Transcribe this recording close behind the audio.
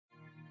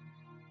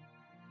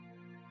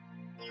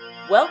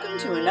Welcome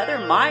to another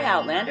My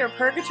Outlander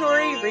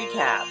Purgatory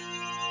recap.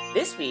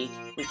 This week,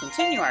 we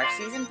continue our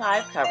Season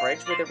 5 coverage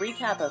with a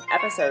recap of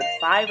Episode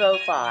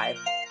 505,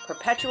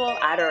 Perpetual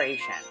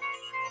Adoration.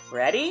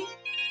 Ready?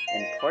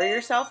 Then pour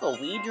yourself a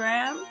wee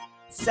dram,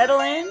 settle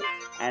in,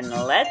 and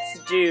let's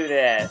do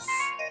this!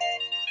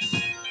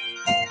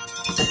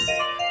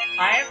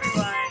 Hi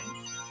everyone!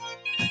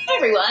 Hey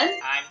everyone!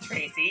 I'm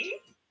Tracey.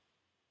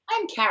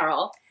 I'm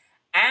Carol.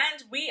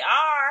 And we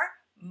are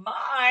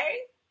My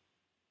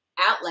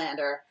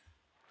Outlander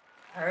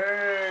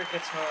Purgatory.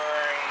 What's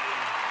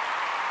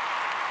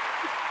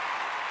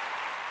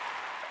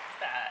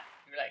that?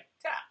 You're like,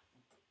 tap.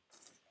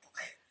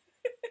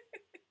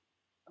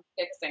 I'm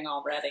fixing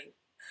already.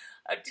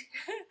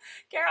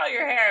 Carol,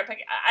 your hair.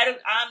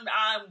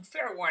 I'm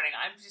fair warning.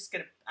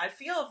 I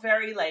feel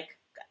very like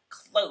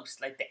close.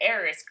 Like the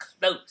air is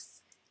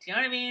close. Do you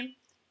know what I mean?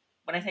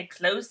 When I say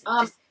close, it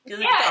just feels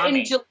like it's on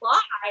me. In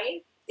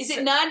July. Is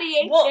it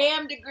 98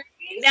 damn degrees?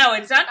 No,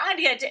 it's not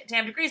 98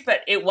 damn degrees,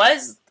 but it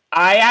was.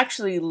 I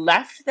actually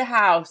left the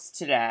house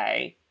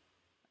today.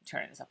 I'm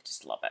turning this up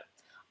just a little bit.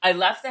 I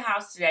left the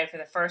house today for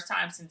the first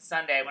time since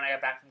Sunday when I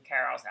got back from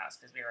Carol's house,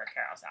 because we were at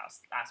Carol's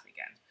house last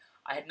weekend.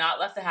 I had not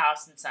left the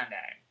house since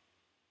Sunday.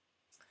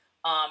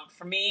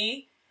 For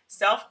me,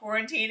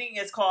 self-quarantining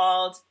is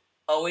called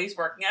always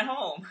working at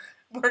home,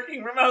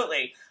 working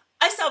remotely.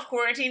 I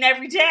self-quarantine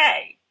every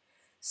day.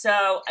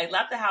 So I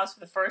left the house for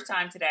the first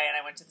time today, and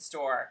I went to the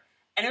store,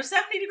 and it was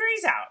 70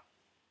 degrees out.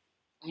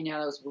 I know,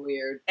 that was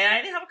weird. And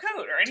I didn't have a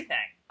coat or anything.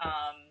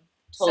 But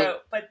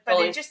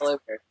it just,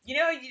 you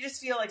know, you just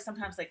feel like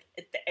sometimes like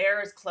the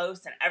air is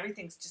close and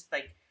everything's just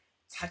like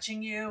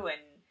touching you.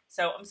 And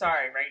so I'm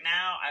sorry, right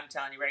now, I'm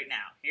telling you right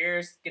now,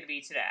 here's going to be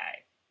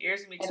today.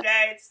 Here's going to be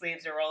today. The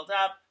sleeves are rolled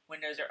up.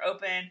 Windows are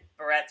open.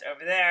 Barrette's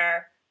over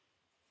there.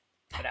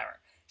 Whatever.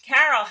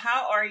 Carol,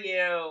 how are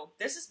you?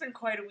 This has been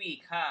quite a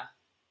week, huh?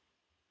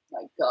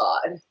 My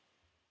God.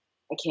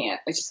 I can't.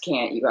 I just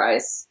can't, you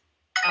guys.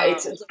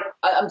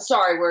 I'm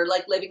sorry. We're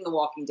like living The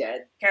Walking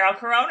Dead. Carol,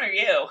 Corona, or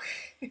you?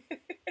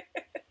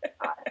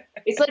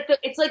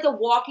 It's like The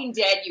Walking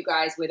Dead, you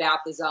guys,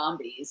 without the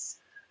zombies.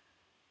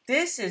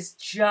 This is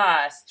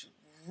just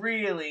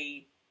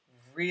really,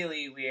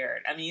 really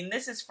weird. I mean,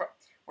 this is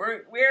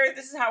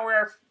this is how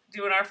we're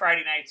doing our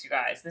Friday nights, you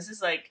guys. This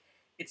is like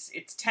it's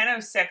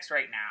 10:06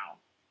 right now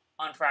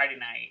on Friday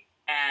night,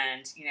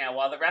 and you know,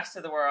 while the rest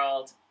of the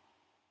world,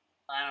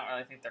 I don't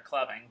really think they're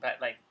clubbing,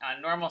 but like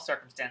on normal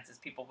circumstances,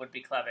 people would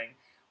be clubbing.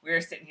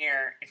 We're sitting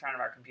here in front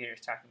of our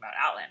computers talking about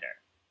Outlander.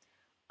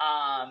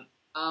 I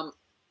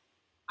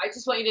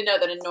just want you to know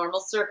that in normal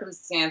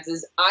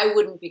circumstances, I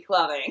wouldn't be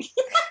clubbing.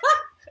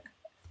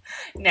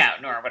 No,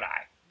 nor would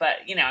I.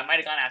 But you know, I might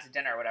have gone out to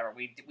dinner or whatever.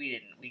 We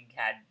didn't. We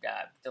had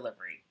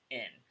delivery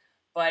in.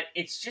 But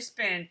it's just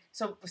been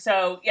so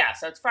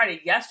it's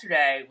Friday.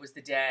 Yesterday was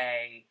the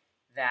day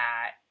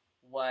that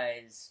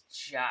was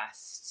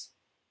just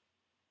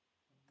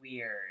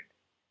weird.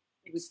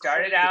 It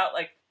started out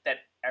like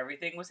that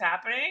everything was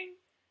happening,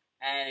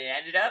 and it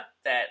ended up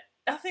that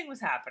nothing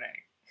was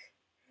happening.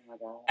 Oh my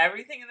God.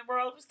 Everything in the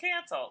world was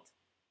canceled.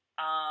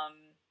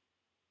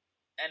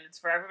 And it's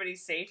for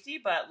everybody's safety,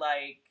 but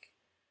like,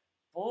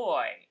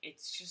 boy,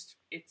 it's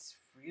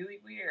really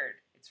weird.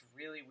 It's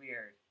really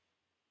weird.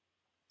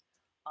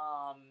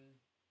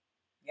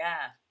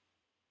 Yeah.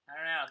 I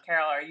don't know.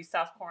 Carol, are you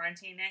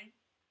self-quarantining?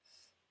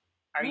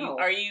 No.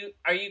 Are you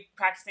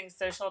practicing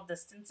social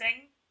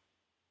distancing?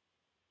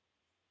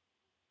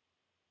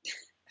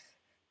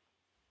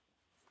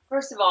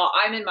 First of all,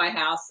 I'm in my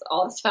house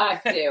all the time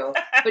too.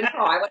 But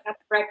no, I went out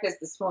to breakfast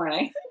this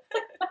morning.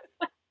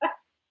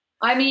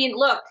 I mean,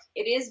 look,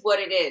 it is what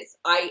it is.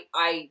 I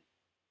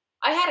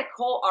had a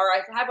cold, or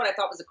I had what I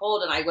thought was a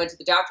cold, and I went to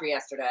the doctor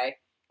yesterday,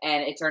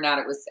 and it turned out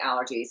it was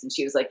allergies, and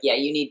she was like, "Yeah,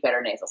 you need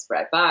better nasal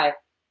spray. Bye."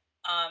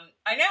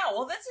 I know.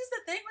 Well, this is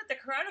the thing with the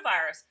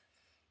coronavirus.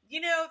 You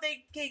know,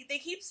 they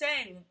keep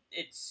saying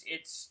it's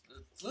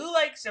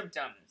flu-like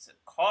symptoms,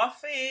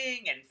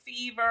 coughing and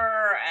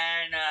fever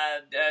and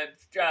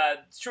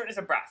shortness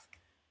of breath.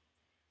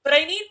 But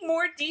I need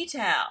more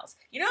details.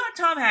 You know how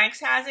Tom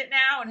Hanks has it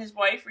now and his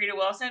wife, Rita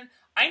Wilson?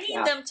 I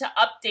need them to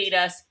update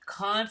us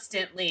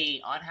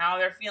constantly on how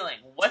they're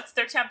feeling. What's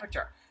their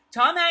temperature?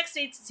 Tom Hanks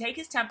needs to take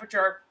his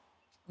temperature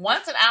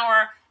once an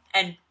hour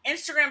and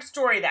Instagram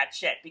story that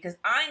shit, because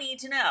I need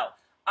to know.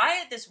 I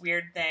had this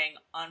weird thing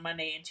on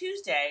Monday and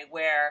Tuesday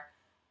where,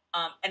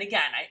 and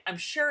again, I'm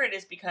sure it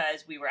is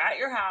because we were at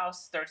your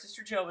house. Third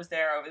Sister Jill was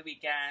there over the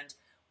weekend.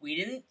 We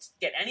didn't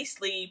get any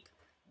sleep.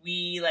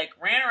 We like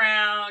ran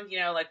around, you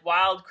know, like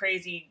wild,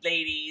 crazy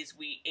ladies.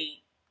 We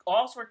ate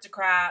all sorts of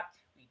crap.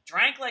 We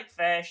drank like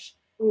fish.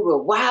 We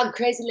were wild,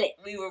 crazy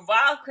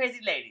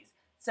ladies.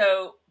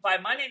 So by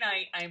Monday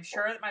night, I'm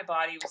sure that my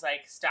body was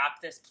like,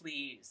 stop this,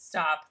 please.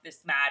 Stop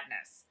this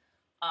madness.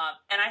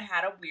 And I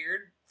had a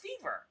weird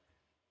fever.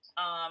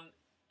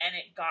 And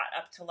it got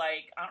up to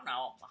like, I don't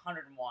know,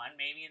 101,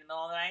 maybe in the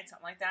middle of the night,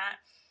 something like that.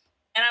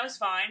 And I was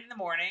fine in the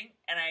morning,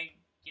 and I,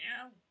 you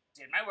know,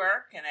 did my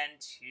work, and then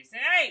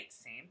Tuesday night,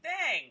 same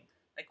thing.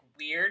 like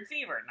weird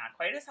fever, not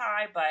quite as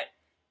high, but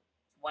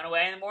went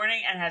away in the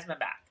morning and has been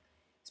back.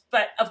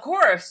 But of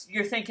course,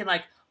 you're thinking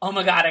like, oh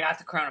my God, I got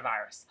the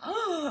coronavirus.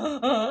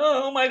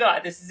 Oh my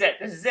God, this is it.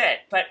 This is it.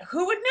 But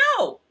who would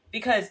know?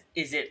 Because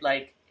is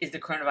the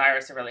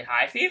coronavirus a really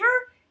high fever?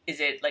 Is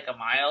it like a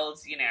mild,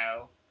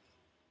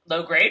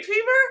 low grade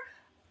fever?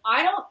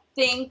 I don't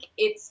think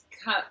it's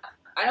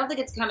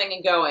coming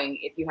and going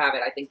if you have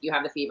it. I think you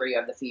have the fever, you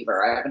have the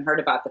fever. I haven't heard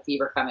about the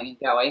fever coming and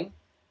going.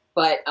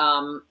 But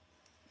I'm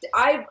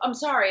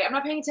sorry, I'm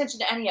not paying attention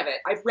to any of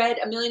it. I've read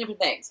a million different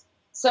things.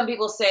 Some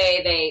people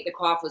say the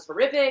cough was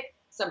horrific.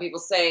 Some people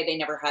say they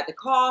never had the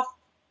cough.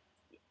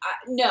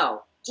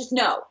 No. Just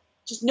no.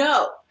 Just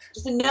no.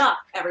 Just enough,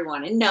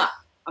 everyone. Enough.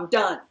 I'm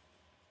done.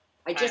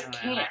 I just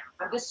can't.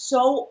 I'm just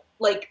so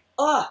like,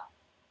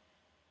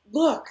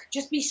 look,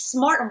 just be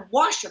smart and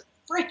wash your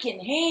freaking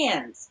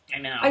hands. I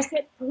know. I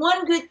said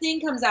one good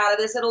thing comes out of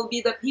this, it'll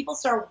be that people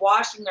start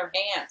washing their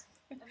hands.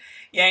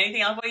 Yeah,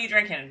 anything else? What are you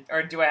drinking?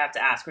 Or do I have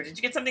to ask? Or did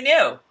you get something new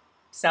to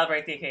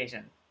celebrate the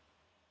occasion?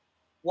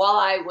 While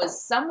I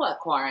was somewhat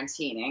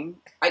quarantining,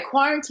 I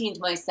quarantined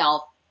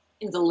myself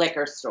in the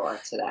liquor store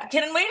today.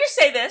 Can we just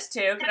say this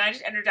too? Can I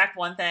just interject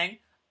one thing?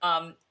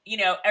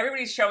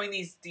 Everybody's showing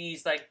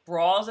these like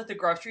brawls at the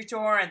grocery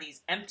store and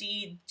these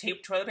empty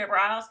toilet paper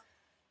aisles.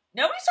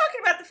 Nobody's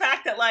talking about the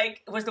fact that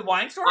was the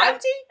wine store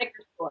empty?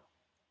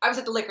 I was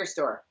at the liquor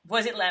store.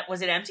 Was it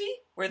empty?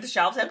 Were the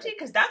shelves empty?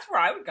 Because that's where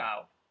I would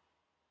go.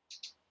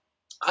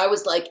 I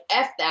was like,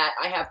 F that.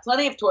 I have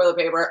plenty of toilet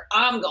paper.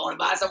 I'm going to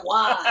buy some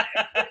wine.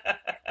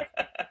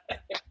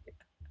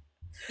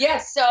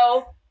 Yes,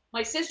 so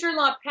my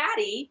sister-in-law,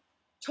 Patty,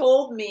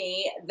 told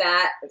me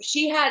that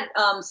she had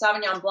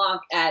Sauvignon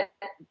Blanc at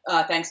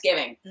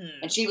Thanksgiving.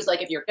 And she was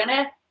like,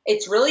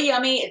 it's really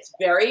yummy. It's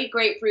very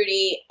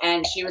grapefruity.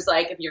 And she was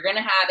like, if you're going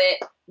to have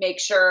it, make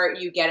sure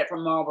you get it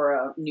from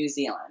Marlborough, New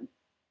Zealand.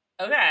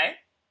 Okay.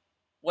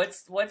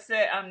 What's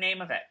the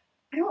name of it?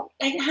 How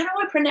do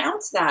I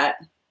pronounce that?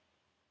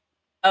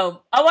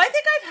 Oh, I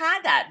think I've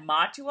had that.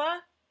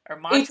 Matua?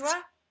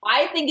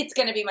 I think it's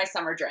going to be my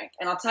summer drink.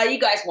 And I'll tell you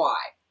guys why.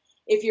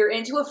 If you're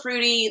into a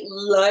fruity,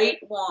 light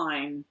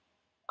wine,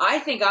 I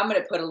think I'm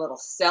going to put a little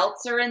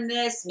seltzer in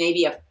this,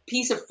 maybe a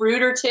piece of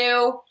fruit or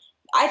two.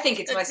 I think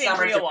it's my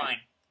summer drink.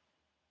 Wine.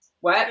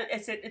 What?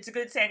 It's a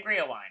good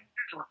sangria wine.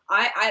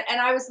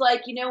 I was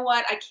like, you know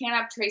what? I can't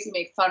have Tracey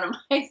make fun of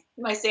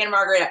my Santa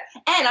Margarita.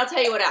 And I'll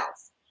tell you what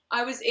else.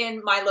 I was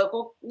in my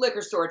local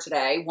liquor store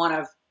today, one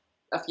of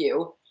a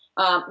few.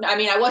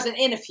 I wasn't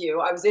in a few.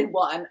 I was in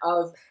one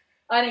of.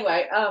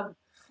 Anyway.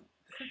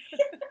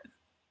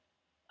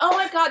 Oh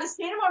my God, the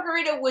Santa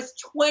Margarita was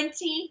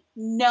 $29.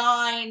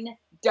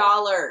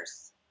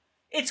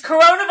 It's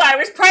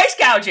coronavirus price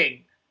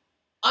gouging.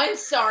 I'm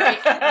sorry.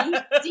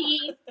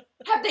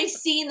 Have they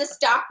seen the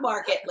stock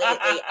market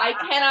lately? I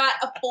cannot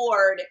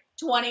afford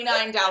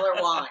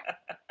 $29 wine.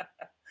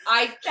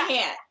 I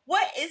can't.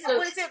 What is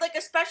it like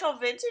a special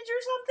vintage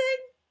or something?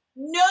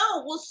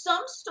 No. Well,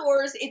 some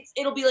stores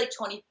it'll be like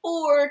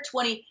 24,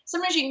 20.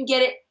 Sometimes you can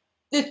get it.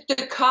 The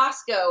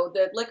Costco,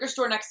 the liquor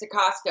store next to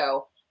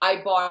Costco, I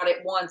bought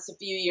it once a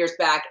few years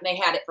back, and they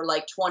had it for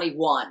like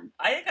 21.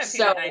 I think I've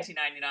seen it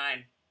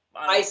 $19.99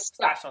 on a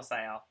special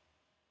sale.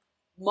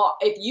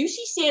 If you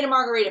see Santa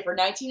Margarita for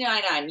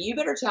 $19.99, you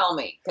better tell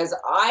me, because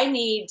I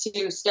need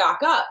to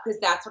stock up, because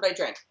that's what I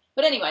drink.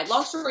 But anyway,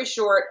 long story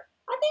short,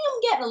 I think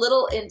I'm getting a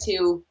little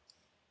into,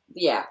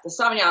 the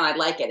Sauvignon. I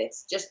like it.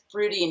 It's just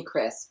fruity and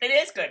crisp. It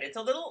is good. It's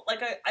a little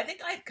like I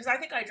think I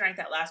drank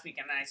that last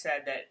weekend, and I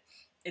said that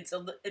it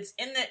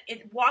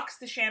walks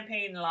the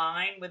champagne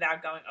line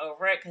without going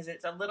over it, because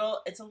it's a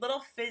little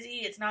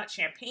fizzy. It's not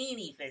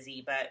champagne-y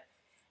fizzy,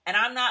 and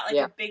I'm not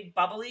a big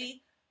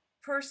bubbly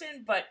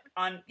person, but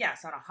on a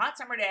hot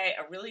summer day,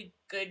 a really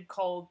good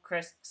cold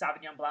crisp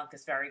Sauvignon Blanc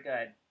is very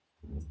good.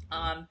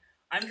 I'm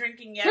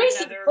drinking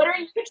Tracey, what are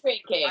you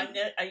drinking?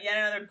 Yet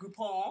another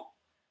Groupon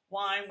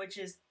wine, which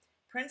is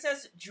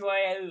Princess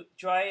Joyeuse,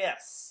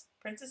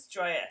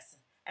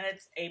 and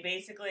it's a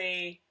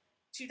basically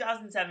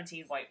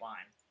 2017 white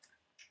wine.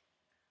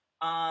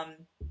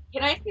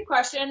 Can I ask you a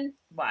question?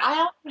 What? I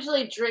don't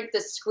usually drink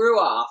the screw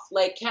off.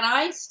 Like, can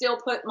I still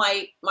put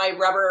my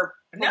rubber?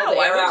 No,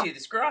 why would you? The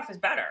screw off is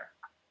better.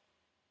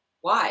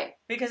 Why?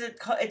 Because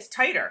it's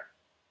tighter.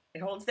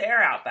 It holds the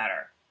air out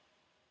better.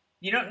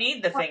 You don't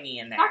need the thingy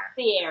in there. Suck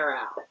the air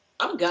out.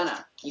 I'm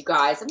gonna, you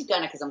guys. I'm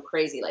gonna, because I'm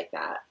crazy like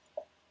that.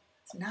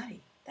 It's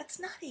nutty. That's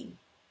nutty.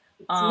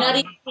 It's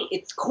nutty.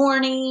 It's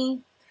corny.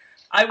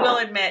 I will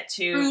admit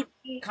to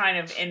kind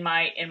of in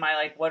my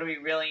like, what do we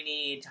really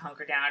need to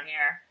hunker down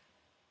here?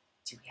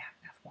 Do we have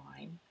enough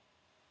wine?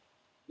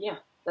 Yeah,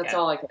 that's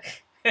all I can.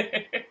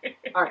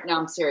 All right, now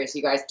I'm serious,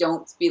 you guys.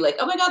 Don't be like,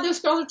 oh my God, those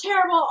girls are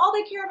terrible. All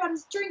they care about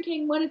is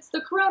drinking when it's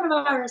the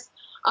coronavirus.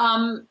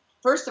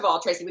 First of all,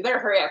 Tracey, we better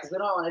hurry up because we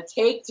don't want to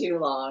take too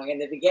long in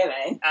the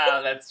beginning.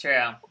 Oh, that's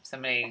true.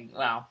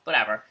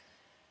 Whatever.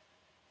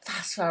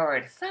 Fast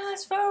forward.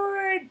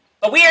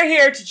 But we are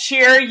here to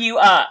cheer you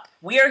up.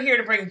 We are here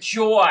to bring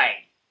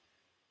joy.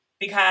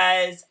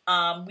 Because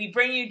we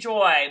bring you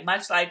joy,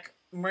 much like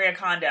Maria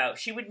Kondo,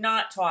 she would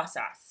not toss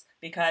us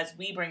because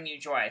we bring you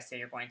joy, so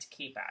you're going to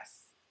keep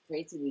us.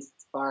 Tracey, we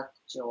spark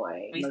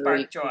joy. We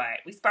Marie, spark joy.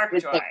 We spark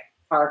joy.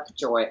 Spark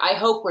joy. I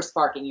hope we're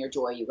sparking your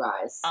joy, you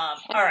guys. All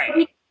right.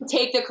 We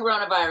take the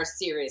coronavirus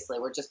seriously.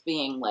 We're just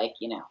being like,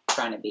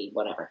 trying to be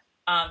whatever.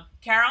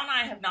 Carol and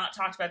I have not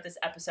talked about this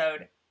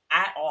episode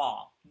at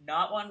all.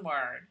 Not one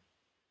word.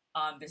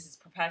 This is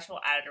Perpetual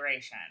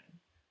Adoration.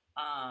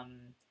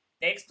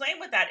 They explain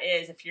what that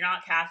is if you're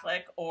not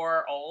Catholic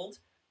or old.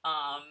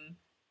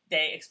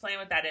 They explain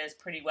what that is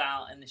pretty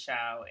well in the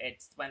show.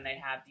 It's when they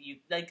have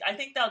I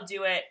think they'll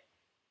do it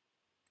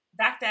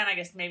back then. I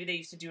guess maybe they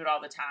used to do it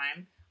all the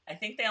time. I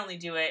think they only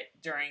do it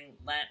during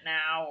Lent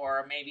now,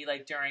 or maybe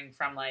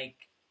from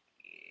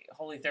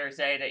Holy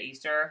Thursday to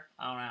Easter.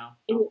 I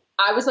don't know.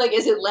 I was like,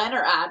 is it Lent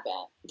or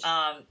Advent?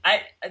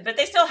 But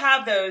they still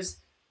have those.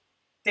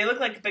 They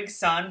look like a big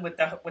sun with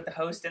the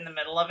host in the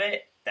middle of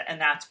it,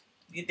 and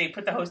they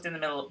put the host in the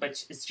middle,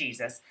 which is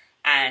Jesus,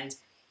 and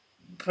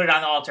put it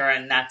on the altar,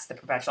 and that's the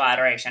Perpetual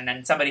Adoration,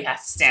 and somebody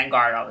has to stand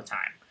guard all the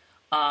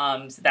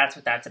time. So that's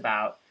what that's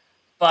about.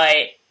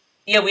 But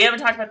yeah, we haven't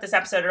talked about this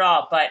episode at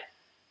all, but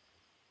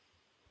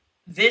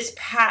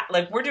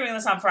we're doing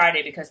this on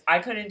Friday because I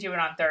couldn't do it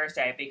on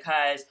Thursday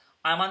because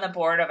I'm on the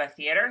board of a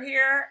theater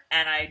here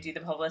and I do the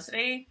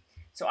publicity.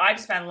 So I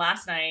just spent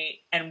last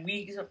night, and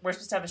we're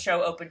supposed to have a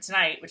show open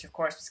tonight, which of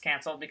course was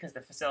canceled because the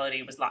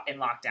facility was in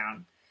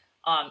lockdown.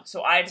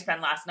 So I had to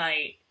spend last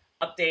night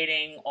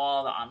updating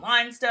all the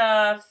online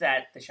stuff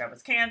that the show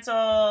was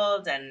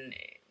canceled, and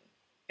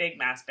big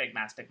mess.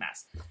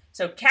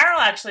 So Carol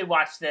actually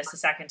watched this a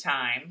second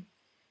time,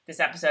 this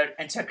episode,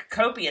 and took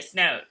copious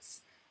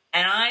notes.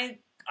 And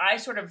I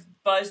sort of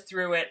buzzed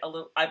through it a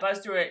little. I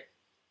buzzed through it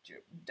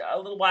a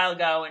little while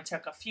ago and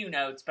took a few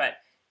notes, but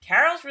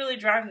Carol's really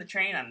driving the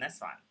train on this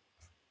one.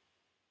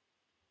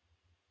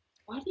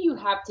 Why do you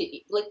have to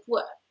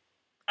what?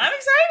 I'm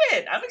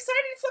excited. I'm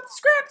excited to flip the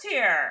script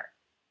here.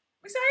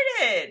 I'm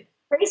excited.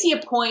 Tracey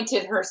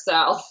appointed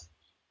herself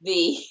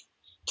the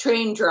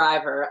train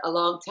driver a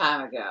long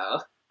time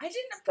ago. I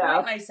didn't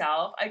appoint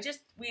myself.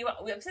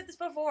 We've said this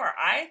before.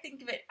 I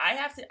think of it. I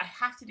have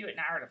to do it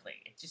narratively.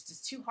 It just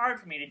is too hard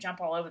for me to jump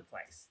all over the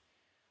place.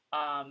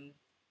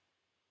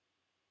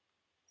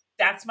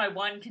 That's my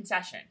one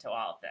concession to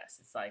all of this.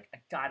 It's like I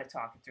gotta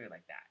talk it through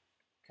like that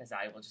because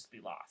I will just be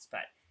lost.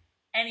 But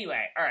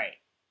anyway, all right.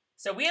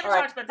 So we haven't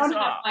talked about this at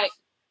all.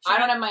 I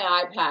don't have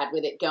my iPad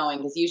with it going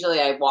because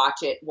usually I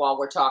watch it while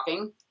we're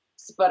talking.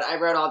 But I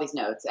wrote all these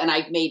notes and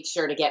I made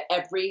sure to get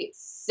every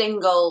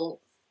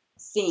single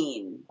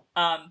scene.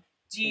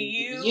 Do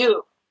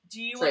you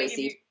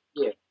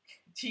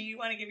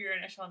want to give your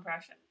initial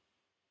impression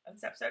of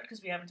this episode?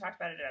 Because we haven't talked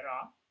about it at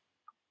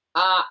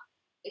all.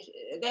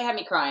 They had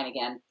me crying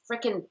again.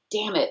 Frickin'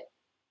 damn it!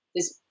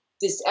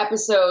 This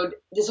episode,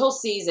 this whole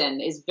season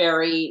is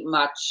very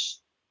much.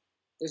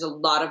 There's a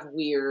lot of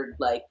weird,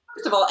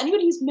 first of all,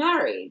 anybody who's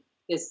married,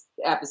 this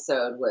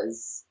episode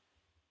was,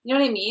 you know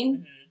what I mean?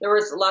 Mm-hmm. There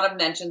was a lot of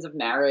mentions of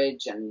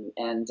marriage and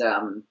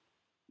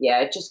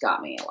yeah, it just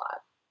got me a lot.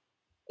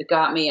 It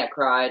got me. I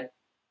cried.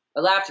 I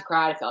laughed. I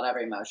cried. I felt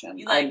every emotion.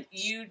 You liked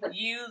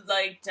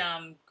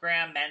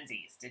Graham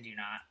Menzies, did you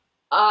not?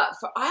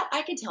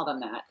 I could tell them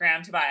that.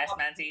 Graham Tobias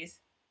Menzies.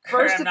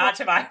 Graham not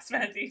Tobias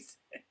Menzies.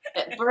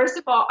 First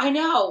of all, I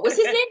know. Was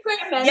his name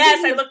Graham Menzies?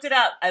 Yes, I looked it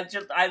up.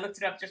 I looked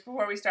it up just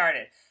before we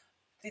started.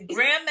 The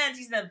Graham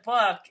Menzies in the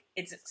book,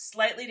 it's a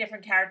slightly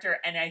different character,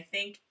 and I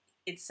think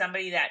it's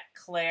somebody that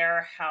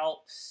Claire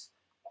helps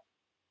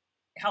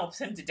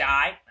him to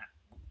die.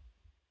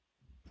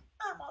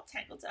 I'm all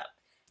tangled up.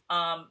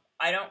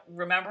 I don't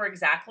remember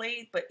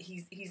exactly, but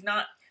he's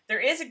not. There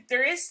is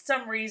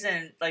some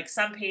reason,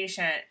 some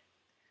patient.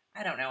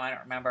 I don't know. I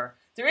don't remember.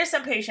 There is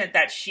some patient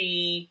that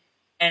she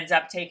ends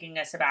up taking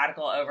a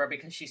sabbatical over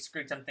because she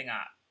screwed something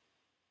up.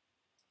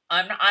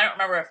 I don't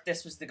remember if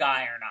this was the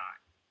guy or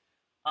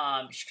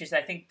not. Because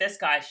I think this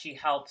guy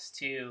helps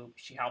him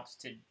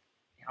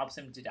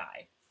to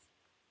die.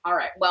 All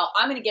right. Well,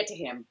 I'm going to get to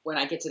him when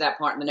I get to that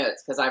part in the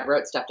notes because I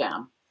wrote stuff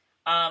down.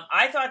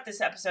 I thought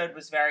this episode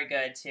was very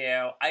good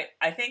too.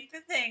 I think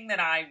the thing that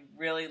I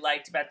really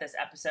liked about this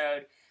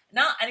episode.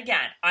 And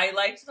again, I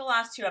liked the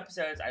last two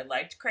episodes. I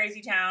liked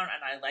Crazy Town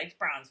and I liked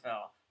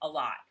Brownsville a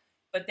lot.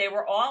 But they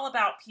were all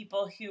about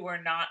people who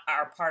were not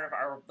part of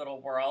our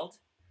little world.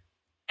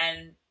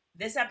 And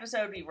this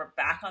episode, we were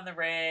back on the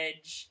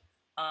ridge.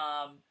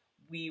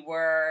 We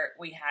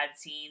had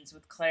scenes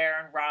with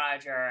Claire and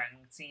Roger,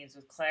 and scenes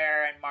with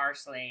Claire and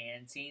Marcelly,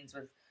 and scenes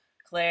with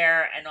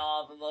Claire and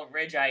all the little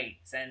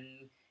Ridgeites.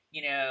 And,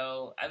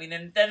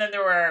 then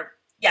there were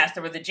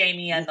the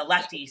Jamie and the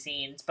Lefty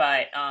scenes,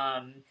 but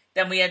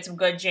then we had some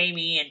good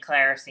Jamie and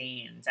Claire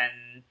scenes,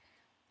 and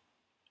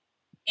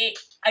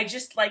I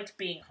just liked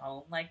being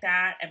home like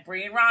that. And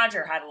Bree and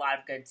Roger had a lot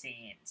of good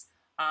scenes.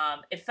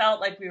 It felt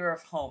like we were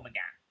home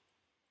again,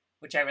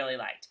 which I really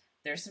liked.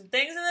 There's some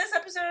things in this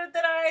episode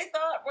that I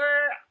thought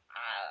were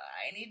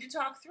I need to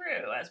talk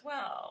through as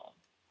well,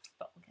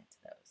 but we'll get to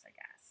those, I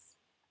guess.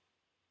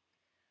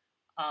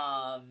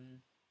 All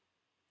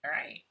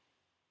right.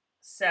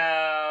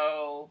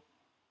 So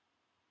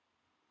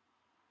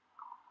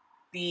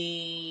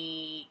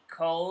the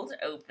cold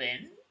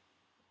open,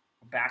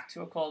 back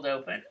to a cold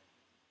open,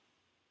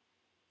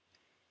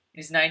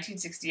 is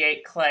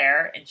 1968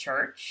 Claire in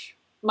church.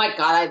 My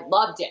God, I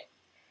loved it.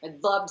 I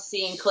loved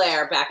seeing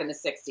Claire back in the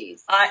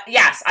 60s.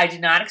 Yes, I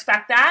did not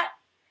expect that.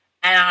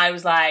 And I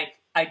was like,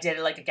 I did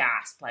it like a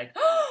gasp. Like,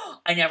 oh,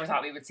 I never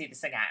thought we would see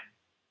this again.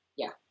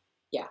 Yeah.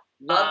 Yeah.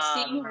 Loved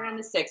seeing her in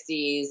the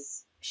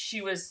 60s.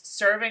 She was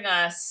serving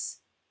us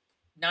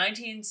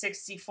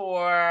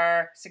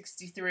 1964,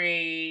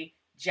 63,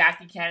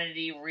 Jackie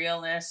Kennedy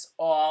realness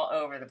all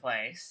over the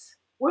place.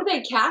 Were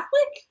they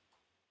Catholic?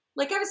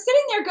 Like, I was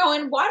sitting there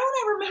going, why don't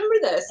I remember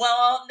this?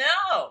 Well,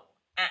 no.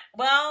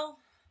 Well,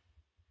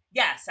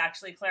 yes,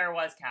 actually, Claire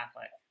was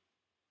Catholic.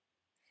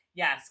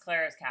 Yes,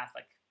 Claire is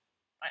Catholic.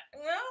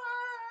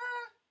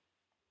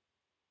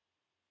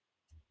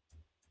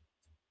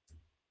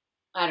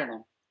 I don't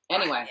know.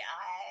 Anyway.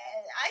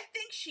 I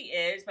think she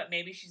is, but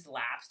maybe she's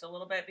lapsed a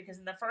little bit, because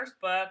in the first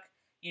book,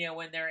 you know,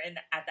 when they're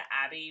at the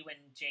Abbey, when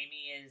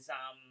Jamie is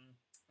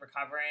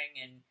recovering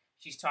and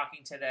she's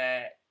talking to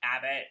the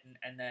abbot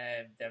and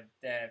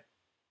the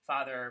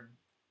father,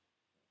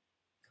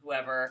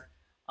 whoever.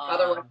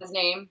 Father, what's his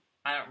name?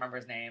 I don't remember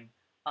his name.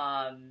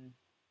 I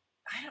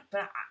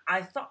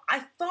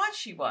thought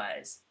she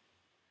was.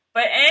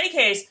 But in any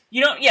case,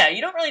 you don't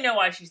really know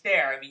why she's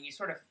there. I mean, you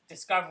sort of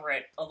discover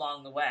it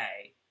along the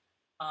way.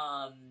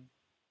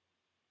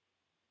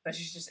 But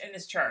she's just in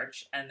this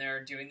church and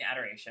they're doing the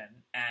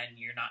adoration and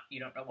you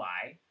don't know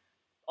why.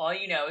 All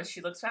you know is she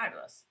looks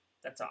fabulous.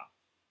 That's all.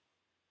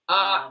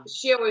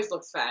 She always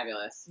looks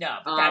fabulous. No,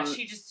 but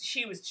she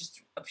was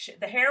just,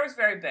 the hair was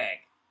very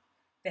big.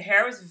 The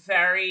hair was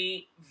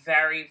very,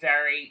 very,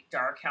 very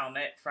dark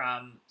helmet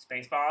from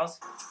Spaceballs.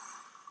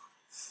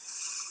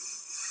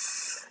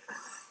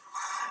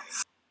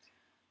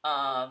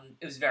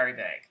 It was very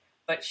big.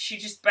 But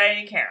but I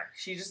didn't care.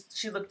 She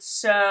looked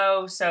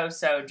so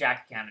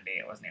Jackie Kennedy.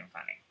 It wasn't even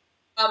funny.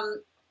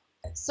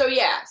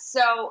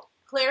 So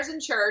Claire's in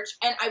church,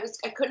 and I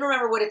couldn't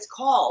remember what it's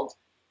called.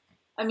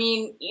 I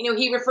mean, you know,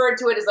 he referred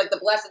to it as like the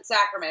Blessed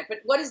Sacrament, but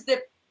what is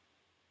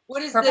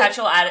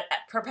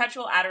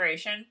Perpetual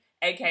Adoration,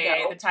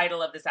 aka the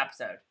title of this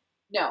episode?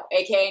 No,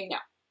 aka no.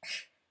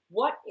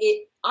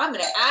 I'm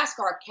going to ask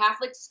our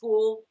Catholic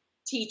school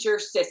teacher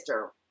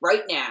sister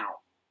right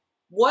now.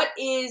 What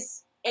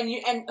is, and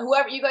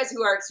whoever you guys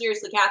who are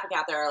seriously Catholic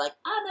out there are like,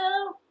 I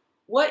know.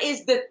 What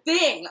is the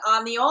thing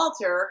on the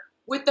altar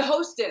with the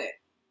host in it?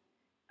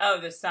 Oh,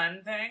 the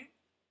sun thing?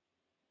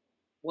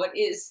 What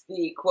is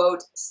the,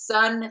 quote,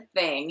 sun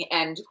thing,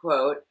 end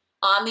quote,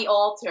 on the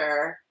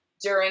altar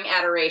during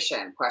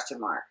adoration, question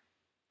mark.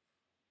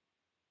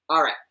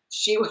 All right.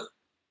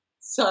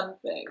 Sun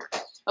thing.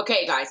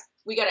 Okay, guys,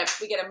 we gotta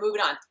move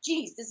it on.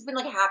 Jeez, this has been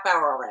like a half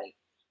hour already.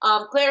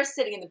 Claire's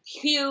sitting in the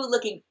pew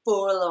looking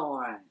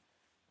forlorn.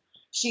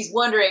 She's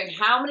wondering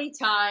how many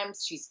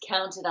times she's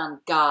counted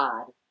on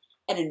God,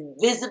 an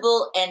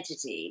invisible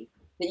entity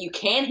that you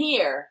can't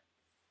hear,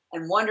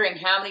 and wondering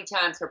how many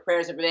times her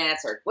prayers have been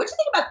answered. What do you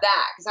think about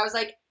that? Because I was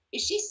like,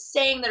 is she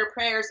saying that her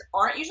prayers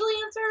aren't usually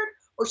answered?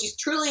 Or she's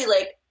truly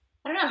like,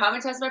 I don't know, how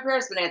many times my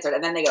prayers have been answered?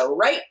 And then they go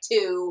right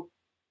to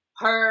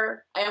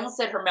her, I almost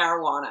said her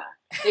marijuana.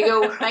 They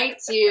go right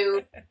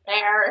to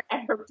her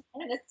and her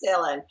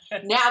penicillin.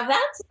 Now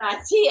that's an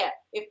idea.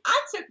 If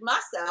I took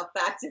myself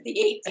back to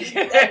the 18th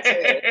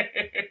century,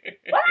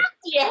 what else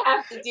do you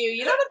have to do?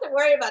 You don't have to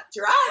worry about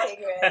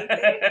driving or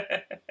anything.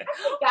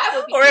 That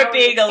would be or it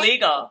being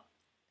illegal.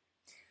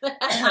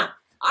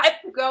 I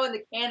could grow in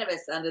the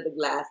cannabis under the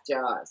glass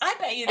jars. I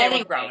bet you they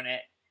were growing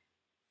it.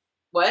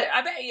 What?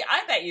 I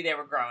bet you they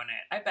were growing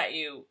it. I bet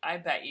you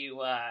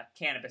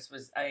cannabis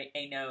was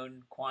a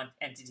known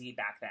entity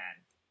back then.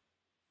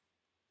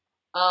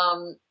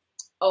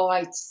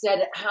 I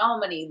said how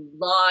many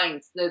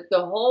lines? The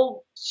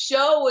whole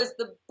show was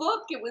the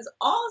book. It was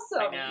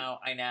awesome.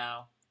 I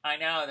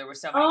know. There were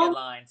so many good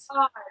lines.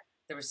 God.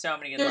 There were so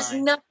many good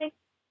lines.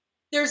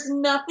 There's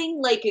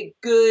nothing like a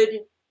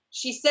good,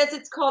 she says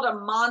it's called a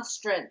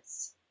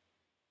monstrance.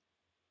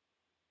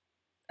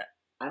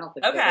 I don't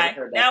think I've ever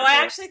heard that now before.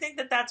 I actually think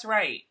that that's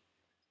right.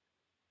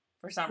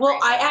 For some reason. Well,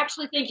 I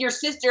actually think your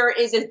sister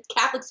is a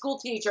Catholic school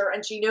teacher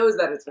and she knows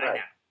that it's right.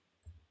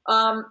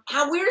 I know.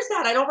 How weird is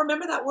that? I don't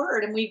remember that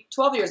word, and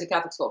 12 years at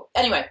Catholic school.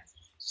 Anyway,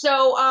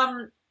 so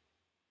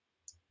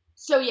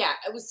yeah,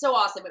 it was so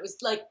awesome. It was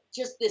like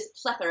just this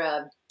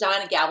plethora of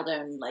Diana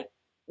Gabaldon,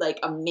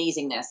 like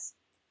amazingness.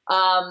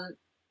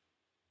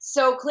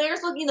 So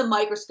Claire's looking in the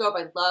microscope.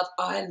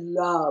 I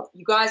love.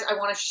 You guys, I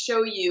want to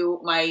show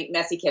you my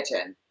messy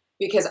kitchen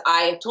because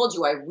I told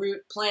you I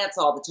root plants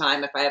all the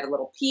time if I have a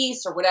little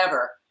piece or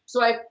whatever.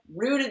 So I've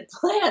rooted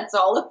plants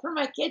all over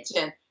my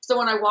kitchen. So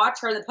when I watch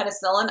her in the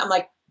penicillin, I'm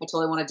like, I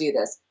totally want to do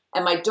this.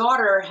 And my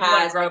daughter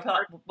has...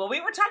 Well, we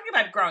were talking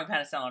about growing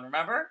penicillin,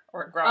 remember?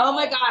 Or growing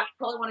my God, I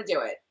totally want to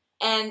do it.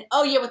 And,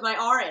 with my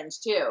orange,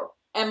 too.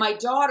 And my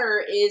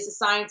daughter is a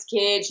science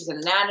kid. She's an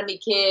anatomy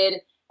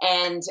kid.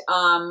 And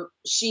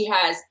she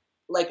has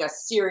like a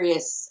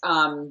serious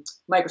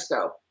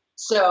microscope.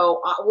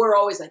 So we're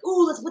always like,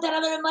 ooh, let's put that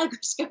under a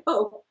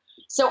microscope.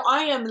 So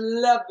I am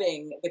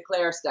loving the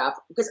Claire stuff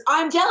because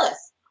I'm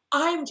jealous.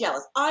 I'm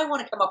jealous. I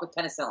want to come up with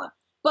penicillin.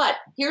 But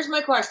here's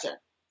my question.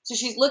 So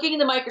she's looking in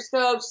the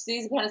microscope. She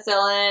sees the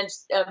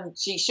penicillin.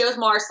 She shows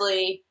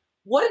Marsley.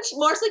 What did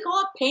Marsley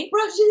call it?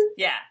 Paintbrushes?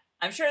 Yeah.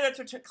 I'm sure that's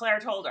what Claire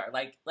told her.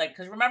 Like,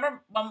 because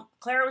remember when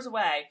Claire was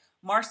away,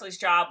 Marsley's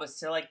job was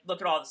to, like,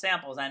 look at all the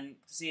samples and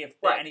see if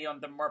any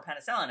of them were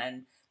penicillin.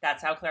 And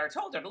that's how Claire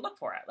told her to look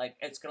for it. Like,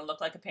 it's going to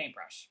look like a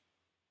paintbrush.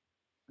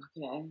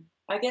 Okay.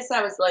 I guess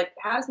I was like,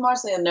 how does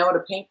Marsley know what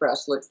a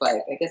paintbrush looks like?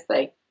 I guess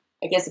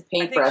a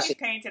paintbrush. I think she's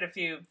painted a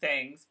few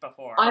things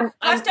before. Don't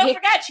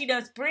forget, she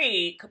knows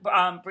Bree,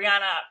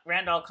 Brianna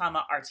Randall,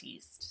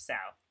 artiste. So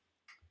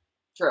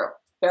true,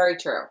 very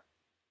true.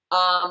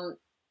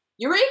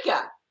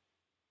 Eureka.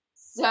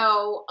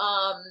 So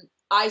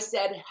I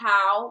said,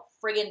 how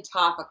friggin'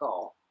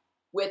 topical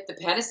with the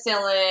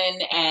penicillin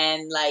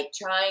and like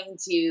trying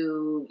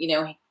to,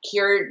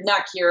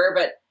 not cure,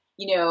 but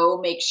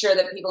make sure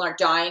that people aren't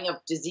dying of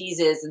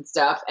diseases and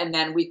stuff. And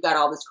then we've got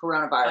all this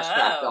coronavirus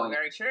crap going.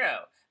 Very true.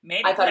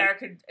 Maybe Claire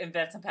could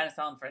invent some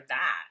penicillin for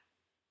that.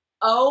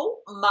 Oh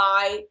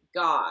my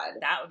God.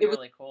 That would be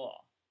really cool.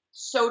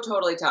 So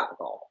totally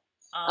topical.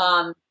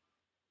 I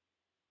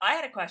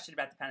had a question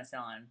about the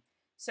penicillin.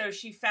 So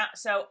she found,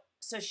 so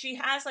she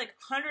has like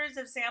hundreds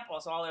of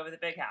samples all over the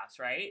big house,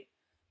 right?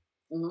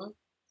 Mm-hmm.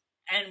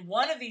 And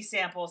one of these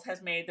samples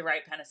has made the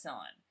right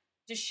penicillin.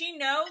 Does she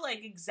know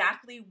like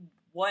exactly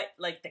what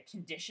like the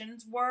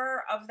conditions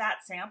were of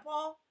that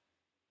sample?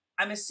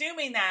 I'm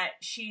assuming that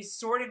she's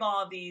sorting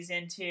all of these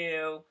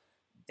into,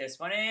 this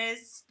one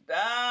is, this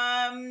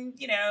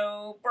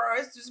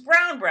is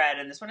brown bread,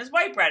 and this one is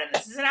white bread, and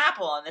this is an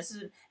apple, and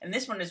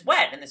this one is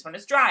wet, and this one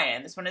is dry,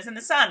 and this one is in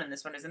the sun, and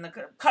this one is in the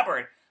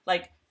cupboard.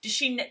 Like, does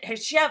she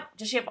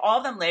have all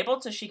of them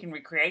labeled so she can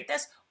recreate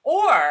this,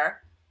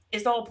 or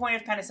is the whole point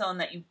of penicillin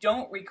that you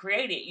don't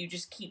recreate it, you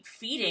just keep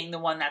feeding the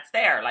one that's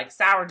there, like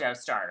sourdough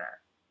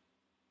starter?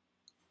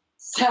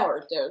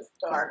 Sourdough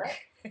starter.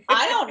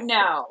 I don't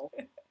know.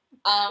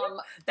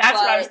 That's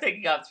what I was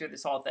thinking of through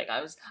this whole thing. I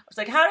was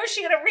like, how is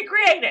she going to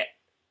recreate it?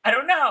 I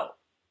don't know.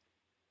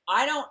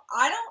 I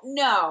don't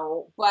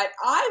know, but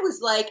I was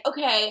like,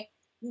 okay,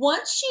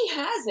 once she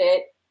has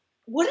it,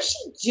 what does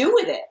she do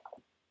with it?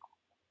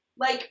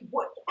 Like,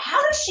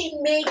 how does she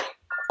make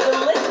the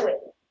liquid?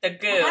 The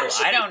goo.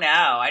 I don't know.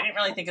 I didn't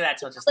really think of that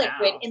till just now.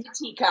 Liquid in the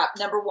teacup,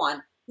 number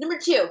one. Number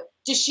two,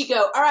 does she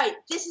go, all right,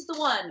 this is the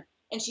one,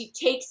 and she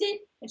takes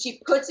it and she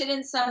puts it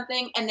in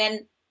something, and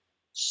then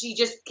she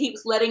just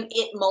keeps letting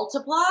it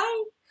multiply?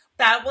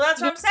 That's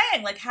what I'm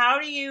saying. Like,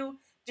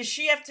 does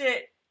she have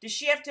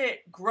to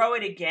grow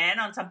it again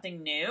on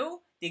something new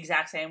the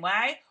exact same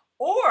way?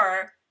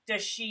 Or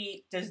does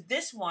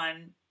this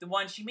one, the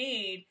one she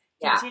made,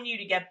 continue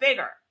to get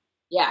bigger?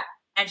 Yeah.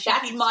 And she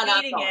keeps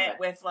feeding it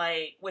with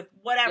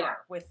whatever,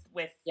 with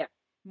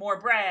more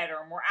bread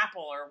or more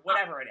apple or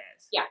whatever it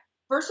is. Yeah.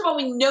 First of all,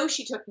 we know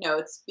she took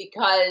notes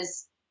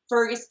because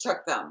Fergus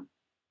took them.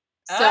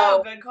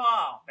 So good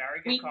call.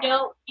 Very good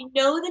call. We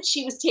know that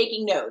she was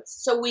taking notes.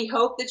 So we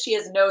hope that she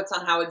has notes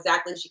on how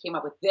exactly she came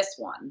up with this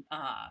one.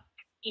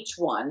 Each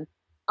one.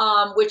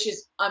 Which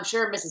is, I'm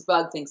sure Mrs.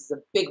 Bug thinks is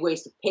a big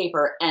waste of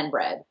paper and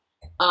bread.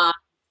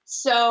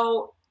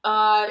 So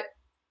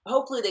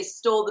hopefully they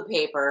stole the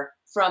paper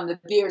from the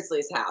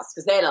Beardsley's house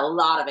because they had a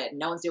lot of it and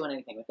no one's doing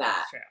anything with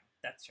that.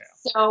 That's true.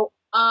 So,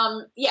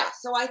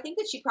 so I think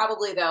that she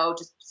probably, though,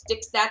 just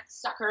sticks that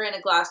sucker in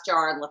a glass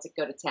jar and lets it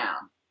go to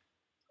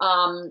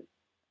town.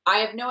 I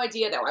have no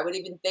idea, though. I would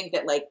even think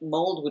that, like,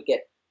 mold would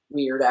get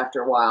weird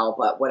after a while,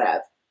 but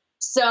whatever.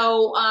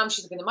 So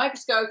she's looking at the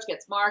microscope. She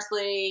gets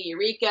Marsley,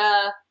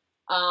 Eureka.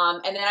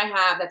 And then I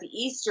have that the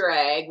Easter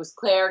egg was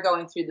Claire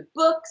going through the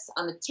books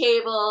on the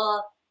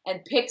table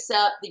and picks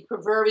up the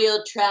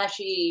proverbial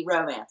trashy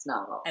romance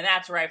novel. And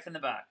that's right from the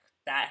book.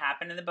 That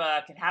happened in the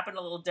book. It happened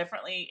a little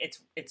differently.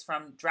 It's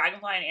from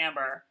Dragonfly and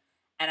Amber.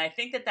 And I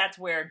think that's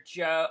where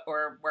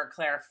where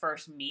Claire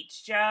first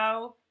meets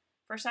Joe.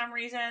 For some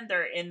reason,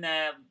 they're in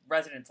the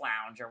residence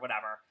lounge or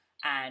whatever,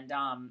 and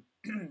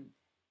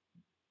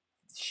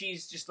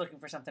she's just looking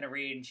for something to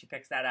read, and she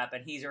picks that up,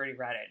 and he's already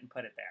read it and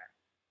put it there.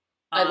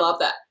 I love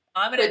that.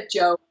 I'm gonna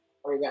Joe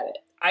already read it.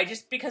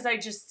 Because I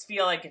just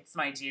feel like it's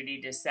my duty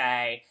to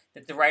say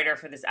that the writer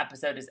for this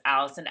episode is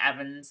Allison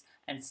Evans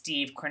and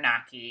Steve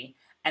Kornacki,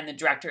 and the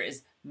director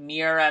is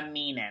Mira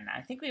Meenan.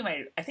 I think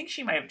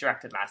she might have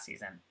directed last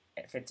season.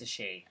 If it's a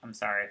she, I'm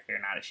sorry if you're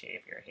not a she,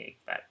 if you're a he,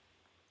 but.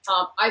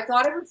 I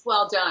thought it was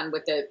well done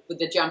with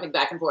the jumping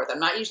back and forth. I'm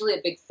not usually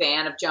a big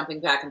fan of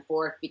jumping back and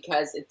forth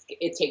because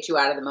it takes you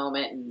out of the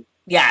moment. And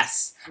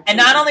yes, and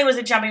not only was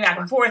it jumping back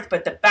and forth,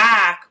 but the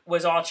back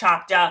was all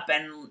chopped up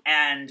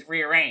and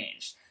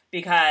rearranged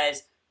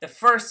because the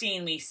first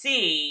scene we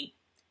see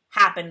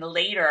happened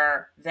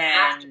later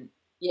than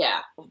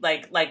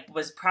like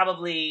was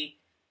probably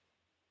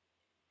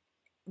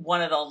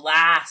one of the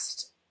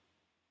last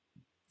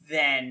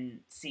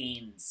then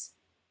scenes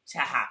to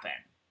happen.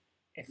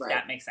 if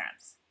that makes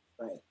sense.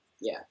 Right.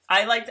 Yeah.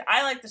 I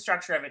like the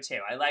structure of it too.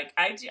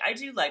 I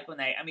do like when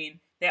they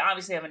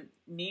obviously haven't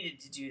needed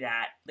to do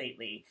that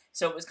lately.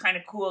 So it was kind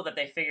of cool that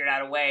they figured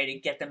out a way to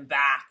get them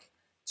back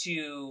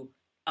to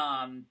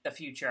the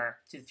future,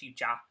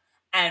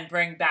 and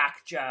bring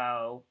back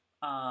Joe.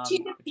 To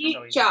the which was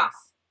always future.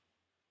 nice.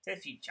 To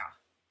the future.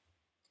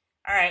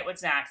 All right,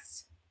 what's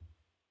next?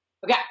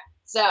 Okay,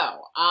 so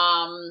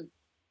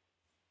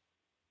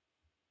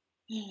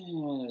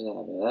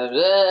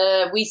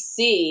we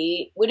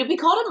see, would it be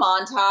called a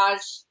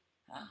montage?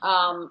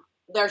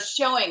 They're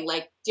showing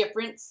like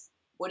different.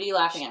 What are you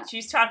laughing at?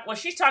 She's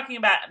talking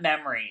about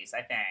memories,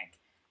 I think,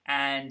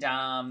 and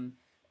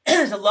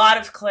there's a lot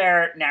of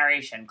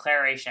narration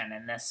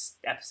in this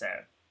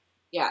episode.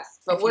 Yes,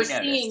 but we're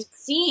seeing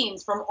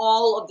scenes from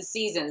all of the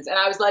seasons, and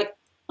I was like,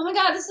 oh my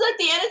god, this is like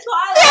the end of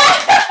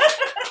Twilight.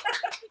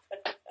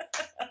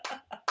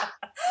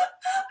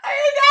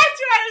 That's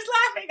why I was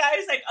laughing. I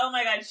was like, oh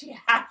my god, she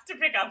has to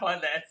pick up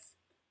on this.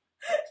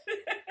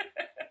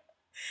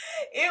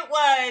 It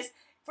was,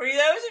 for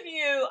those of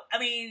you,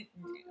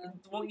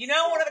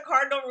 one of the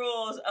cardinal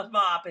rules of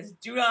MOP is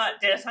do not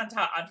diss on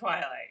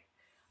Twilight.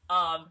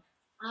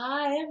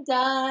 I am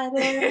dying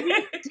waiting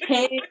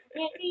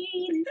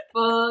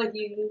for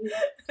you.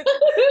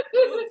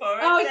 For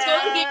a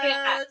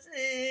 1,000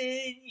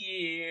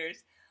 years.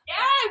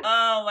 Yes!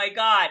 Oh my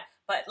god.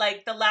 But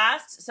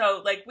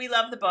we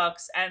love the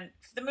books, and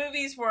the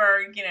movies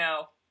were,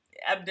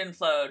 ebbed and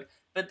flowed.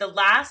 But the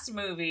last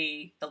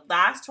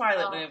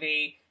Twilight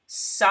movie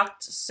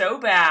sucked so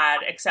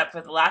bad, except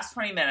for the last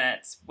 20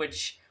 minutes,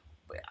 which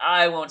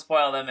I won't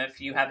spoil them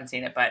if you haven't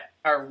seen it, but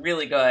are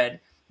really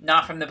good.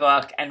 Not from the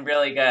book, and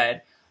really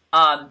good.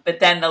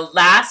 But then the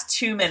last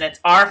 2 minutes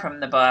are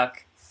from the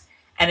book,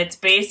 and it's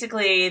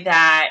basically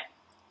that,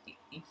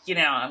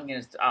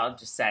 I'll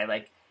just say,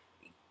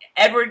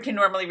 Edward can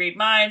normally read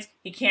minds.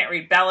 He can't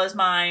read Bella's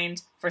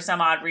mind for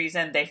some odd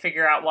reason. They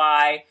figure out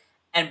why.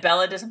 And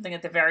Bella does something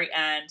at the very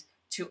end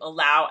to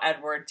allow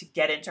Edward to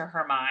get into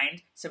her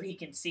mind so he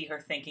can see her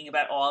thinking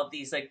about all of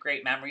these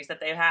great memories that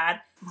they've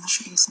had. I want to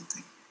show you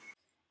something.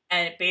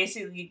 And it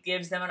basically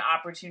gives them an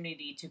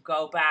opportunity to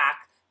go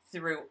back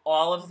through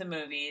all of the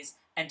movies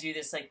and do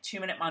this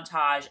 2-minute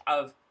montage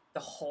of the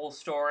whole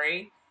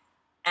story.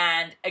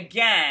 And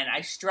again,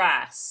 I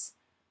stress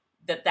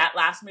that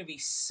last movie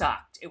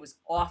sucked. It was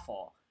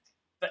awful.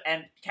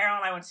 And Carol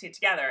and I went to see it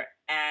together,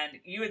 and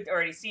you had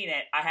already seen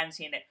it. I hadn't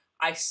seen it.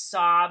 I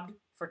sobbed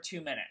for 2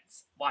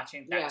 minutes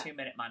watching that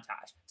 2-minute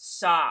montage.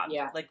 Sobbed.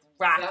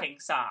 Racking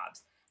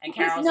sobs. And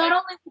Carol's I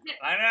know.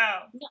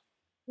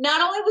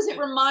 Not only was it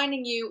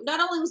reminding you, not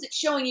only was it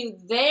showing you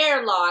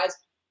their lives,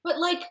 but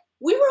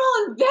we were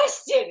all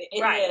invested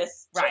in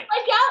this. Right.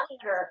 Like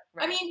Outlander.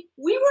 Right.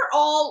 We were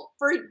all,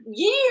 for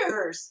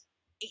years,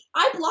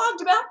 I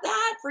blogged about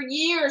that for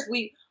years.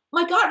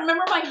 My God,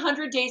 remember my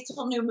 100 Days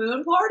Till New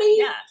Moon party?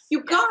 Yes.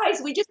 You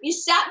guys, you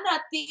sat in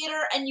that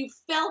theater and you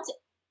felt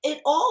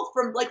it all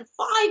from 5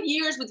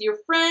 years with your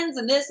friends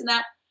and this and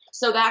that.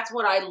 So that's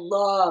what I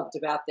loved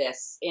about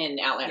this in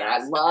Outlander.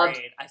 Yes, I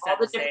loved all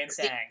the same different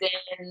thing.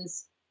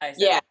 seasons. I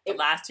said the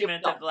last 2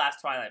 minutes of the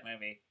last Twilight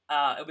movie.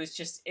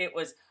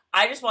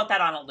 I just want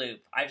that on a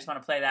loop. I just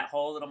want to play that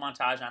whole little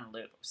montage on a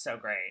loop. It was so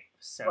great.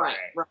 Great.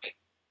 Right.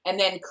 And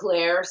then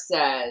Claire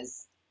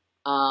says,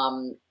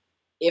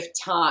 if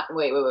time,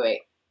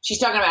 wait. She's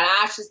talking about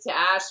ashes to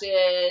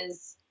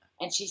ashes.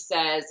 And she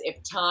says, if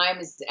time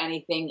is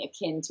anything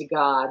akin to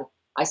God,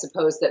 I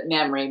suppose that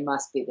memory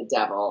must be the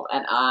devil.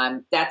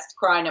 And that's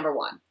cry number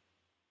 1.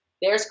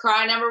 There's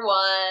cry number 1.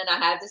 I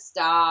had to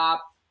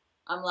stop.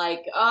 I'm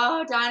like,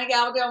 oh, Diana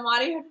Gabaldon, why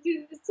do you have to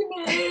do this to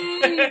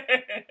me?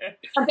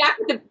 I'm back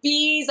with the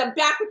bees. I'm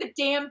back with the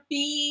damn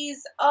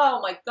bees.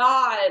 Oh my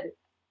God.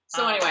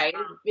 So anyway,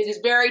 it is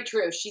very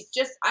true. She's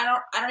just, I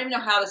don't even know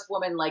how this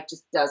woman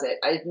just does it.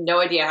 I have no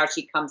idea how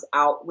she comes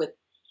out with,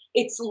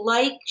 it's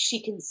like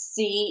she can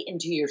see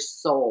into your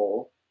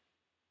soul.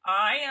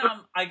 I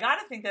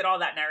gotta think that all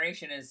that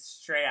narration is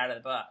straight out of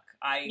the book.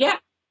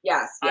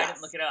 Yes. I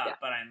didn't look it up,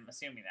 but I'm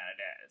assuming that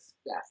it is.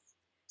 Yes.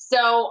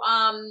 So,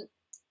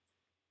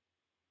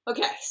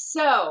 okay,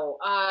 so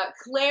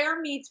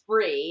Claire meets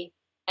Bree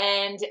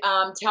and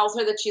tells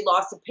her that she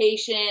lost a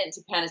patient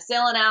to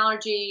penicillin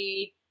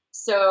allergy.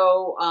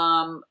 So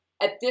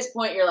at this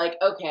point, you're like,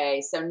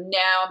 okay, so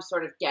now I'm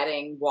sort of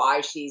getting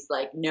why she's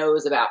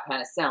knows about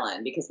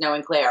penicillin, because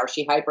knowing Claire,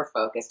 she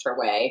hyper-focused her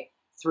way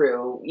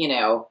through,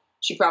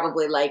 she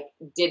probably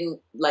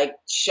didn't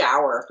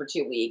shower for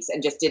 2 weeks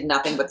and just did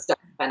nothing but stuff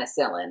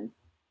penicillin.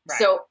 Right.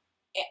 So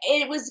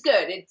it was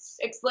good. It's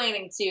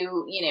explaining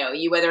to,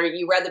 you whether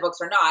you read the books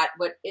or not,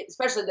 but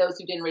especially those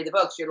who didn't read the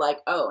books, you're like,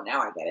 oh, now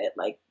I get it.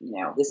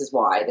 This is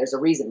why. There's a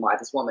reason why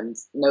this woman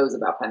knows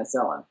about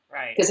penicillin.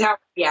 Right. Because how is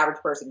the average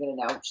person going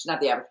to know? She's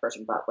not the average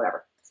person, but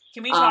whatever.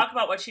 Can we talk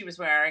about what she was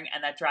wearing?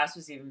 And that dress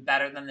was even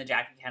better than the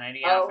Jackie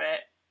Kennedy outfit.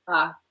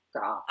 God.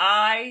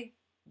 I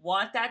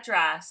want that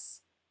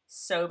dress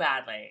so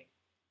badly.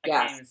 I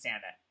can't even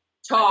stand it.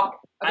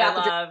 Talk about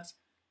I loved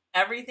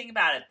everything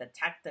about it.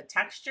 The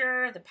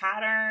texture, the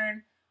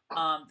pattern,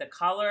 the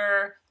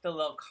color, the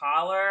little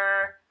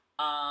collar.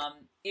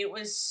 It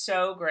was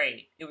so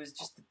great.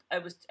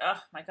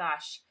 Oh my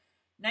gosh.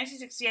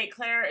 1968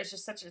 Claire is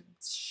just such a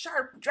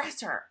sharp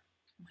dresser.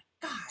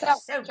 Oh my God,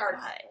 so good.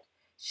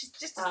 She's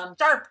just a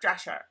sharp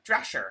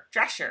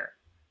dresser.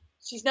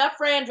 She's not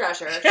Fran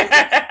Drescher.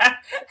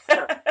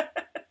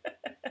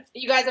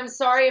 You guys, I'm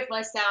sorry if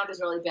my sound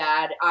is really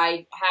bad.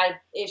 I had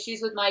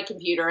issues with my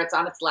computer. It's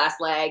on its last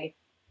leg.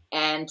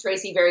 And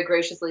Tracey very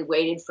graciously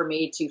waited for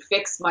me to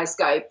fix my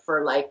Skype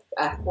for like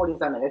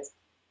 45 minutes.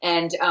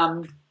 And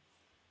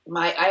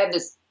I have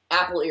this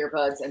Apple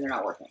earbuds and they're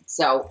not working.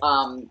 So,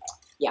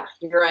 yeah,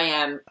 here I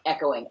am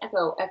echoing.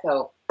 Echo.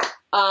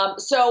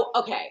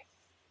 Okay.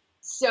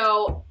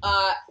 So,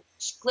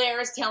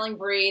 Claire is telling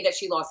Bree that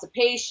she lost a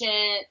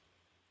patient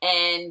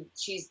and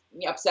she's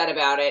upset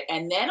about it.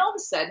 And then all of a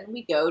sudden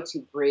we go to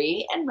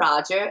Bree and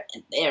Roger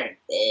and they're in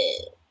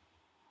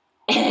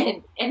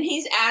bed. And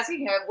he's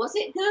asking her, was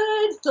it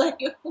good? Like,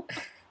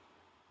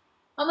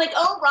 I'm like,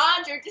 oh,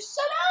 Roger, just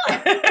shut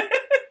up. It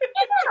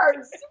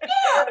hurts.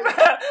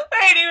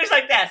 Wait, he was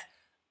like this.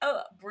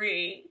 Oh,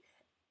 Bree.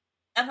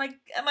 Am I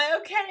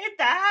okay at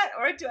that,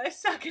 or do I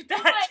suck at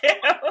that too?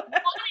 I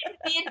wanted to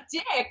be a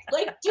dick,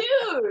 like,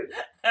 dude.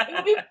 It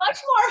would be much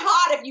more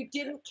hot if you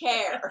didn't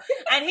care.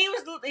 And he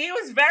was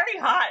very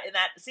hot in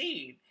that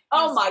scene.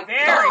 Oh my God,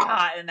 very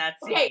hot in that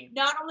scene. Okay,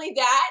 not only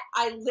that,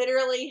 I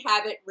literally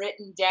have it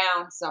written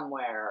down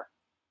somewhere.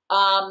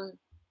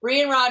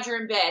 Bree and Roger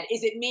in bed.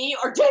 Is it me,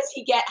 or does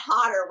he get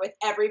hotter with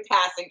every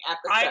passing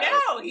episode? I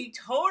know, he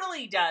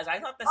totally does. I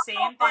thought the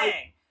same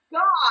thing.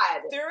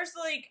 God, there's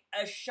like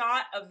a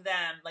shot of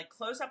them like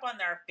close up on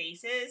their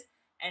faces,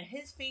 and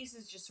his face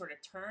is just sort of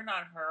turned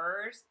on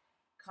hers,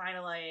 kind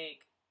of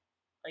like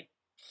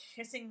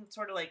kissing,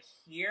 sort of like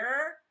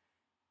here,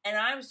 and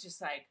I was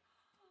just like,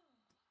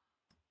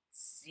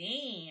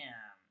 damn.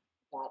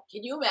 God,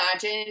 can you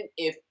imagine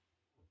if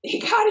they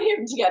got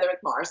him together with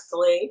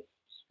Marcelly?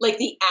 Like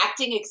the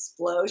acting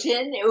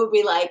explosion, it would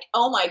be like,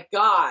 oh my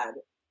God,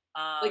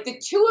 like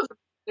the two of them,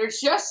 they're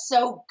just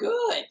so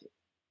good.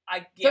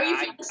 So you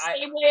feel the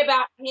same way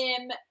about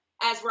him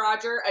as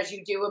Roger as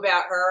you do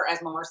about her as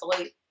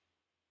Marcelly?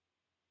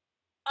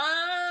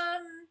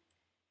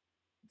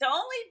 The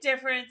only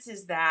difference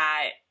is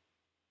that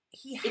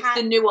it's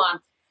the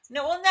nuance.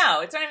 No, well,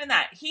 no, it's not even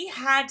that. He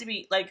had to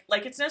be like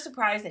it's no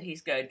surprise that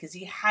he's good because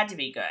he had to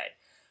be good.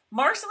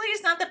 Marcelly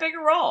is not the bigger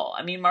role.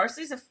 I mean,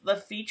 Marcelly's the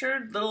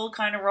featured little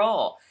kind of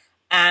role,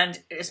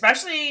 and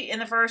especially in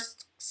the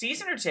first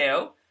season or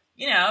two,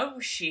 you know,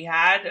 she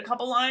had a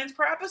couple lines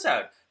per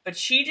episode. But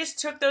she just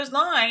took those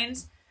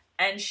lines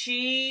and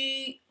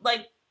she,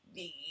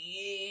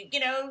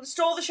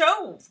 stole the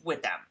show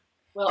with them.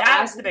 Well,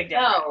 that's the big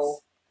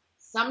difference.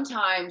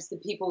 Sometimes the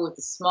people with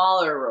the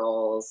smaller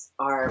roles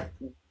are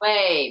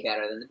way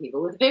better than the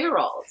people with the bigger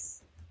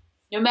roles.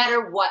 No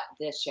matter what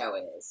this show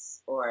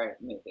is or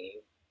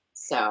movie.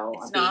 So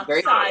it's not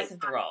the size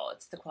of the role,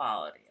 it's the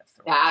quality of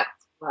the role. That's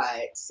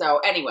right. So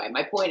anyway,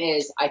 my point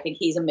is I think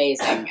he's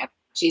amazing and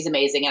she's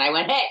amazing. And I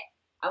went, hey,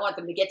 I want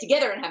them to get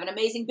together and have an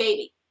amazing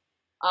baby.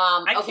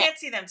 I can't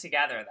see them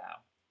together, though.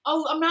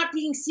 Oh, I'm not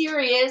being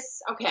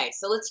serious. Okay,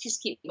 so let's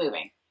just keep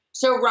moving.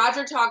 So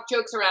Roger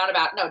jokes around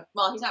about,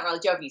 he's not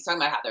really joking. He's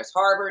talking about how there's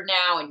Harvard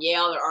now and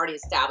Yale. They're already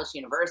established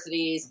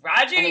universities.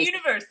 Roger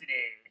University.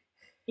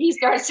 He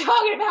starts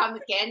talking about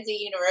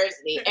Mackenzie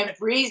University. And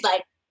Bree's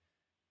like,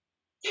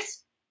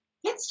 that's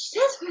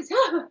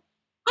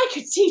I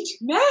could teach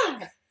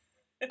math.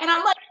 And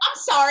I'm like, I'm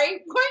sorry.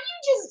 Weren't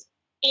you just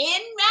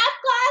in math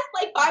class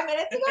like 5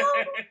 minutes ago?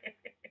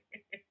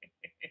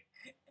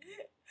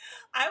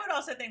 I would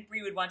also think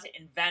Bree would want to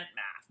invent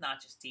math,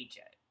 not just teach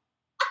it.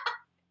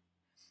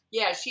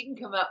 Yeah, she can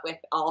come up with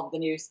all of the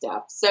new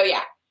stuff. So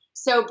yeah,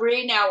 so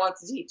Bree now wants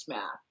to teach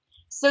math.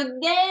 So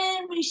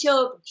then we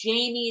show up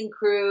Jamie and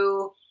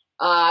crew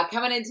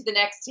coming into the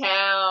next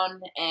town,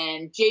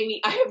 and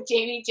Jamie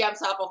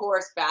jumps off a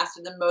horse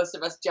faster than most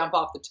of us jump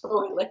off the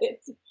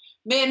toilet.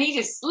 Man, he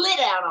just slid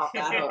down off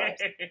that horse.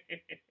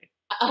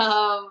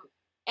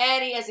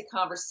 And he has a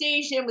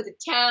conversation with the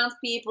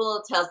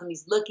townspeople, tells them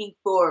he's looking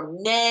for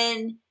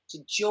men to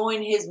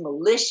join his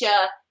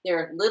militia.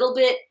 They're a little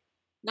bit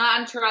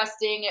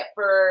non-trusting at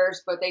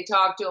first, but they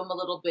talk to him a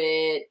little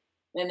bit.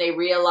 Then they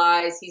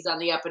realize he's on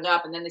the up and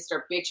up, and then they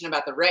start bitching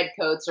about the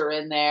redcoats are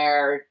in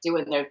there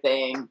doing their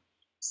thing.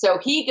 So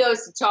he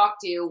goes to talk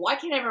to, why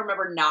can't I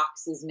remember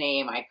Knox's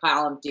name? I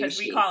call him Douchey. Because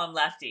we call him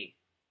Lefty.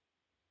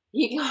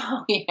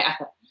 Yeah.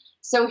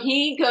 So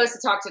he goes to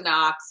talk to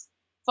Knox,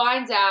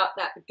 finds out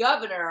that the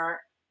governor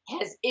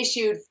has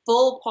issued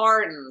full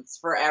pardons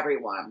for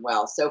everyone.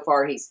 Well, so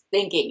far he's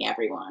thinking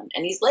everyone.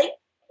 And he's like,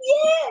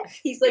 yeah.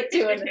 He's like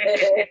doing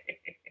it.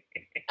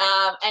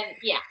 And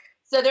yeah.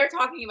 So they're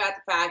talking about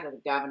the fact that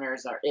the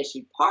governors are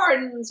issued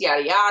pardons,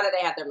 yada, yada.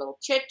 They have their little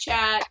chit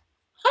chat.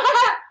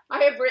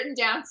 I have written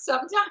down,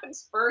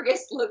 sometimes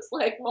Fergus looks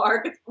like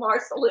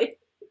Marcelly.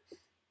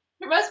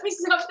 There must be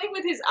something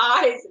with his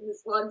eyes in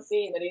this one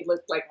scene that he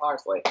looked like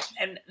Marsley.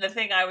 And the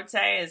thing I would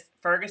say is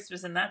Fergus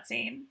was in that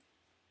scene.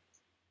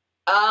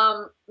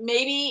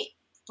 Maybe,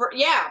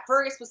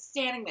 Fergus was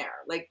standing there.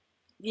 Like,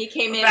 he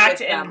came in back with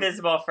to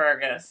Invisible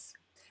Fergus.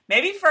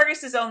 Maybe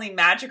Fergus is only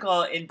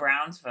magical in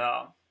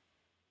Brownsville.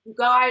 You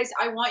guys,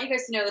 I want you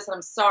guys to know this.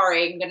 I'm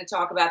sorry. I'm going to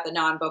talk about the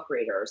non-book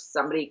readers.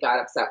 Somebody got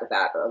upset with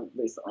that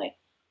recently.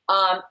 We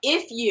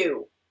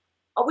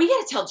got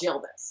to tell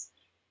Jill this.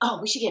 Oh,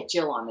 we should get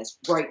Jill on this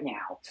right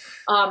now.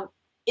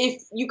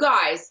 If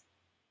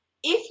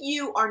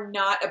you are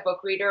not a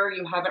book reader,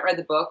 you haven't read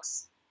the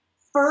books,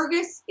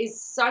 Fergus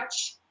is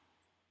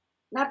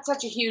not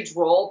such a huge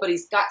role, but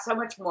he's got so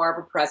much more of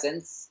a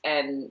presence.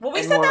 Well,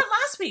 we said that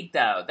last week,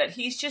 though, that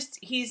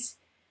he's.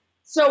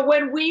 So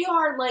when we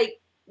are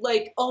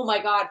like, oh my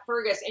God,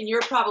 Fergus, and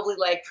you're probably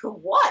like,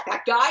 what?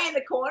 That guy in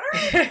the corner?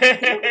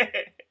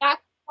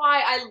 That's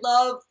why I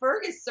love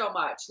Fergus so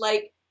much.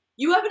 Like,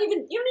 you don't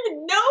even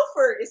know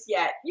Fergus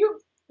yet. You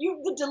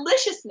the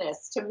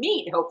deliciousness to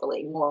meet,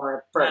 hopefully, more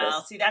of Fergus.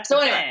 Well, see, that's the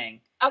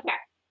thing. Okay.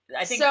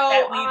 I think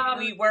that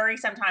we worry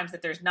sometimes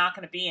that there's not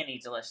going to be any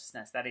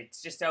deliciousness, that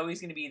it's just always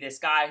going to be this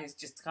guy who's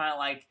just kind of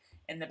like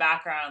in the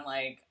background,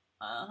 like,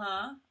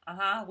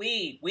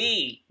 we.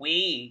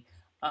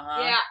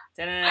 Yeah,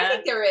 da-da-da. I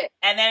think there is.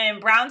 And then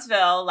in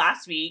Brownsville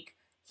last week,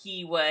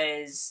 he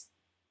was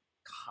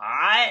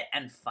hot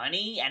and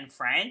funny and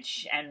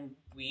French, and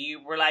we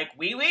were like,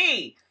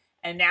 we.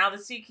 And now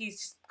this week, he's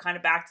just kind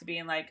of back to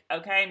being like,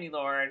 okay, me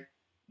lord.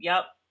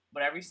 Yep,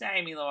 whatever you say,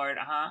 me lord.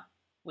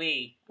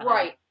 We.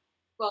 Right.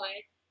 But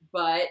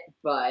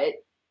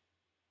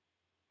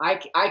I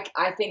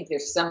think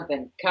there's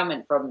something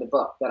coming from the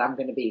book that I'm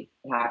going to be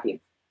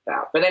happy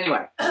about. But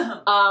anyway,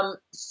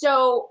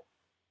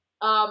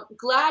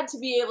 glad to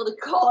be able to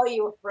call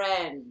you a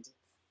friend.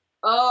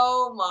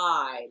 Oh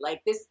my,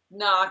 like this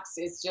Knox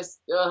is just,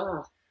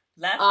 ugh.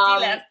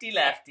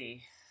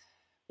 Lefty.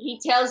 He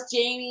tells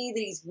Jamie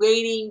that he's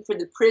waiting for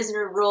the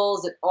prisoner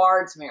rolls at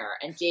Ardsmere,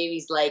 and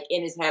Jamie's like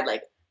in his head,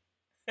 like,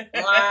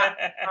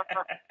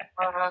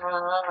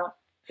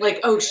 like,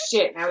 oh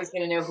shit, now he's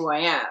gonna know who I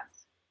am.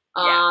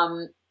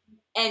 Yeah.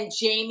 And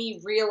Jamie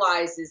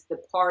realizes the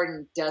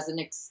pardon doesn't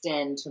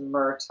extend to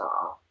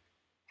Murtaugh.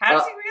 How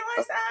does he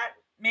realize that?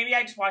 Maybe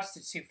I just watched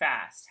it too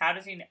fast. How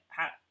does he know?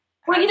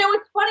 Well, you know,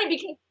 it's funny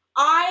because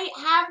I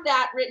have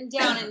that written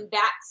down in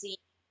that scene.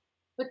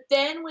 But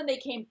then when they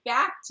came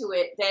back to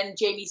it, then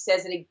Jamie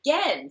says it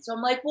again. So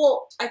I'm like,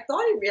 well, I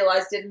thought he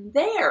realized it in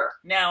there.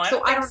 No, I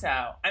don't think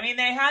so. I mean,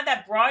 they had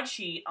that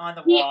broadsheet on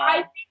the wall.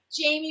 I think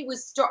Jamie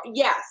was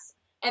yes.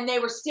 And they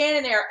were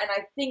standing there, and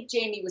I think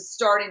Jamie was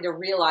starting to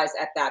realize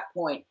at that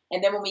point.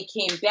 And then when we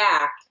came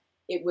back,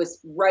 it was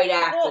right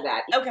after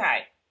that.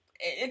 Okay.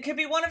 It could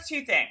be one of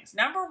two things.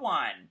 Number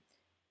one,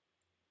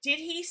 did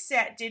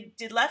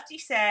Lefty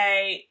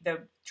say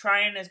the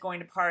Tryon is going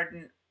to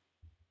pardon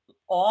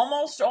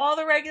almost all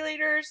the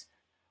regulators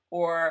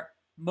or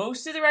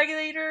most of the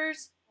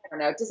regulators? I don't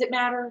know. Does it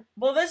matter?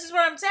 Well, this is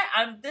what I'm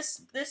saying.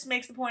 This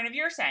makes the point of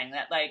your saying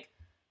that, like,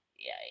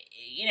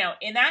 you know,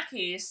 in that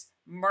case,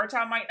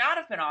 Murtaugh might not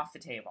have been off the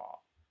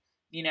table.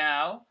 You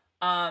know,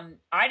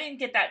 I didn't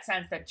get that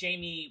sense that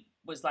Jamie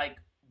was like,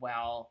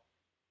 well,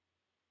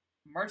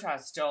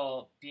 Murtaugh's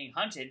still being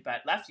hunted,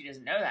 but Lefty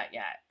doesn't know that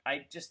yet.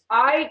 I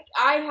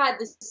had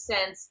this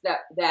sense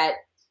that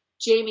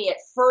Jamie at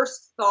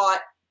first thought,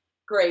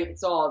 great,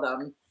 it's all of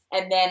them.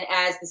 And then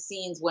as the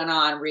scenes went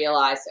on,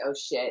 realized, oh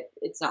shit,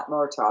 it's not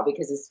Murtaugh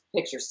because his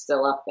picture's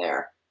still up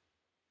there.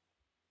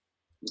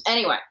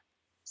 Anyway,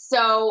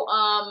 so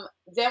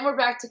then we're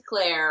back to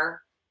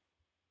Claire,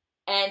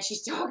 and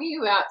she's talking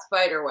about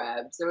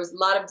spiderwebs. There was a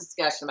lot of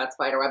discussion about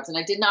spiderwebs, and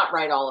I did not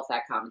write all of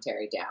that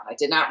commentary down. I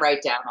did not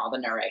write down all the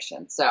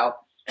narration. So,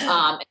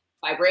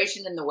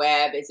 vibration in the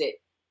web, is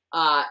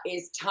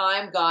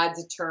time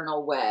God's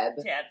eternal web?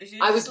 Yeah, there's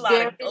a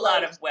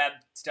lot of web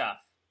stuff.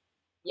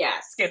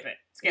 Yes. Skip it.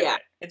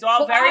 It's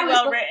all very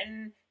well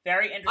written,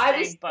 very interesting. I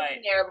was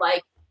sitting there,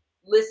 like,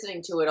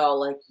 listening to it all,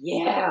 like,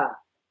 yeah.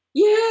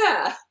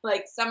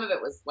 Like, some of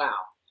it was,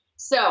 wow.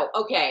 So,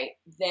 okay,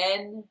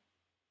 then,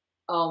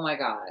 oh my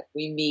God,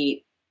 we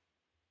meet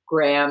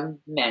Graham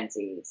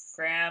Menzies.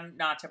 Graham,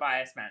 not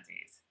Tobias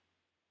Menzies.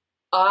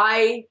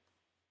 I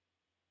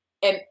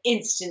am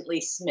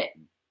instantly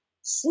smitten.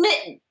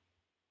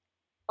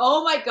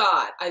 Oh my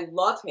God, I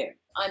love him.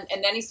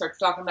 And then he starts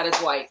talking about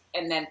his wife,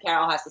 and then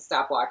Carol has to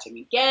stop watching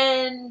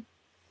again.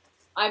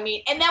 I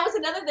mean, and that was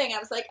another thing. I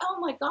was like, oh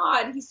my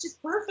God, he's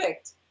just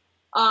perfect.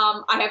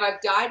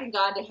 I've died and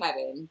gone to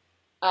heaven.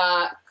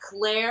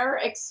 Claire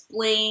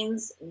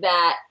explains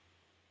that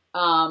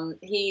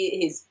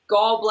his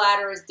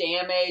gallbladder is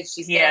damaged.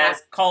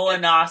 Yes,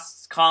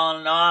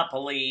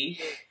 colonoscopy.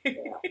 Yeah.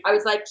 I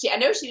was like, I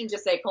know she didn't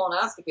just say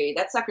colonoscopy.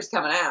 That sucker's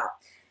coming out.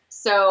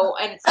 So,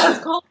 and it's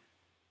colon.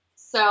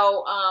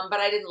 So, but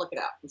I didn't look it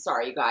up. I'm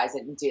sorry, you guys. I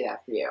didn't do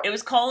that for you. It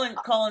was colon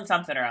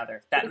something or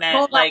other. That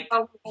meant, like,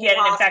 he had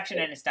an infection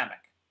in his stomach.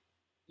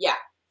 Yeah.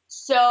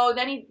 So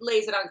then he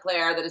lays it on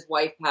Claire that his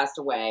wife passed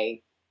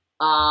away.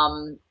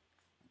 And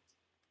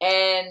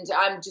And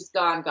I'm just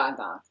gone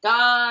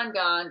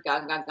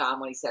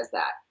when he says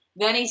that.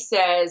 Then he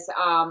says,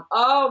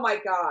 oh my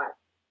God.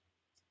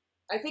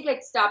 I think I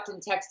stopped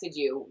and texted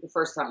you the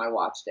first time I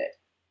watched it.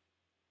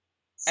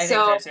 I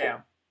think so too.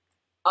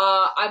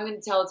 I'm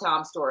going to tell a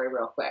Tom story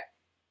real quick.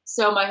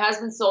 So my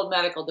husband sold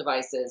medical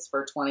devices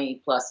for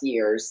 20 plus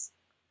years,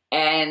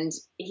 and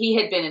he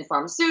had been in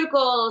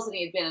pharmaceuticals and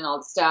he had been in all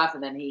the stuff,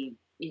 and then he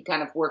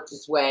kind of worked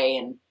his way,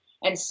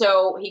 and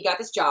so he got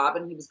this job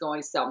and he was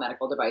going to sell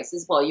medical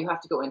devices. Well, you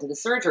have to go into the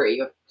surgery,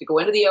 you have to go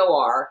into the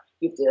OR,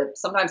 you have to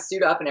sometimes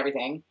suit up and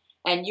everything,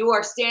 and you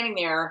are standing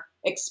there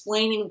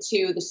explaining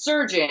to the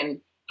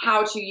surgeon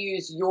how to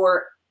use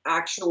your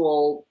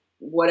actual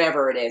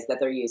whatever it is that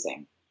they're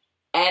using.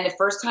 And the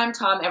first time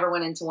Tom ever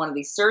went into one of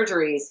these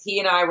surgeries, he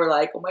and I were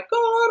like, oh my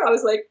God. I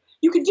was like,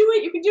 you can do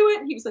it. You can do it.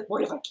 And he was like,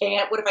 what if I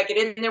can't? What if I get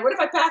in there? What if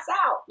I pass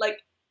out?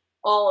 Like,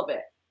 all of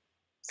it.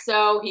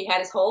 So he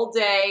had his whole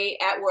day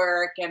at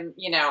work. And,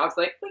 you know, I was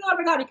like, oh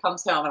my God. He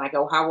comes home and I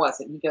go, how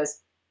was it? And he goes,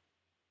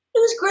 it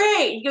was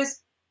great. He goes, it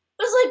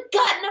was like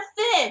gutting a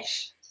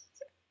fish.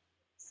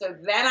 So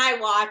then I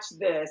watched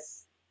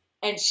this.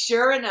 And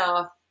sure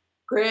enough,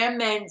 Graham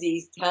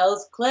Menzies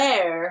tells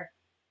Claire,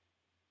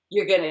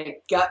 you're going to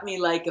gut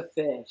me like a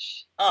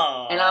fish.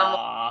 Aww. And I'm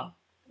like,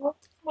 oh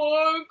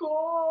my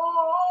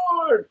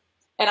God.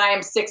 And I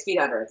am 6 feet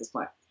under at this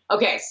point.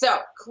 Okay, so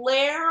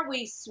Claire,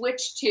 we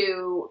switch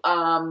to,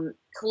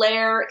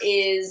 Claire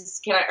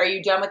is, are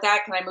you done with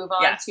that? Can I move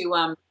on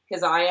to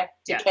Keziah,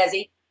 to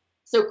Kezzie?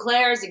 So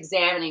Claire is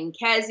examining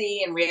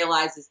Kezzie and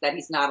realizes that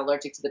he's not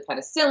allergic to the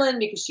penicillin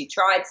because she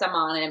tried some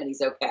on him and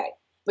he's okay.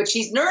 But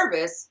she's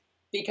nervous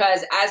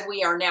because, as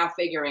we are now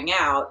figuring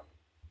out,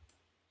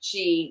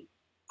 she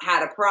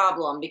had a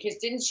problem because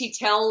didn't she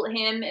tell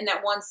him in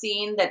that one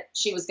scene that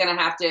she was going to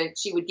have to,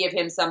 she would give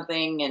him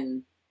something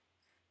and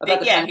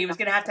about he was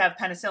going to have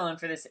penicillin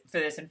for this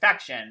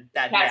infection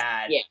that he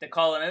had, the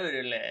colon.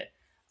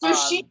 So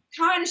she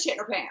kind of shit in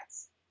her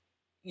pants.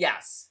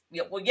 Yes.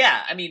 Yeah, well,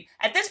 yeah. I mean,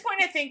 at this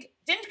point, I think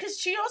because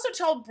she also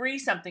told Bree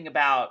something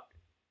about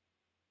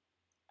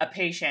a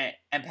patient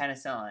and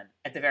penicillin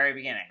at the very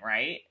beginning,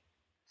 right?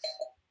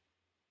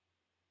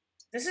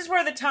 This is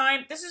where the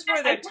time.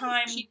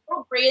 She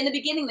told Bree in the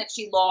beginning that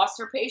she lost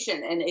her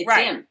patient, and it's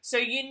him. So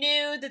you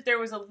knew that there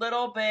was a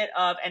little bit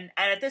of, and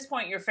at this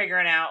point you're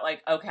figuring out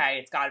like, okay,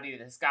 it's got to be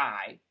this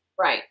guy,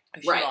 right?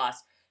 Who she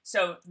lost.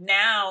 So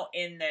now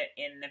in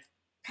the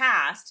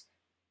past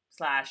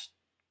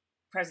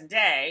 / present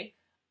day,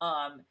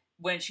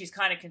 when she's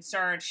kind of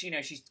concerned,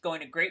 she's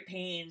going to great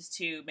pains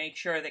to make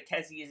sure that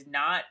Kezzie is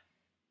not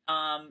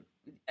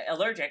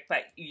allergic,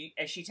 but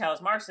as she tells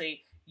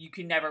Marcy, you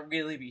can never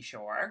really be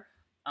sure.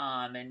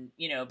 And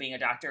being a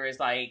doctor is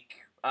like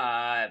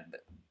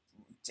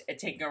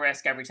taking a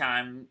risk every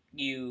time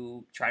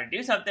you try to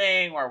do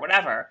something or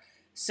whatever.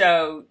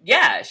 So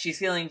yeah, she's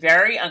feeling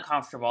very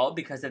uncomfortable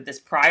because of this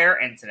prior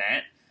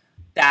incident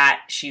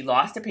that she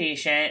lost a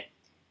patient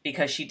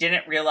because she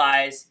didn't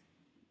realize,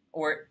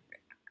 or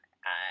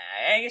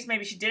I guess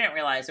maybe she didn't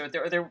realize, or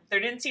there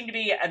didn't seem to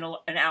be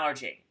an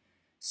allergy.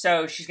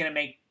 So she's going to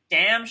make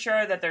damn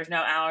sure that there's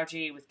no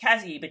allergy with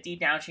Kezzie, but deep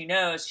down she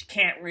knows she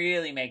can't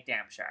really make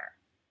damn sure.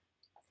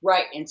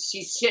 Right, and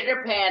she's shitting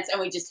her pants, and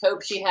we just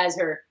hope she has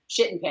her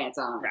shitting pants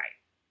on. Right.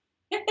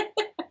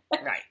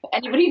 Right.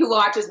 Anybody who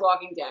watches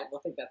Walking Dead will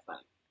think that's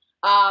funny.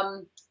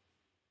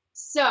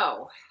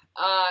 So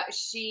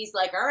she's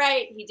like, all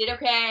right, he did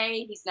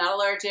okay. He's not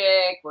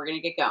allergic. We're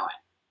going to get going.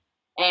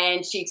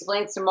 And she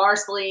explains to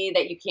Marcy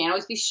that you can't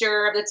always be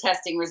sure of the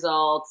testing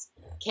results.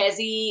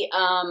 Kezzie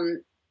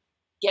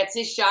gets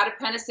his shot of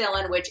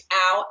penicillin, which,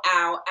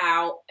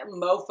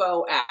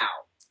 mofo,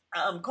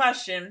 ow.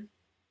 Question.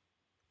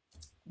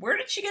 Where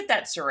did she get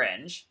that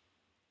syringe?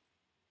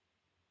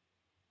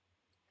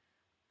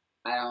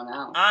 I don't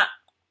know. I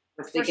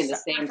was thinking the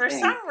same thing. For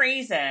some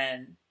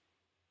reason,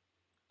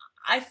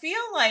 I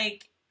feel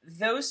like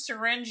those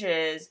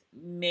syringes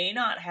may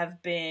not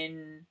have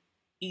been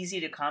easy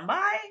to come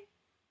by.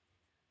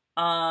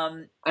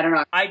 I don't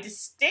know. I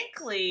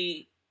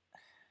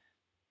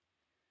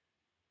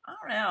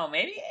don't know.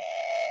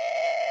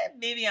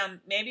 Maybe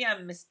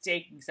I'm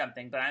mistaking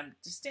something, but I'm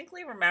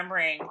distinctly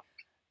remembering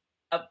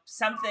of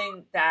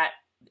something that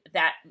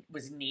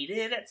was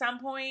needed at some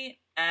point,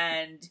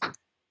 and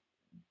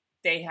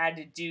they had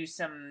to do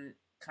some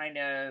kind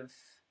of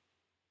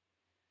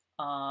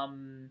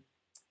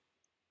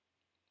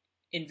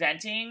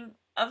inventing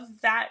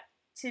of that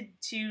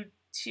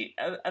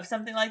of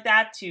something like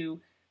that to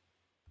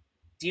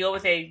deal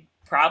with a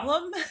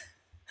problem.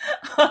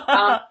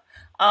 Yeah.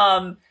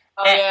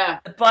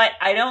 But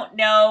I don't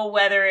know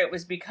whether it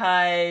was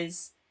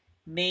because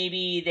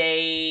maybe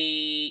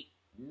they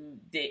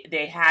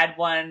had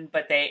one,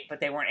 but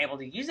they weren't able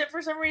to use it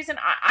for some reason.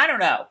 I don't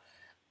know.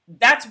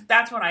 That's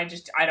when I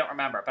don't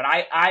remember. But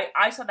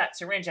I saw that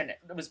syringe and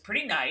it was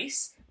pretty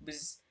nice.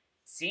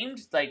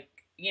 Seemed like,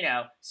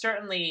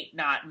 certainly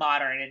not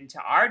modern into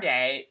our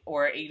day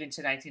or even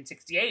to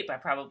 1968,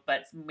 but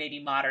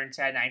maybe modern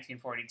to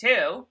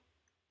 1942.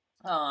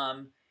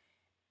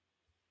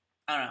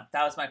 I don't know.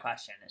 That was my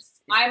question.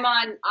 I'm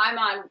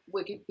on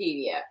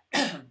Wikipedia,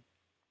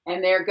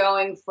 and they're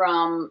going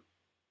from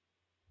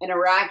an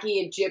Iraqi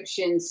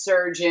Egyptian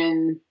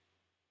surgeon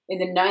in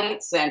the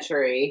 9th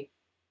century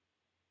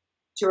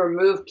to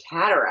remove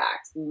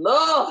cataracts.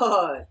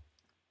 Lord!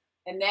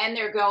 And then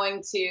they're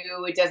going to,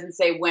 it doesn't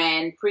say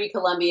when,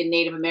 pre-Columbian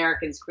Native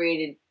Americans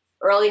created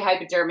early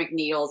hypodermic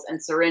needles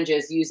and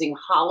syringes using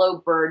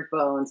hollow bird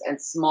bones and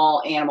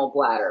small animal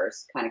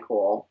bladders. Kind of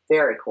cool.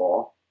 Very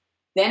cool.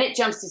 Then it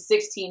jumps to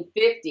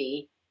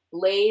 1650.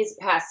 Blaise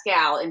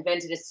Pascal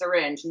invented a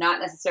syringe, not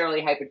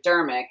necessarily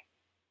hypodermic,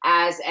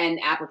 as an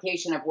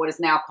application of what is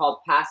now called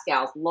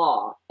Pascal's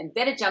law. And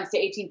then it jumps to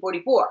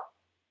 1844.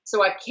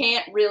 So I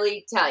can't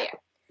really tell you.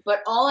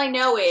 But all I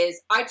know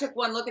is I took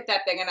one look at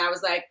that thing and I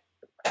was like,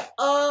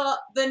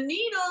 the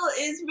needle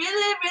is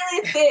really,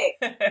 really thick.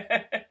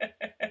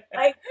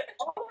 Like,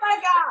 oh my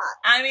God.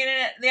 I mean,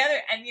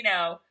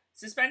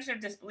 suspension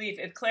of disbelief.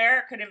 If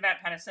Claire could invent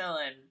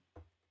penicillin,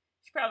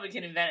 she probably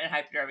could invent a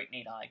hypodermic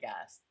needle, I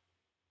guess.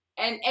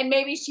 And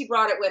maybe she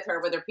brought it with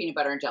her with her peanut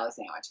butter and jelly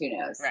sandwich. Who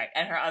knows? Right.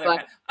 And her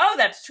other... oh,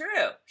 that's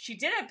true. She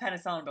did have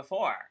penicillin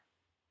before.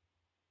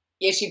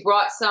 Yeah, she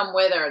brought some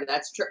with her.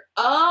 That's true.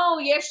 Oh,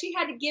 yeah, she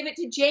had to give it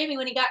to Jamie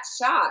when he got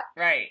shot.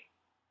 Right.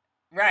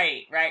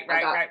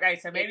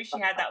 So maybe she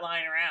had that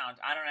lying around.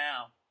 I don't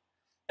know.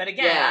 But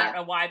again, I don't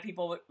know why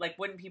people would, like,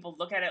 wouldn't people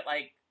look at it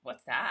like,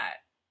 what's that?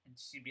 And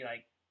she'd be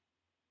like,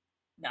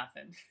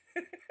 nothing.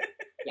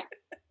 Yeah.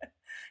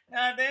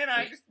 Nothing.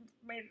 I just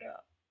made it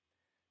up.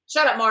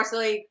 Shut up,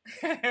 Marcelly.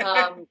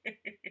 I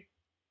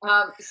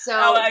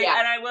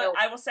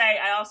will say,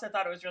 I also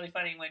thought it was really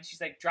funny when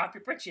she's like, drop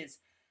your britches.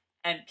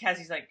 And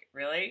Kezzie's like,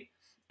 really?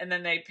 And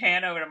then they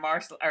pan over to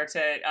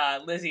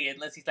Lizzie, and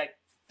Lizzie's like,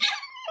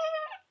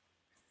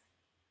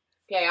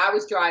 okay, I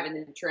was driving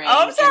the train.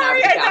 Oh, I'm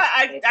sorry.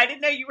 I didn't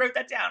know you wrote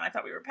that down. I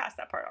thought we were past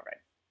that part already.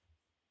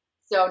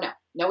 So,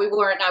 no, we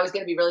weren't. I was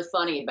going to be really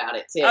funny about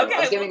it, too. Okay, I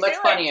was going to be much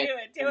funnier.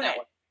 Do it.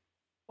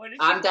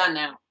 I'm done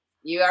now.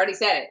 You already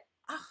said it.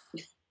 I'll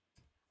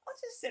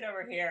just sit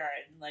over here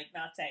and, like,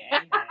 not say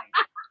anything.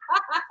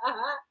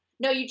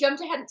 No, you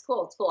jumped ahead. It's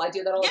cool. I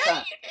do that all the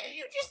time.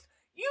 You keep...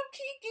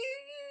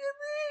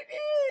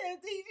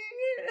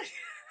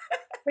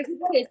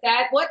 What is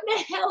that? What in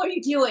the hell are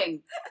you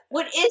doing?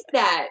 What is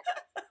that?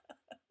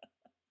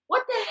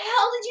 What the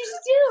hell did you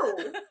just do?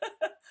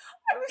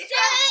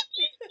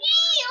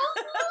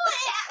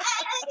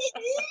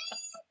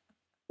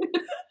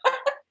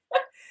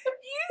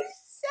 You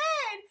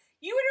said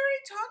you had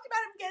already talked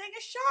about him getting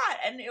a shot,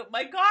 and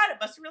my God, it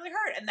must have really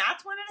hurt. And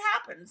that's when it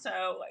happened. So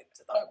I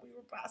thought we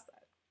were past that.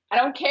 I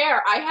don't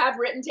care. I have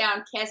written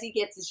down Kezzie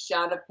gets a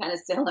shot of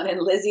penicillin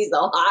and Lizzie's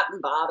all hot and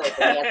bothered.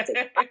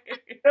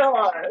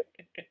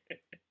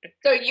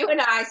 So you and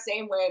I,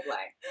 same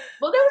wavelength.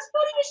 Well, that was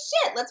funny as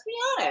shit. Let's be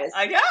honest.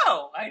 I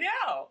know.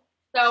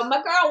 So my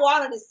girl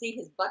wanted to see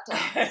his butt.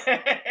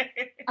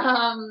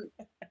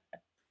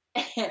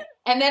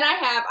 And then I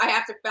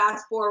have to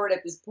fast forward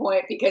at this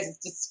point because it's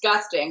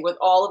disgusting with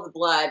all of the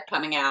blood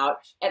coming out,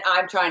 and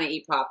I'm trying to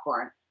eat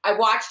popcorn. I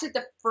watched it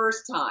the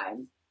first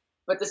time.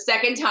 But the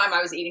second time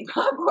I was eating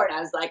popcorn,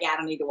 I was like, I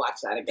don't need to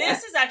watch that again.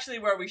 This is actually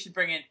where we should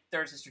bring in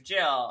third sister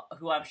Jill,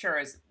 who I'm sure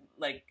is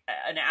like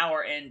an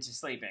hour into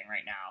sleeping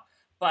right now.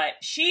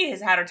 But she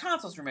has had her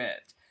tonsils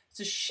removed.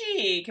 So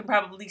she can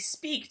probably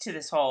speak to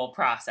this whole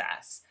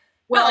process.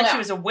 Well, not like she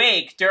was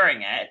awake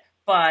during it,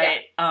 but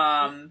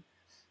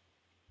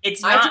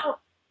it's not...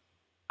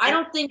 I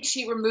don't think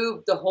she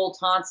removed the whole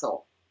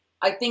tonsil.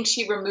 I think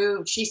she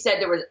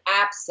said there was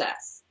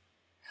abscess.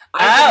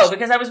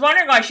 Because I was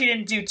wondering why she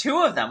didn't do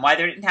two of them. Why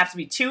there didn't have to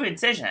be two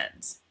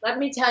incisions. Let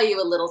me tell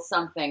you a little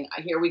something.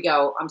 Here we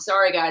go. I'm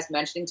sorry, guys,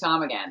 mentioning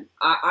Tom again.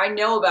 I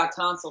know about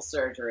tonsil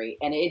surgery,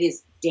 and it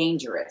is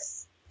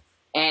dangerous.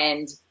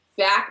 And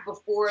back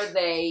before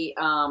they,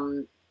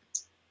 they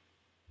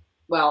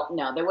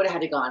would have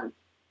had to gone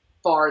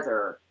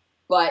farther.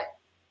 But,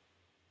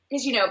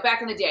 because,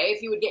 back in the day,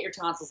 if you would get your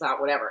tonsils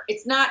out, whatever.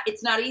 It's not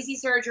easy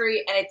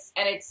surgery, and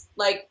it's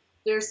like,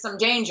 there's some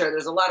danger.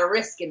 There's a lot of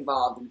risk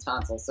involved in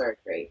tonsil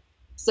surgery.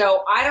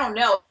 So I don't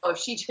know if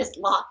she just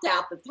locked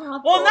out the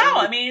tonsil. Well, no.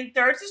 I mean,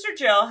 third sister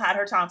Jill had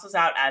her tonsils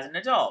out as an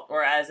adult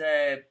or as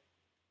a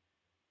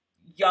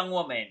young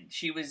woman.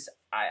 She was,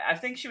 I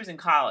think she was in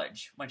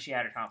college when she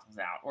had her tonsils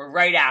out, or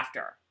right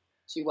after.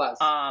 She was.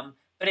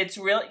 But it's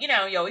real,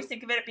 you always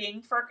think of it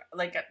being for,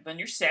 like, when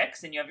you're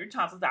 6 and you have your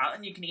tonsils out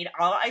and you can eat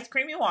all the ice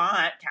cream you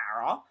want,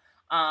 Carol.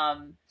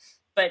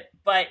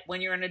 But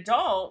when you're an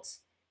adult...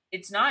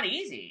 it's not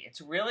easy.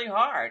 It's really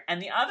hard.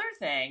 And the other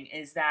thing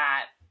is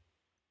that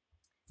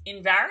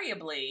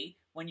invariably,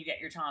 when you get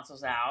your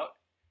tonsils out,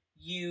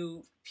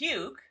 you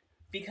puke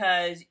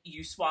because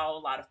you swallow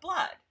a lot of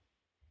blood.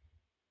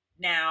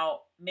 Now,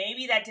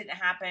 maybe that didn't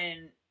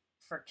happen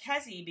for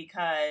Kezzie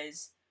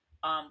because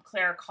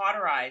Claire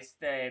cauterized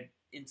the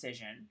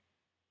incision.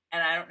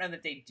 And I don't know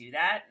that they do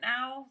that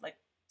now. Like,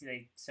 do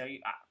they sew you?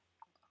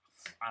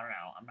 I don't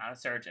know. I'm not a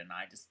surgeon.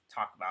 I just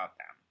talk about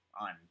them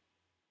on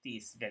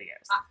these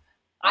videos.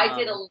 I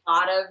did a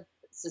lot of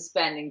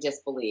suspending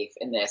disbelief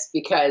in this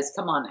because,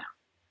 come on now.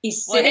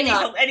 He's sitting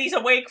up. And he's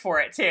awake for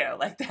it, too.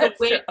 Like, that's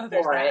awake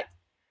for it.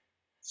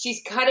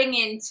 She's cutting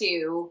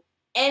into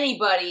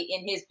anybody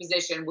in his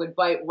position would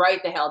bite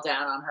right the hell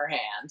down on her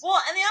hand. Well,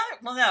 and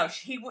no,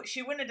 she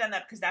wouldn't have done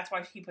that because that's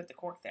why he put the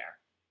cork there.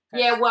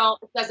 Yeah, well,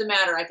 it doesn't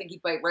matter. I think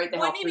he'd bite right the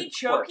hell through the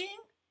cork. Wouldn't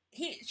he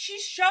be choking?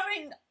 She's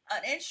shoving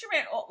an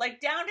instrument, like,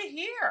 down to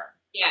here.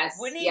 Yes.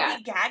 Wouldn't he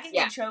be gagging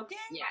and choking?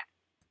 Yeah.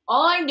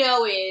 All I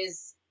know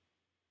is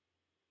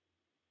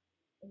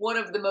one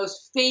of the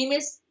most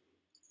famous,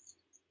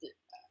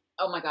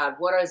 oh my God,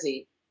 what is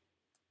he?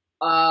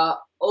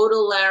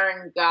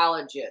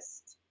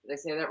 Otolaryngologist. Did I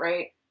say that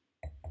right?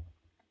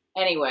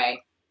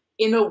 Anyway,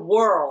 in the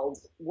world,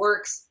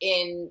 works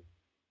in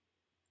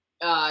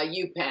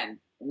UPenn,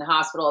 in the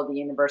hospital of the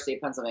University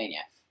of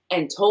Pennsylvania,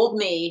 and told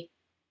me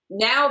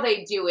now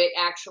they do it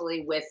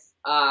actually with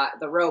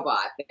the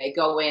robot. They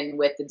go in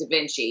with the Da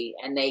Vinci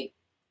and they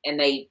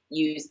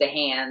use the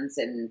hands,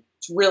 and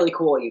it's really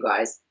cool, you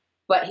guys.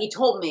 But he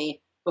told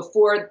me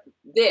before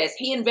this,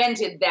 he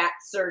invented that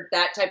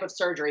type of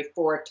surgery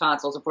for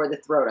tonsils, or for the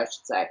throat, I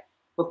should say.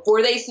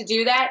 Before they used to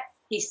do that,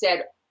 he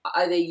said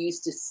they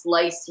used to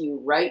slice you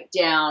right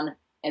down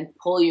and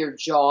pull your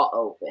jaw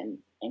open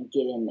and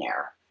get in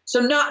there. So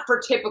not for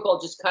typical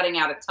just cutting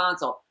out a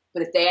tonsil,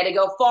 but if they had to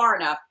go far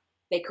enough,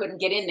 they couldn't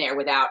get in there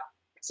without.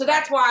 So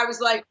that's why I was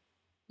like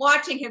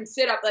watching him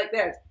sit up like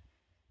this.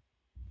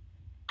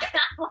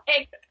 I'm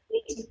like,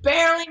 he's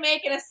barely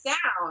making a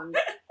sound.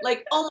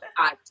 Like, oh my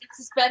God, just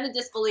suspend the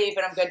disbelief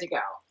and I'm good to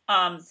go.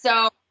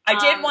 So I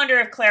did wonder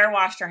if Claire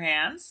washed her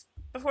hands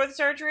before the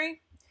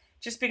surgery.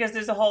 Just because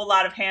there's a whole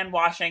lot of hand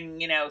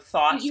washing,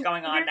 thoughts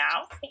going on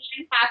now.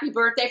 Happy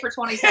birthday for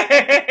 20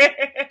 seconds.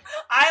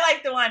 I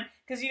like the one,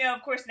 because,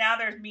 of course, now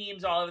there's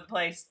memes all over the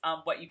place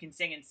what you can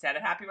sing instead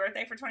of happy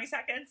birthday for 20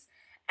 seconds.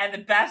 And the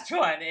best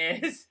one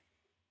is,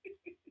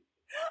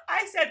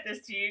 I sent this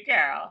to you,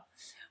 Carol.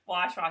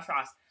 Wash. I'm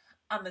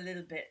a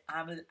little bit,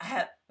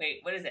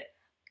 wait, what is it?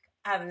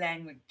 I have a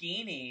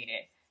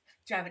Lamborghini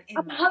driving in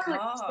my car.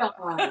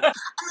 I'm a little bit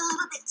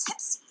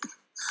tipsy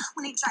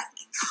when I drive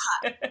my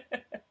car.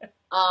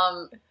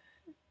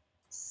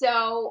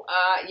 So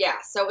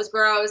it was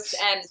gross.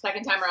 And the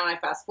second time around, I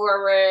fast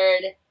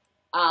forward.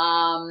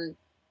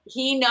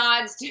 He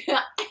nods to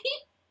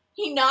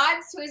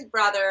his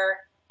brother,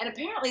 and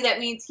apparently that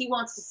means he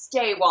wants to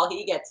stay while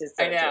he gets his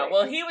surgery. I know.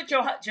 Well, he with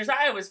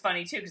Josiah was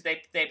funny too, because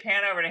they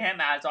pan over to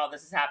him as all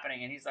this is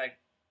happening, and he's like,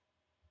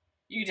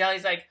 you can tell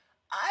he's like,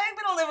 I'm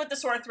gonna live with the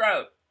sore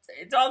throat.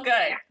 It's all good.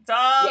 Yeah. It's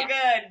all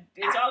good.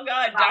 It's all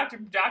good,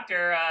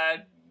 Doctor.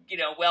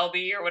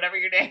 Welby or whatever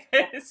your name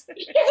is.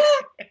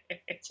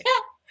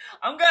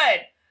 I'm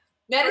good.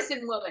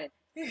 Medicine woman.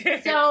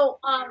 So,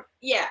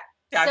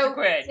 Dr.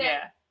 Quinn,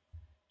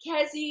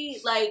 Kezzie,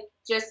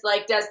 just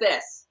does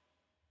this.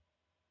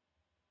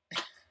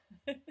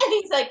 And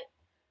he's like,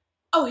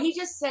 oh, he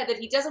just said that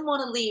he doesn't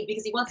want to leave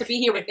because he wants to be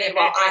here with me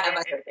while I have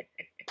my surgery.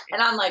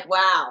 And I'm like,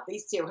 wow,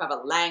 these two have a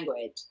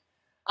language.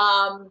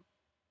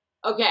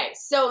 Okay,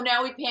 so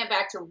now we pan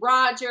back to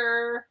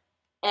Roger.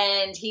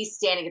 And he's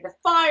standing at the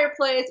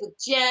fireplace with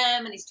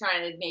Jem, and he's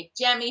trying to make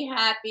Jemmy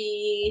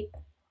happy.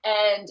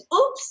 And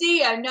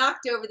oopsie, I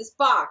knocked over this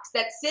box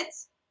that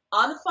sits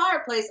on the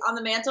fireplace on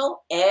the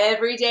mantle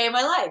every day of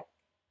my life.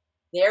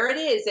 There it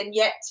is. And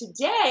yet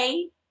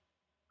today,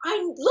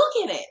 I look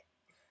at it.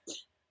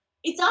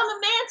 It's on the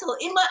mantle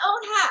in my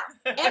own house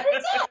every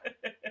day.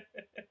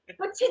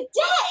 But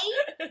today,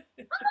 I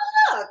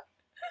don't look.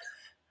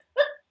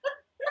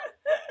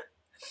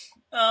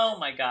 Oh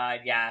my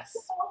God, yes.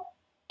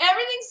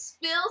 Everything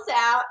spills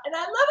out, and I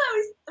love how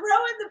he's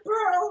throwing the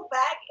pearl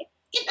back.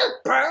 Get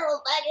the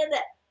pearl back in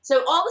there.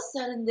 So all of a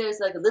sudden, there's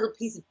like a little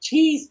piece of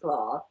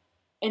cheesecloth,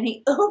 and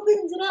he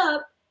opens it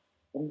up,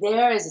 and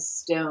there is a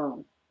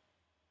stone.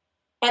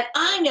 And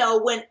I know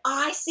when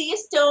I see a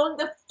stone,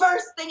 the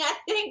first thing I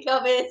think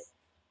of is,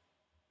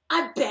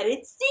 I bet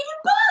it's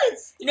Stephen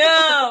Bonnet's stone.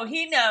 No.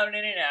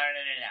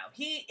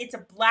 It's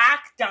a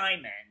black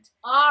diamond.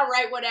 All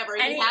right, whatever.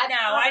 I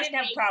didn't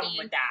have a problem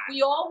with that.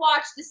 We all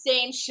watched the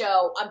same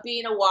show. I'm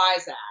being a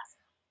wise ass.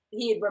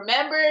 He had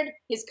remembered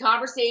his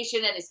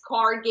conversation and his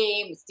card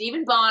game with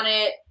Stephen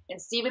Bonnet,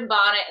 and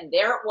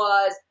there it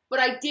was.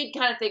 But I did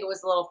kind of think it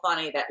was a little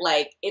funny that,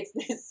 it's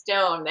this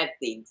stone that's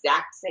the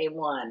exact same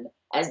one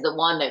as the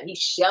one that he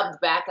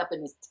shoved back up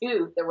in his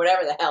tooth or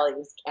whatever the hell he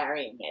was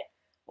carrying it.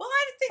 Well,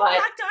 I think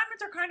black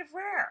diamonds are kind of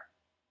rare.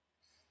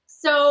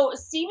 So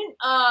Stephen,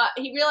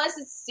 he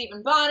realizes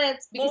Stephen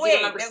Bonnet's because he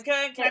remembers.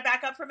 Can I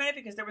back up for a minute?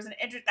 Because there was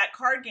that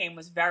card game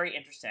was very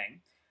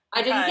interesting.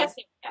 I didn't get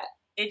it yet.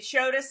 It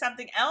showed us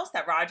something else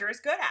that Roger is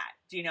good at.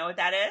 Do you know what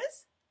that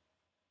is?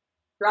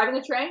 Driving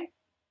a train?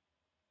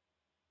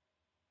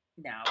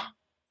 No.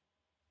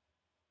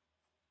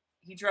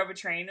 He drove a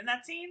train in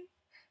that scene?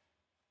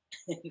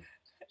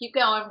 Keep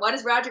going. What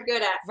is Roger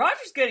good at?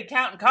 Roger's good at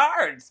counting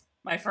cards,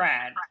 my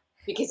friend.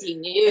 Because he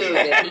knew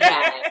that he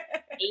had it.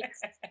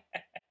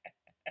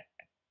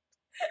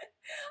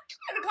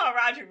 I'm going to call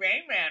Roger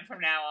Rainman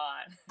from now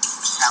on.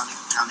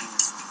 Counting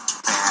is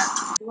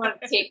bad. You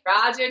want to take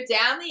Roger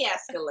down the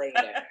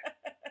escalator.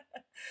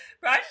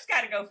 Roger's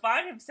got to go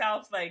find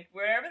himself, like,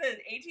 wherever the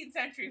 18th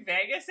century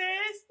Vegas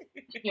is.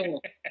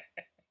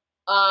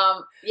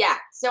 Yeah.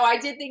 So I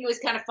did think it was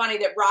kind of funny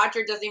that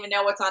Roger doesn't even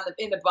know what's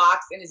in the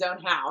box in his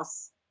own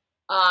house.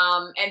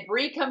 And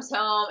Bree comes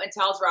home and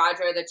tells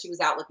Roger that she was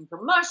out looking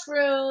for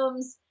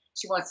mushrooms.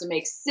 She wants to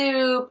make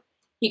soup.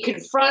 He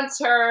confronts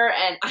her,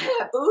 and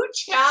ooh,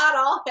 child,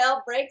 all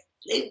hell breaks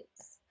loose.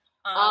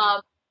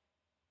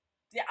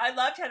 Yeah, I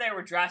loved how they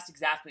were dressed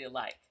exactly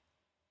alike.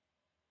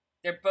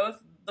 They're both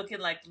looking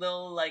like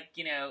little, like,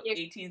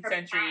 18th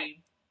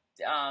century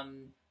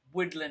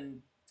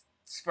woodland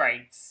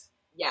sprites.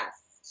 Yes,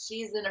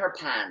 she's in her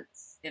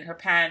pants. In her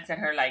pants and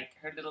her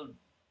little,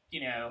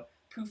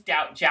 poofed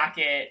out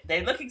jacket.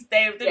 They're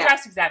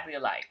dressed exactly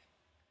alike.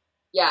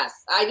 Yes,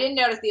 I didn't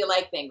notice the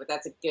alike thing, but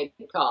that's a good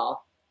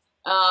call.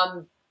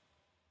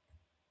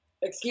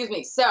 Excuse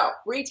me. So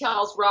Bree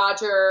tells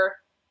Roger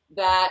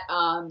that,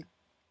 oh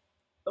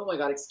my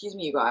God, excuse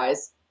me, you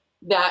guys,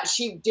 that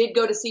she did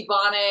go to see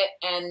Bonnet,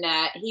 and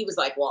that he was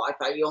like, well, I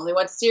thought you only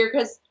went to see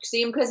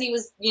him because he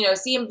was,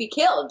 see him be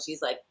killed. And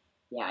she's like,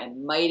 yeah, I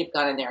might have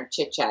gone in there and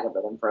chit-chatted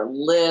with him for a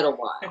little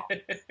while.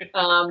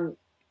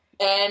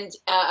 And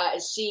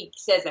she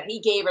says that he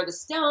gave her the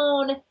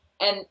stone,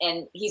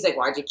 and he's like,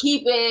 why'd you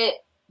keep it?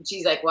 And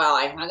she's like, well,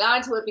 I hung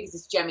on to it because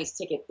it's Jemmy's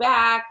ticket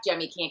back.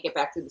 Jemmy can't get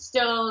back through the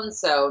stone,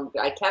 so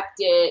I kept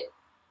it.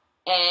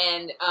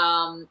 And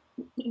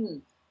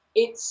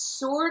it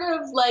sort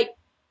of like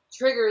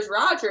triggers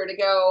Roger to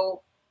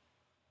go,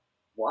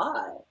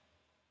 why?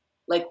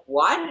 Like,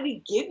 why did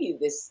he give you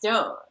this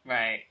stone?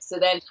 Right. So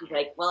then she's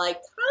like, well, I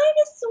kind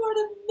of sort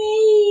of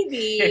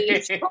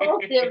maybe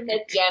told him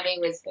that Jemmy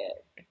was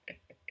his.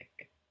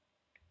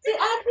 Did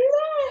I do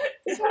that?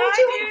 Did I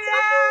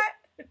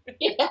do that?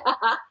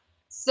 Yeah.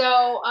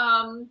 So,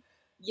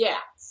 yeah.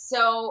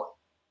 So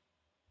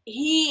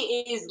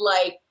he is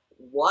like,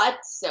 what?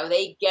 So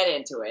they get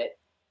into it.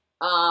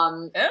 It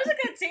was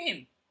a good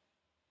scene.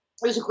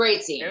 It was a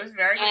great scene. It was a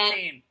very good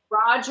scene.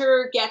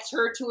 Roger gets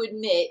her to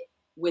admit,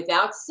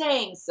 without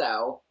saying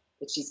so,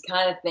 that she's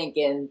kind of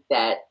thinking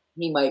that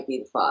he might be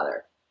the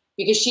father.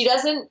 Because she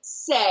doesn't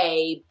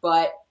say,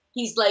 but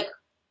he's like,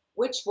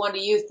 which one do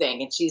you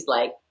think? And she's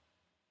like,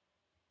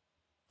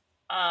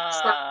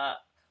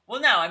 well,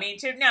 no, I mean,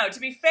 to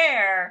be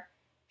fair,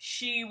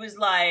 she was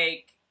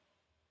like,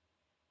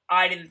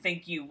 I didn't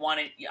think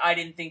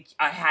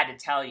I had to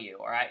tell you,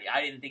 or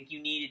I didn't think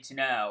you needed to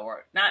know,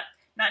 or not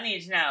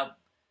needed to know.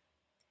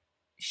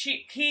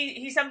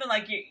 He's something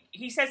like,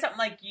 he said something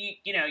like,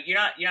 you're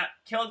not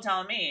killed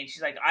telling me, and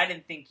she's like, I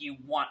didn't think you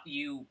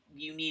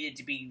needed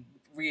to be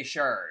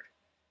reassured.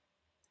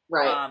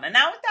 Right. And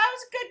that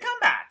was a good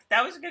comeback.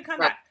 That was a good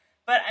comeback. Right.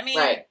 But I mean,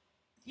 right.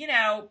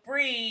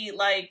 Bree,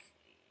 like,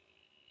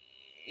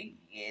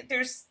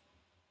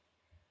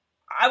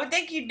 I would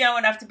think you'd know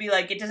enough to be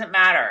like, it doesn't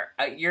matter.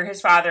 You're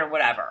his father,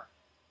 whatever.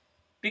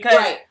 Because,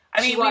 right.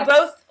 I mean, we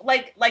both,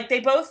 like they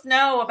both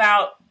know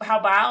about how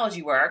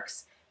biology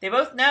works. They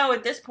both know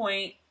at this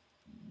point,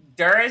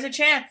 there is a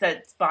chance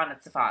that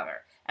Bonnet's the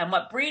father. And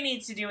what Bree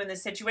needs to do in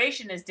this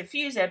situation is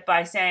diffuse it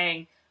by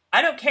saying,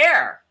 I don't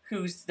care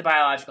who's the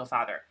biological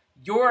father.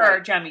 You're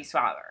Jemmy's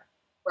father.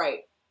 Right.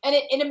 And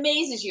it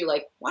amazes you,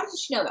 like, why did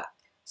she know that?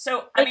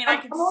 So, I mean, I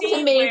can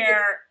see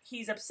where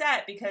he's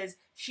upset because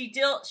she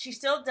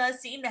still does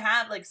seem to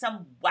have, like,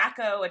 some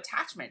wacko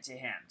attachment to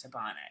him, to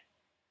Bonnet.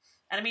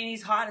 And, I mean,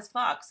 he's hot as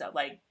fuck, so,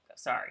 like,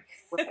 sorry.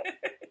 Right.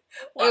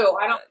 Well,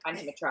 I don't find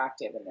him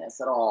attractive in this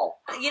at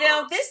all. This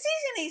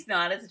season he's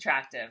not as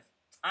attractive.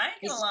 I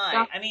ain't gonna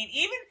lie. I mean,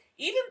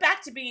 even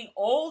back to being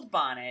old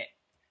Bonnet,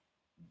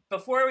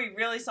 before we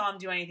really saw him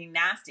do anything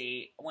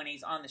nasty, when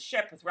he's on the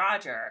ship with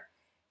Roger...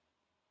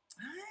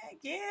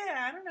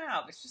 I don't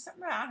know. It's just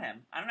something about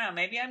him. I don't know.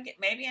 Maybe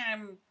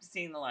I'm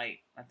seeing the light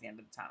at the end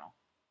of the tunnel.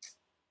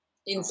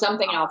 In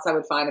something else, I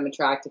would find him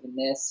attractive. In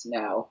this,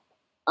 no.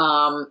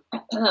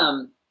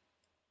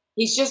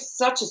 He's just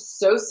such a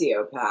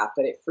sociopath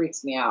that it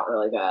freaks me out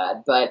really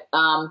bad. But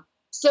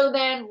so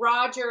then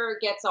Roger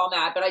gets all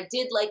mad. But I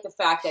did like the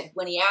fact that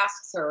when he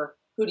asks her,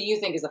 "Who do you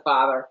think is the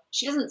father?"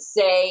 she doesn't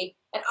say,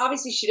 and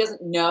obviously she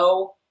doesn't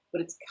know.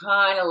 But it's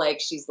kind of like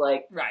she's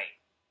like, right.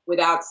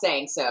 Without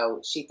saying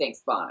so, she thinks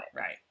Bonnet.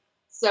 Right.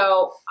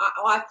 So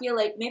I feel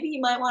like maybe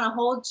you might want to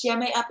hold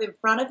Jemmy up in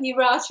front of you,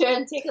 Roger,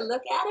 and take a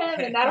look at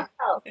him, and that'll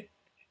help.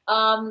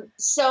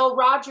 So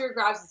Roger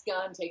grabs his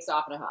gun, takes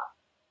off in a huff.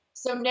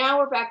 So now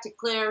we're back to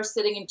Claire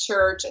sitting in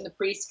church, and the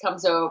priest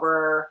comes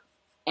over,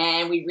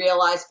 and we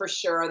realize for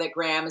sure that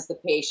Graham is the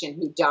patient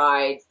who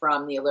died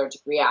from the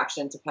allergic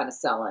reaction to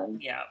penicillin.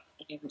 Yeah.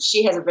 And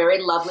she has a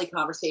very lovely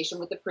conversation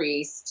with the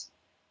priest.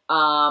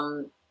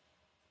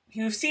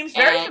 He seems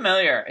very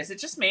familiar. Is it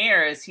just me,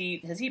 or has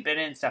he been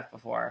in stuff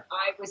before?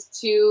 I was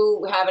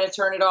too having to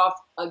turn it off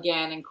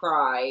again and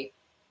cry,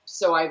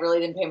 so I really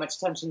didn't pay much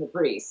attention to the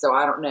priest, so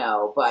I don't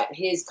know. But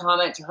his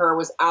comment to her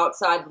was,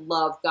 outside the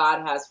love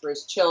God has for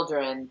his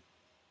children,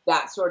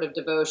 that sort of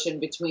devotion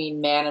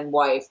between man and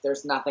wife,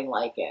 there's nothing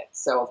like it.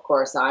 So, of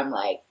course, I'm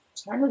like,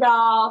 turn it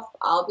off.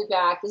 I'll be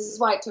back. This is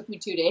why it took me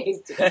 2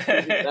 days to get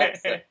through this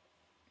episode.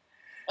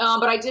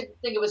 But I did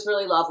think it was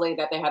really lovely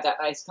that they had that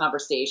nice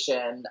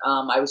conversation.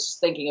 I was just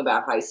thinking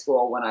about high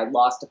school when I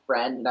lost a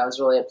friend and I was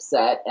really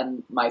upset.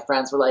 And my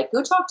friends were like,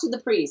 go talk to the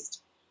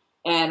priest.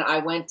 And I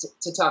went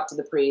to talk to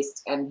the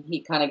priest and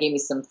he kind of gave me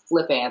some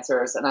flip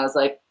answers. And I was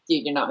like,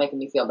 dude, you're not making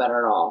me feel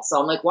better at all. So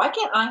I'm like, why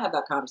can't I have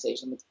that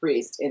conversation with the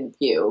priest in the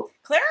pew?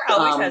 Claire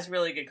always has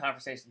really good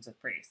conversations with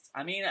priests.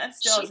 I mean, and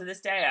still to this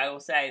day, I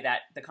will say that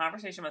the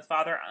conversation with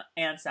Father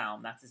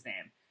Anselm, that's his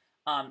name,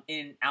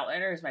 in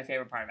Outlander is my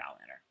favorite part of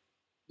Outlander.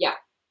 Yeah.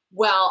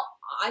 Well,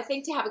 I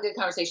think to have a good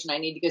conversation, I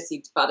need to go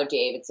see Father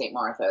Dave at St.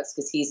 Martha's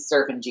because he's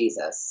serving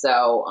Jesus.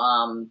 So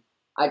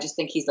I just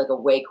think he's like a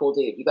way cool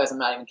dude. You guys, I'm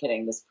not even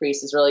kidding. This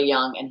priest is really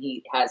young and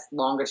he has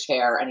longish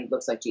hair and he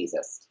looks like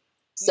Jesus.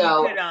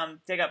 So you could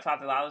dig up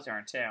Father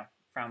Lalazern too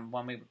from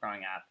when we were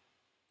growing up.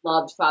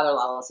 Loved Father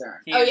Lalazern.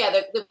 Oh yeah,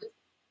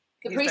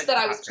 the priest that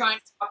I was trying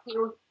to talk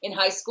to in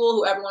high school,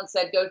 who everyone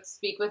said go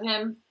speak with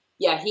him.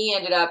 Yeah, he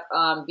ended up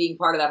being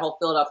part of that whole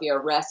Philadelphia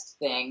arrest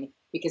thing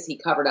because he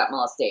covered up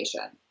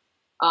molestation.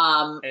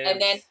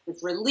 And then he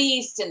was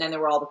released, and then there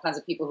were all the kinds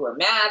of people who were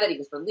mad that he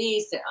was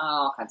released, and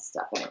all kinds of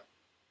stuff. Anyway,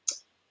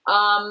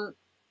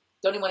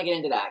 don't even want to get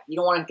into that. You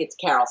don't want to get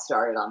Carol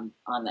started on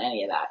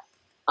any of that.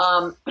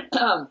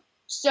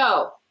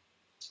 So,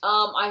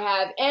 I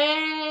have,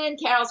 and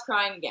Carol's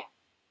crying again,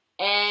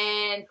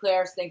 and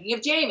Claire's thinking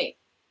of Jamie.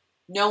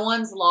 No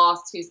one's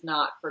lost who's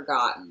not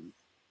forgotten.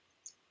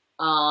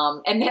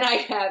 And then I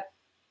have,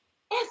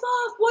 F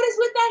off, what is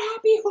with that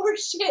happy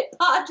horse shit,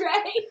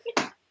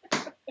 Padre?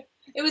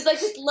 It was like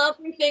this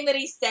lovely thing that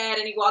he said,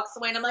 and he walks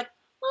away, and I'm like,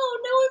 oh,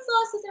 no one's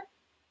lost his hair.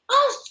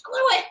 Oh,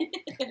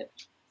 screw it.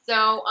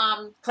 So,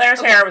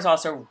 Claire's hair was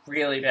also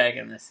really big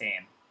in this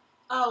scene.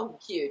 Oh,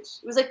 huge.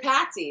 It was like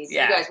Patsy's.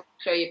 Yeah. You guys, I'll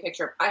show you a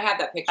picture. I have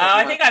that picture. Oh,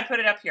 I think I put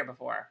it up here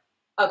before.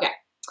 Okay.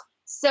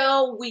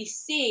 So we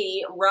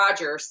see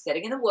Roger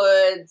sitting in the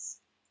woods,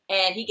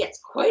 and he gets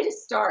quite a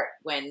start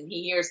when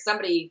he hears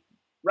somebody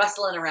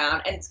rustling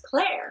around, and it's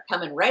Claire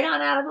coming right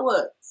on out of the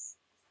woods.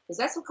 Because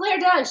that's what Claire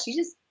does. She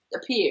just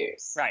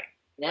appears. Right.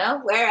 You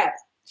know, wherever.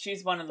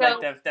 She's one of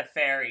like the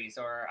fairies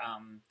or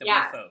the wee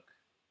folk.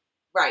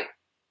 Right.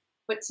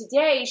 But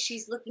today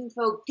she's looking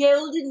for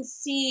golden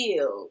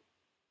seal.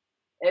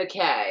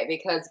 Okay,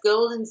 because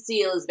golden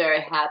seal is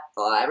very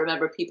helpful. I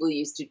remember people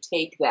used to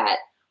take that.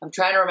 I'm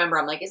trying to remember.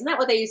 I'm like, isn't that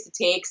what they used to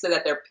take so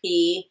that their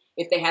pee,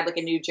 if they had like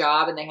a new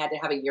job and they had to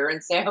have a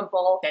urine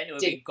sample, then it would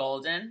be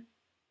golden?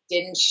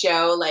 Didn't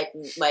show like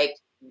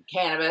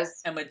cannabis.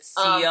 And would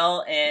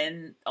seal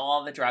in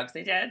all the drugs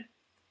they did?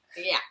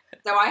 Yeah.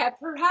 So I have,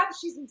 perhaps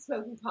she's been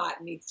smoking pot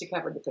and needs to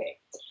cover the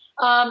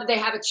pig. They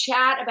have a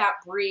chat about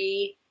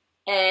Bree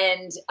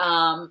and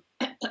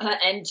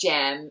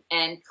Jem,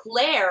 and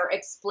Claire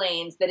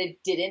explains that it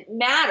didn't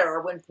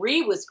matter when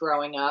Bree was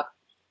growing up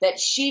that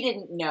she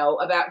didn't know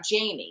about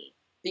Jamie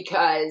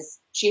because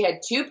she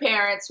had two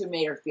parents who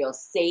made her feel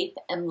safe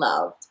and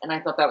loved, and I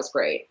thought that was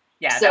great.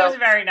 Yeah, that was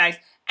very nice.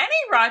 Any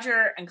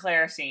Roger and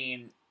Claire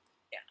scene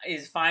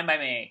is fine by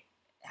me.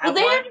 Well,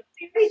 they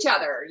understand each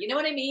other. You know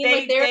what I mean?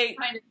 They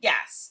kind of...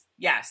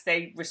 Yes.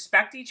 They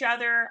respect each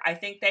other. I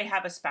think they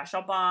have a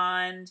special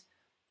bond.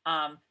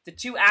 The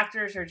two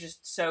actors are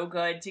just so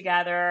good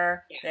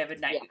together. Yeah. They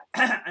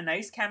have a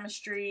nice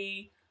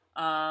chemistry.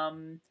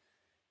 No,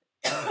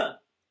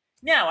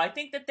 I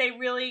think that they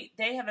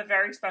have a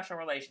very special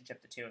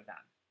relationship, the two of them.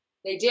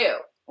 They do.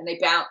 And they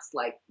bounce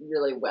like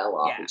really well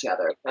off each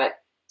other. But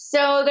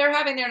so they're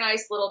having their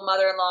nice little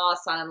mother-in-law,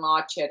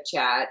 son-in-law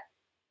chit-chat.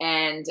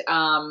 And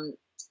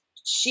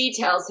she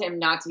tells him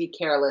not to be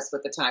careless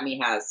with the time he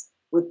has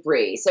with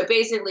Bree. So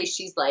basically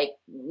she's like,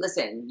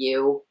 listen,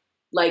 you,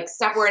 like,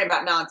 stop worrying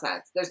about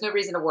nonsense. There's no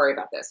reason to worry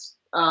about this.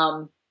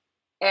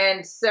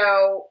 And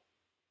so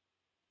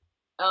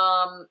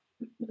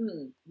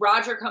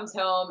Roger comes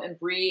home and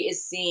Bree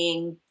is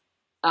seeing,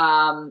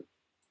 sewing.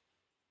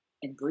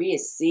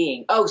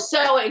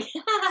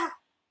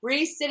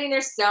 Bree's sitting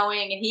there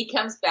sewing, and he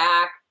comes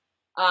back,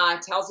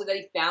 tells her that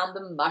he found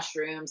the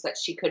mushrooms that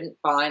she couldn't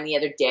find the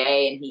other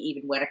day, and he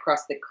even went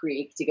across the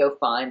creek to go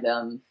find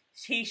them.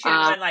 He should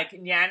have been like,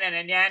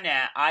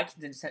 Nyana, I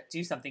can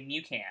do something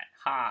you can't.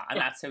 Ha, I'm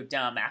not so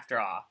dumb after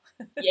all.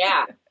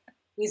 Yeah.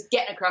 He's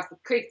getting across the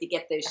creek to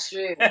get those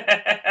shrooms.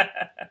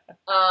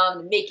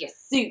 To make your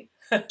suit.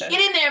 Get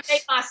in there and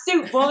make my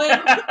suit, woman.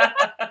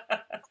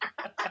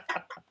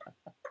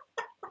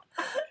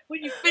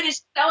 When you finish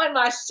sewing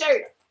my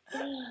shirt.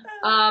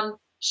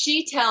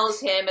 She tells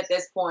him at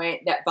this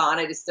point that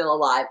Bonnet is still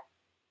alive.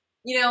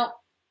 You know,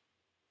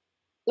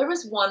 there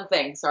was one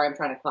thing. Sorry, I'm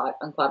trying to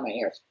unclog my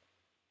ears.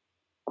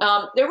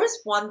 There was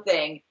one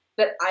thing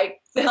that I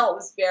felt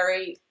was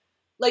very,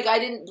 like, I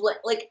didn't,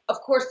 like,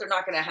 of course they're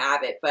not going to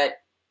have it, but,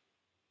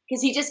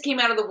 because he just came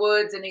out of the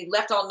woods and he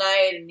left all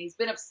night and he's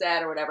been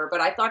upset or whatever,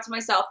 but I thought to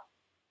myself,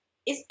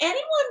 is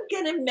anyone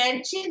going to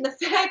mention the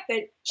fact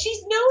that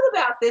she's known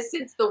about this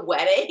since the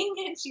wedding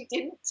and she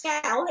didn't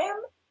tell him?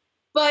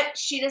 But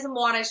she didn't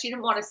want to say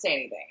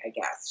anything, I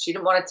guess. She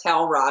didn't want to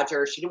tell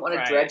Roger. She didn't want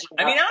to dredge it up.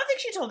 I mean, I don't think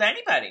she told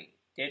anybody.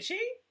 Did she?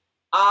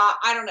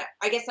 I don't know.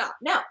 I guess not.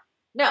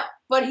 No.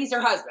 But he's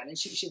her husband, and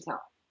she should tell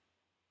him.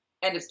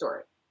 End of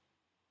story.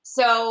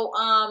 So,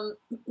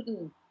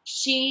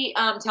 she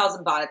tells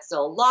him Bonnet's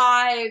still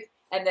alive,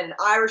 and then an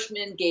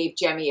Irishman gave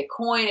Jemmy a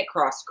coin at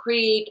Cross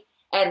Creek,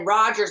 and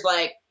Roger's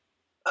like,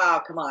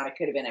 oh, come on, it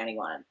could have been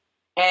anyone.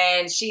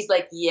 And she's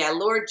like, yeah,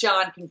 Lord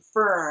John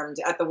confirmed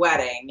at the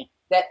wedding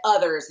that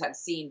others have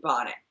seen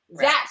Bonnet.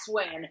 Right. That's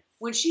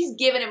when she's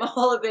giving him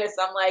all of this,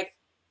 I'm like,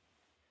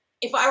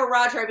 if I were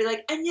Roger, I'd be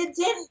like, and you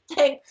didn't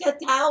think to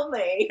tell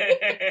me.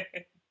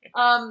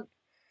 I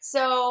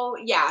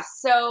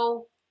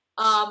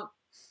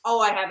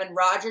have, and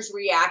Roger's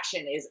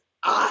reaction is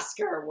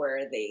Oscar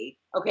worthy.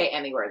 Okay,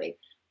 Emmy worthy.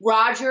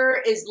 Roger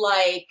is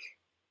like,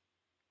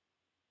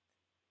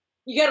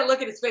 you got to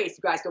look at his face,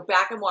 you guys. Go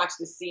back and watch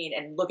this scene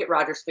and look at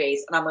Roger's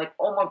face. And I'm like,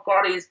 oh my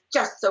God, he is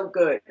just so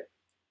good.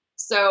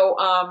 So,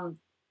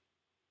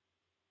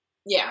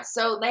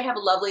 so they have a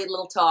lovely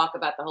little talk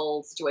about the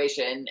whole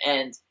situation.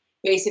 And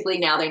basically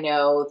now they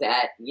know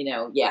that,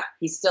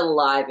 he's still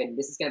alive and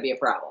this is going to be a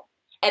problem.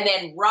 And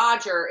then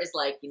Roger is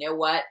like, you know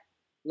what?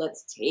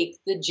 Let's take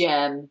the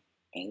gem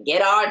and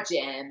get our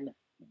gem and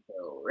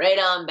go right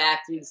on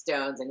back through the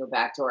stones and go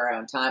back to our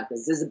own time,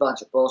 because this is a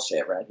bunch of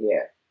bullshit right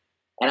here.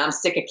 And I'm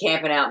sick of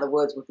camping out in the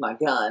woods with my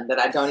gun that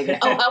I don't even.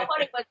 Oh,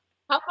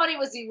 how funny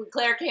was he when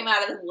Claire came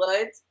out of the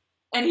woods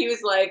and he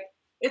was like,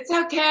 "It's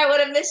okay, I would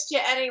have missed you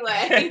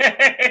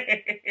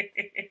anyway."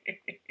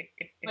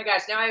 Oh my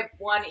gosh, now I have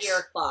one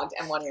ear clogged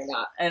and one ear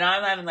not. And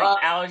I'm having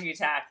allergy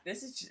attack.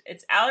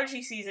 It's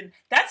allergy season.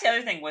 That's the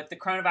other thing with the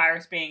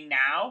coronavirus being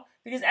now,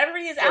 because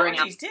everybody has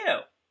allergies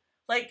too.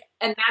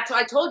 And that's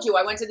what I told you.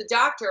 I went to the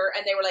doctor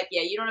and they were like,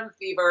 yeah, you don't have a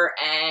fever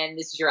and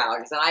this is your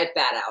allergies. And I have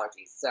bad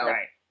allergies. So,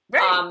 right.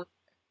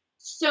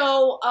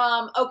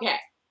 Okay.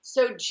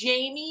 So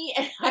Jamie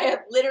and I've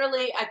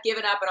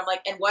given up and I'm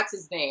like, and what's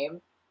his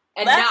name?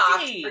 And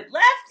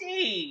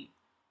Lefty.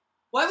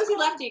 Why was he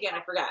Lefty again?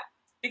 I forgot.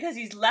 Because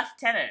he's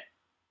lieutenant.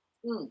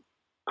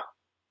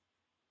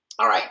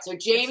 All right, so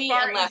Jamie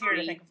and Lefty. It's far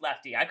easier to think of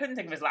Lefty. I couldn't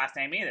think of his last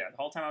name either the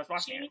whole time I was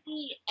watching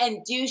Jamie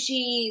and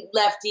douchey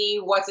Lefty,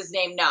 what's his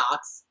name,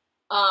 Knox,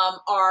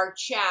 are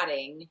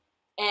chatting.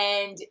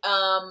 And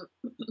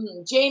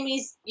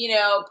Jamie's,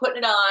 putting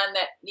it on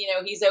that,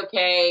 he's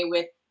okay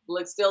with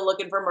still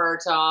looking for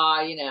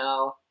Murtaugh,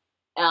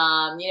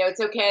 it's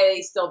okay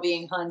he's still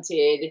being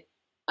hunted.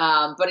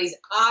 But he's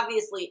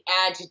obviously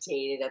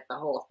agitated at the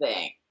whole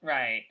thing.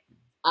 Right.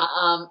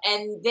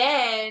 And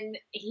then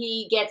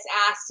he gets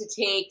asked to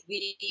take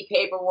the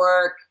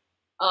paperwork,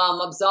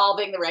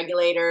 absolving the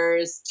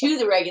regulators to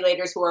the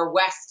regulators who are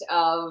west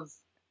of,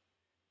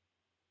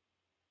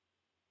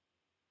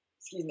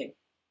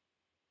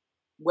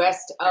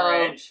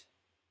 Ridge?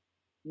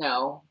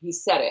 No, he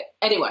said it.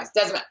 Anyways,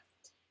 doesn't matter.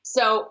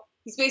 So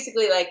he's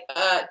basically like,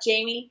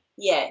 Jamie,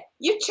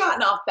 you're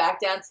trotting off back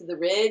down to the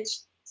ridge.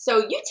 So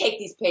you take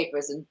these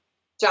papers and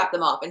drop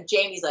them off. And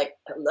Jamie's like,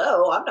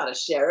 hello, I'm not a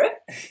sheriff.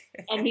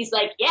 And he's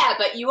like, yeah,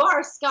 but you are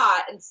a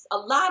Scot. And a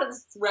lot of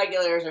the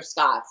regulars are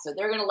Scots. So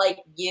they're going to like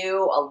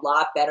you a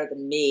lot better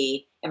than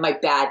me and my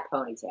bad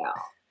ponytail.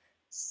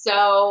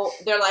 So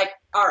they're like,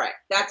 all right,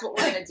 that's what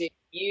we're going to do.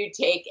 You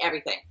take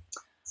everything.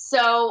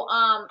 So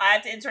I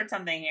have to insert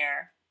something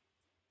here.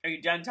 Are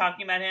you done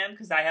talking about him?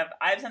 Because I have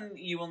something that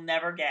you will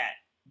never get.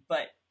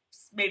 But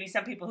maybe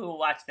some people who will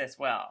watch this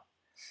will.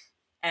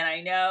 And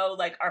I know,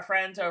 our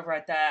friends over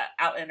at the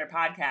Outlander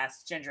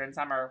podcast, Ginger and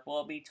Summer,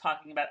 will be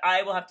talking about...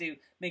 I will have to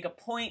make a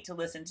point to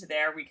listen to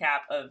their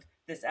recap of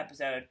this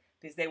episode,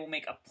 because they will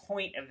make a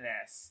point of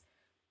this.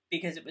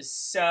 Because it was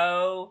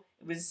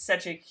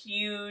such a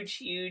huge,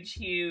 huge,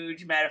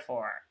 huge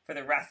metaphor for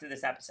the rest of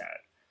this episode.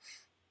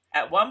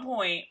 At one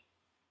point,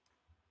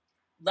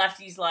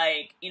 Lefty's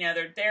like,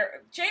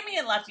 Jamie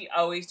and Lefty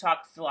always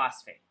talk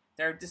philosophy.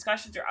 Their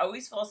discussions are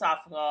always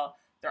philosophical.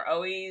 They're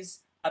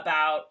always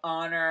about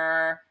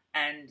honor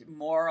and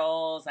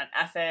morals and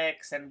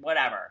ethics and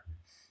whatever.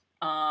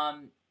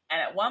 And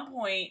at one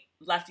point,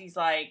 Lefty's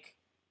like,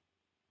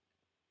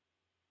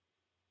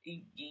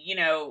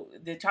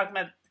 they're talking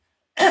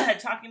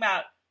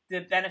about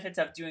the benefits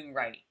of doing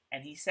right.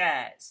 And he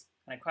says,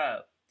 and I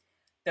quote,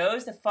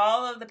 "Those that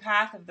follow the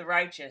path of the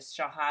righteous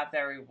shall have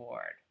their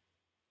reward."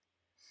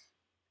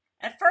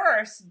 At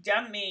first,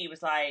 dumb me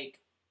was like,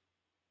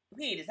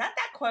 wait, is that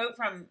quote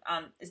from,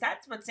 is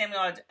that what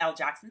Samuel L.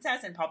 Jackson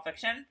says in Pulp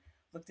Fiction?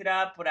 Looked it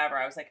up, whatever.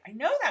 I was like, I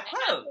know that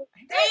quote.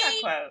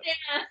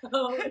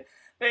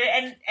 But,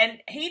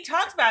 and he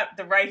talks about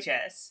the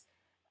righteous,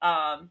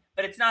 but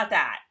it's not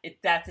that.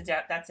 That's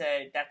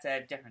a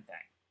different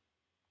thing.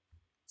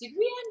 Did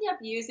we end up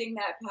using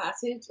that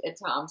passage at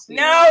Tom's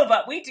funeral? No,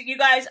 but you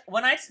guys,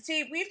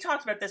 we've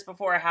talked about this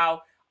before,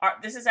 how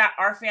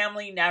our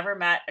family never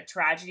met a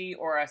tragedy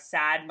or a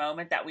sad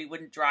moment that we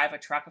wouldn't drive a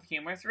truck of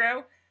humor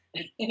through.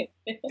 The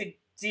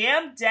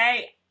damn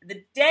day,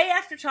 the day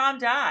after Tom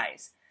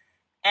dies,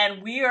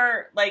 And we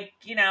are like,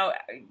 you know,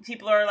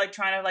 people are like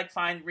trying to like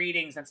find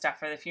readings and stuff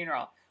for the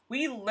funeral.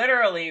 We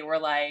literally were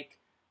like,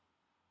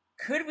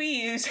 could we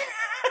use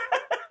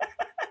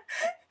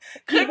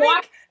could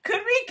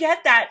we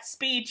get that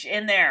speech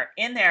in there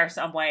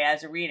some way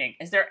as a reading?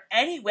 Is there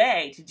any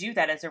way to do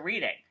that as a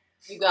reading?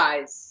 You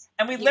guys.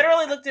 And we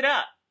literally looked it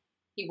up.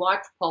 He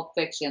watched Pulp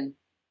Fiction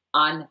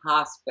on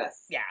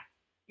hospice. Yeah.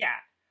 Yeah.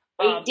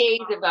 8 days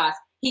of us.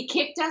 He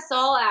kicked us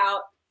all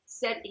out,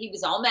 said he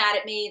was all mad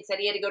at me and said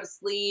he had to go to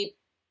sleep.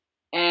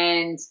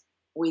 And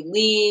we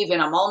leave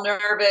and I'm all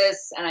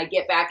nervous and I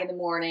get back in the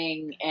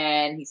morning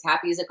and he's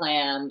happy as a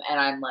clam. And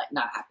I'm like,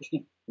 not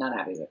happy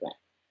as a clam.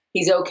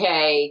 He's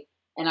okay.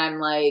 And I'm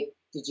like,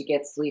 did you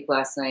get sleep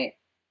last night?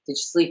 Did you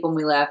sleep when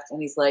we left?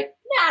 And he's like,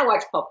 nah, I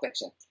watched Pulp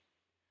Fiction.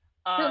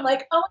 And I'm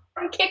like, oh,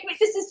 you kick me.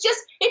 This is just,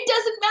 it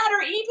doesn't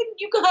matter. Even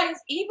you guys,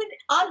 even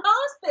on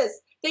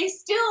hospice, they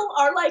still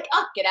are like,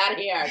 oh, get out of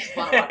here. I just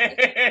want to watch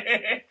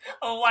it.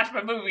 I'll watch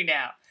my movie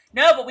now.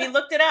 No, but we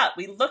looked it up.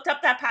 We looked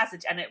up that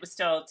passage and it was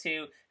still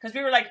too, because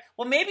we were like,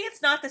 well, maybe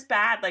it's not this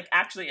bad, like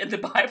actually in the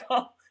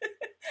Bible.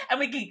 And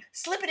we can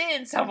slip it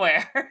in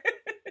somewhere.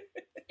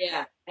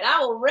 Yeah. And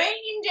I will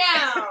rain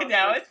down.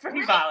 No, it's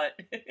pretty violent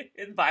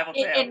in the Bible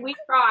too. And we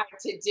tried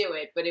to do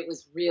it, but it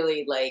was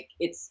really like,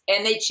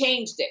 and they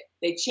changed it.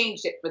 They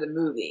changed it for the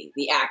movie,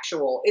 the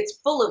actual, it's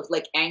full of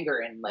like anger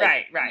and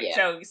like. Right.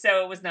 Yeah.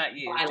 So it was not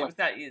used. Violent. It was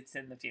not used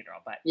in the funeral,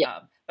 but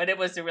yeah. But it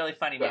was a really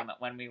funny moment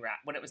when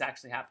it was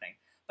actually happening.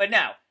 But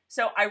no,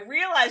 so I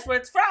realized what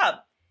it's from.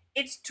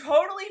 It's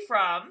totally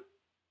from,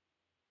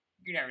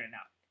 you're never gonna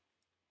know,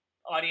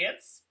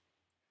 audience,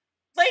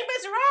 Les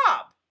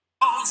Miserables.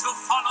 Those who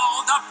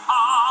follow the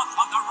path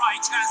of the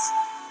righteous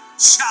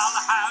shall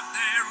have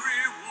their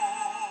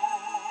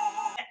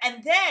reward.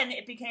 And then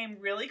it became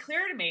really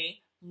clear to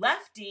me,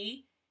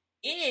 Lefty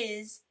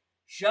is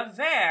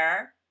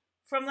Javert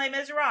from Les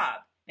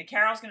Miserables. Now,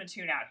 Carol's going to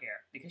tune out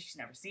here because she's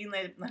never seen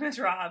Les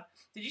Miserables.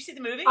 Did you see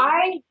the movie?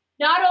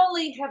 Not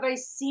only have I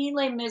seen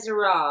Les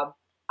Miserables,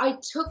 I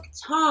took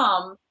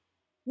Tom.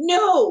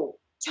 No,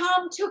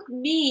 Tom took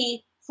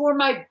me for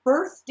my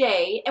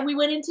birthday, and we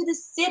went into the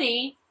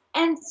city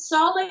and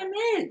saw Les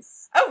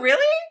Mis. Oh,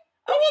 really?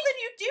 Oh, well, then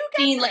you do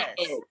get this. Les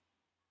Mis.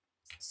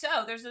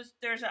 So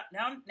there's a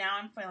now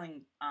I'm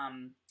feeling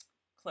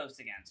close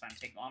again, so I'm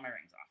taking all my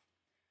rings off.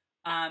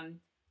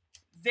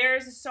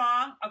 There's a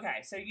song.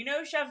 Okay, so you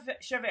know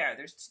Javert.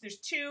 There's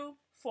two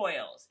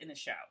foils in the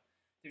show.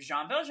 There's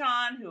Jean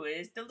Valjean, who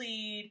is the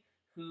lead,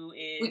 who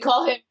is... We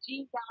call him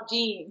Jean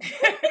Valjean.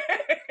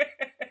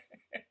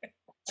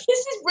 This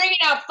is bringing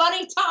out funny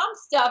Tom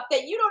stuff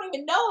that you don't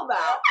even know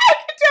about. I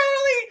can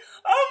totally...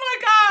 Oh my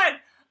God!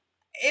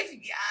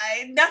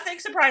 Nothing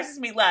surprises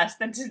me less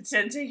than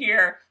to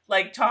hear,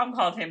 like, Tom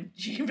called him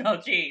Jean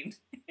Valjean.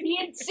 He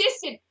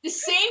insisted, the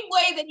same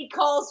way that he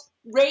calls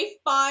Rafe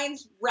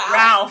Fiennes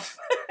Ralph.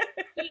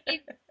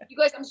 You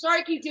guys, I'm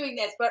sorry I keep doing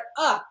this, but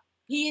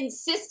he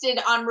insisted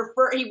on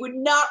he would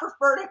not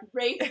refer to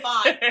Rafe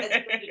Fiennes as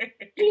Rafe.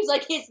 He was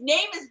like, his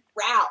name is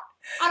Ralph.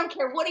 I don't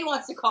care what he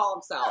wants to call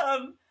himself.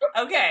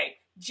 Okay,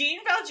 Jean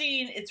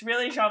Valjean, it's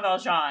really Jean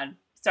Valjean.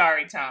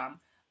 Sorry, Tom.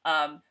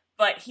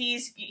 But he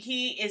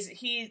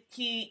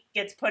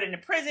gets put into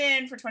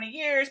prison for 20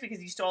 years because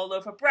he stole a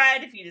loaf of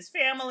bread to feed his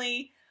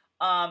family.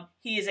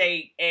 He is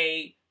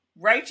a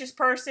righteous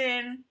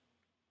person.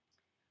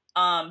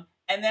 And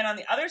then on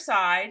the other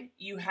side,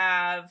 you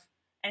have,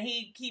 and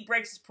he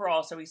breaks his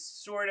parole, so he's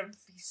sort of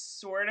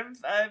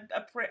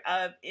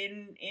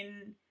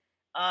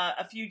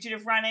a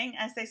fugitive running,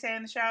 as they say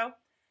in the show.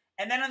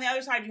 And then on the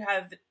other side, you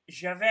have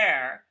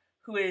Javert,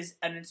 who is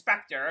an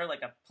inspector,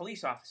 like a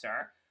police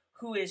officer,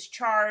 who is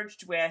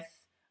charged with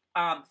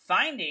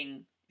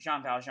finding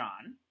Jean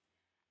Valjean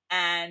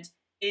and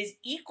is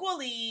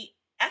equally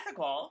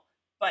ethical,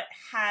 but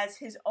has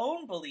his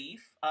own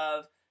belief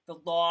of the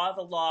law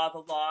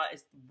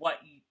is what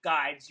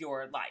guides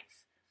your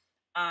life.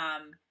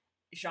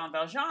 Jean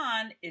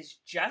Valjean is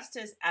just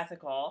as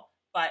ethical,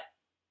 but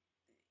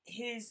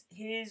his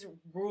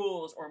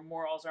rules or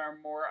morals are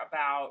more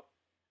about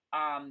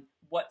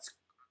what's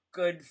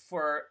good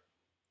for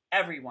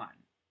everyone,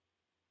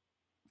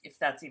 if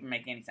that's even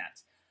making any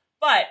sense.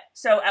 But,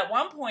 so at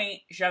one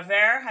point,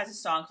 Javert has a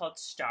song called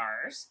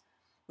Starz,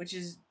 which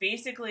is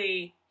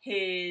basically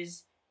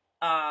his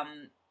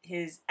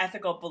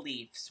ethical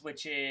beliefs,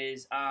 which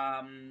is,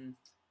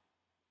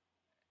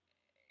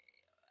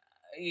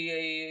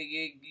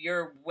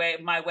 your way,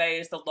 my way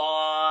is the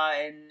law,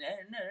 and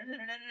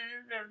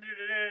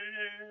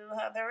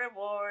have the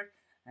reward,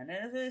 and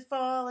if it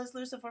fall as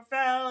Lucifer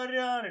fell,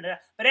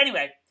 but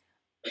anyway,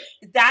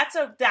 that's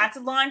a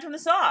line from the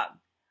song.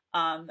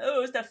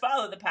 Those that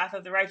follow the path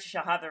of the righteous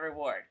shall have the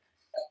reward.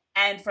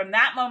 And from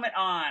that moment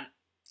on,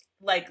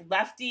 like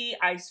Lefty,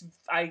 I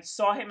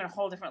saw him in a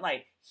whole different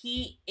light.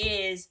 He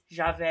is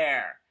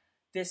Javert.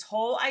 This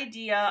whole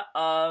idea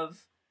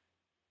of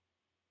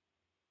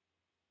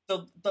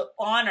the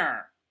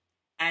honor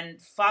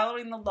and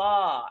following the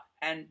law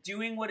and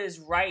doing what is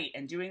right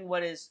and doing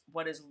what is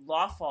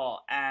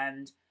lawful,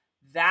 and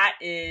that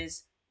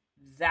is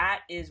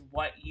that is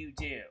what you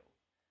do.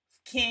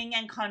 King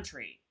and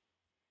country.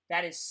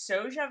 That is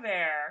so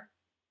Javert.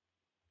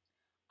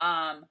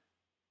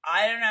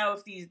 I don't know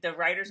if the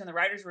writers in the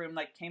writers' room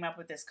like came up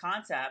with this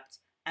concept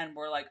and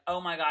were like,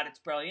 "Oh my god, it's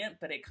brilliant,"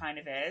 but it kind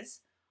of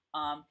is.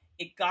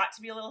 It got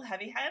to be a little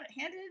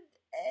heavy-handed,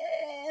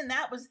 and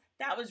that was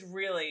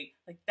really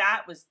like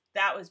that was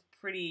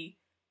pretty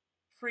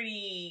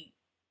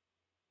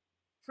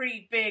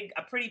big,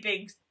 a pretty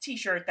big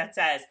T-shirt that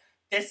says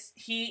this.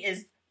 He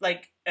is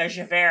like a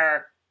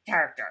Javert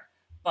character,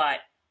 but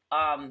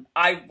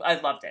I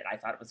loved it. I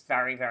thought it was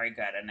very, very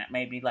good, and it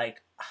made me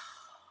like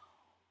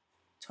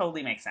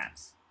totally makes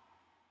sense.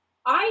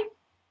 I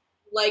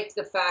liked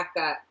the fact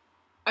that,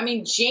 I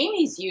mean,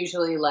 Jamie's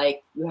usually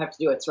like, you have to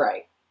do what's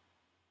right.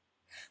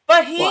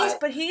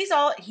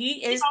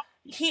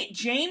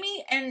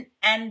 Jamie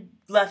and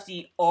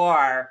Lefty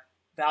are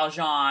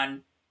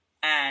Valjean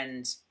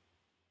and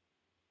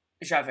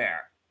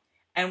Javert.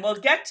 And we'll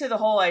get to the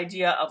whole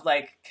idea of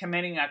like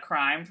committing a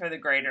crime for the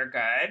greater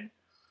good,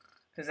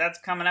 because that's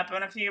coming up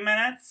in a few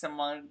minutes, and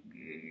I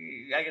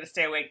gotta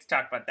stay awake to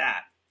talk about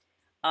that.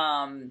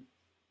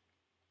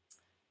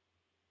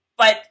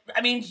 But,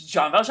 I mean,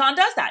 Jean Valjean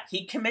does that.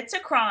 He commits a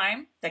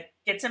crime that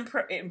gets him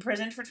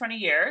imprisoned for 20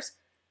 years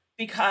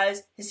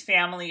because his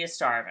family is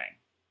starving.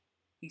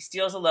 He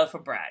steals a loaf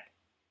of bread.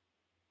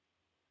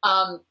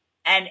 And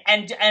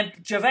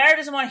Javert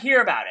doesn't want to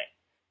hear about it.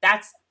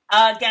 That's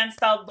against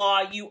the law.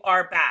 You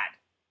are bad.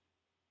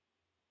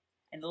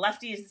 And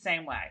Lefty is the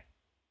same way.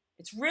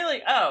 It's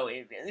really,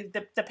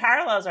 the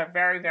parallels are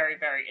very, very,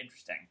 very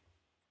interesting.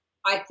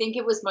 I think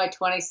it was my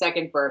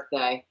 22nd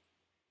birthday.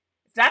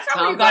 That's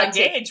not when you got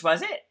engaged,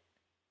 was it?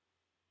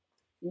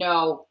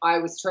 No, I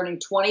was turning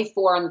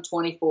 24 on the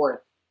 24th.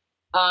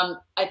 I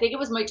think it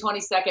was my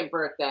 22nd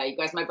birthday. You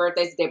guys, my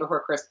birthday's the day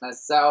before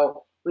Christmas.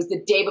 So it was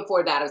the day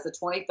before that. It was the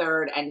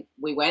 23rd. And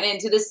we went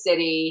into the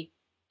city.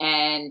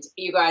 And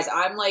you guys,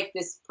 I'm like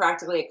this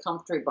practically a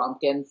country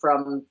bumpkin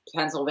from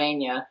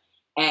Pennsylvania.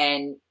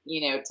 And,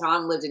 you know,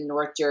 Tom lived in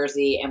North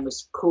Jersey and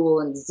was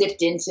cool and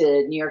zipped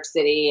into New York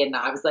City. And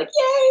I was like,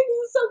 yay, this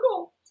is so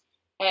cool.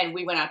 And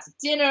we went out to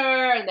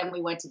dinner, and then we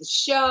went to the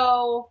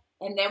show,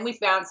 and then we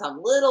found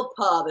some little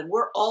pub, and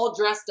we're all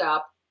dressed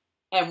up,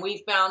 and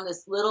we found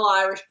this little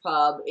Irish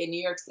pub in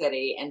New York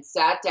City and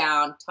sat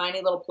down,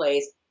 tiny little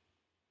place,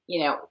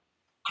 you know,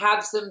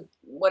 have some,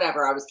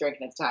 whatever I was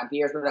drinking at the time,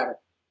 beers, whatever.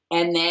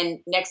 And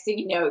then next thing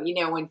you know,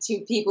 when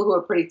two people who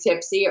are pretty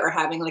tipsy are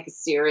having like a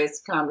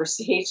serious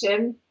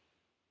conversation,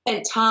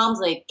 and Tom's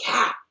like,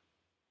 Kat,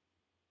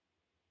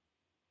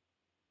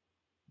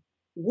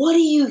 what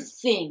do you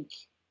think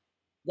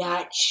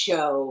that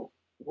show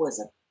was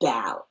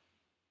about?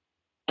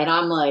 And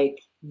I'm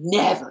like,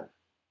 never,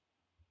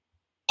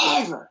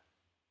 ever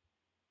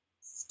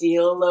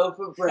steal a loaf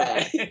of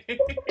bread.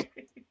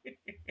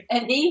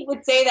 And he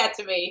would say that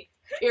to me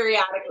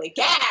periodically.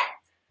 Kat,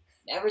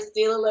 never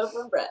steal a loaf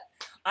of bread.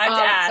 I have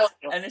to ask,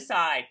 an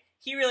aside,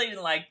 he really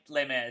didn't like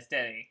Les Mis,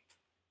 did he?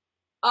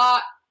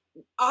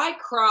 I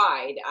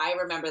cried. I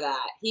remember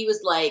that. He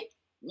was like,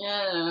 that's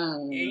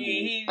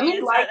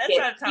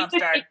not Tom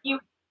Stark.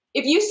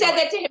 If you said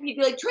that to him, he'd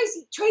be like,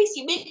 Tracey,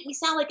 you make me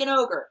sound like an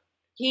ogre.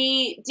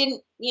 He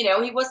didn't, you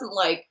know, he wasn't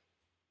like,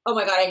 oh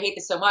my God, I hate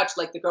this so much,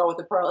 like the girl with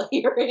the pearl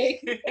earring.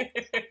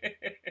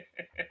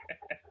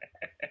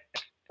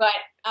 But,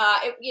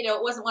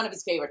 it wasn't one of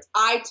his favorites.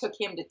 I took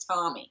him to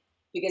Tommy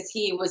because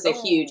he was a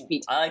huge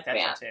Pete Townsend I like that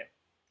fan. too.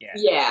 Yeah.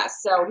 Yeah,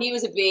 so he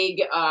was a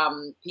big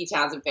Pete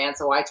Townsend fan,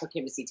 so I took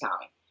him to see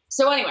Tommy.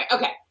 So anyway,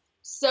 okay.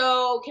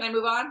 So can I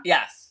move on?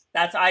 Yes.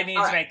 I need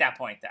to make that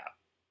point,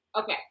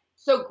 though. Okay.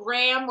 So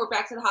Graham, we're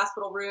back to the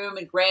hospital room,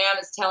 and Graham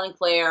is telling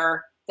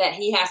Claire that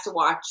he has to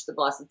watch the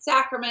Blessed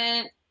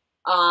Sacrament.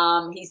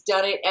 He's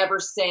done it ever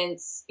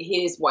since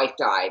his wife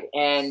died.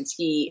 And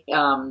he,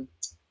 God,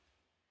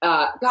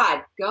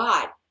 I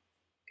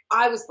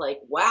was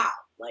like, wow,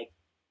 like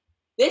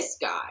this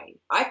guy,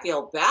 I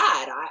feel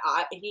bad.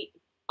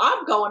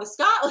 I'm going to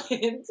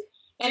Scotland.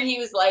 And he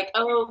was like,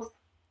 oh,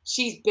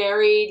 she's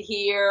buried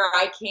here.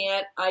 I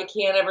can't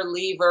ever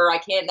leave her.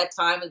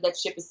 that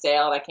ship has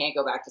sailed. I can't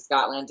go back to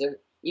Scotland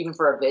even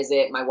for a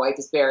visit. My wife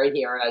is buried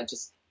here, and I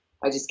just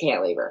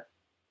can't leave her.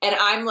 And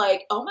I'm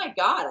like, oh my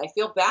God, I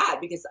feel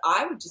bad because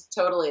I would just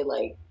totally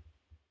like,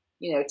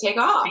 take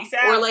off. Peace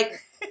out. Or like,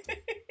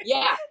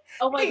 yeah.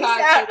 Oh my Peace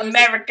God. out, So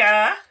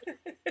America.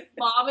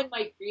 Mom in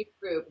my grief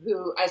group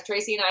who, as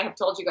Tracey and I have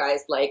told you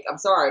guys, like, I'm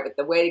sorry, but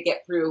the way to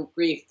get through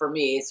grief for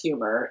me is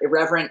humor,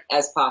 irreverent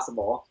as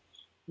possible.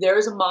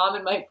 There's a mom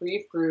in my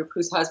grief group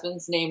whose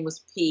husband's name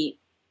was Pete,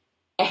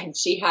 and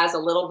she has a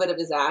little bit of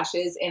his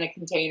ashes in a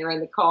container in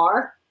the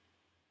car,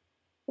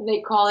 and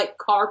they call it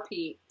Car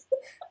Pete.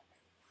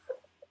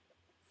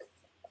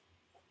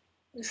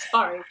 I'm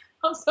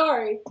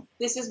sorry.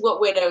 This is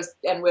what widows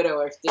and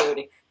widowers do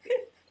to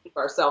keep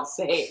ourselves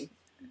sane.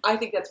 I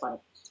think that's funny.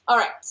 All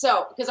right,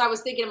 so, because I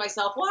was thinking to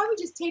myself, well, I would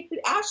just take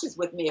the ashes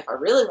with me if I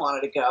really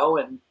wanted to go,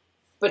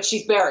 but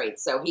she's buried,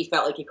 so he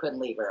felt like he couldn't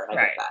leave her, and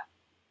I get that.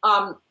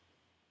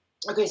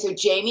 Okay, so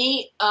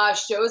Jamie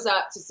shows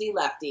up to see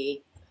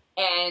Lefty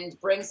and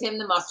brings him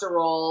the muster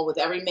roll with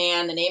every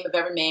man, the name of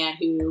every man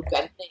who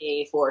bent the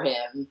knee for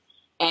him.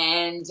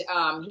 And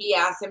he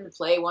asks him to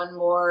play one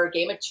more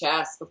game of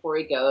chess before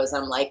he goes.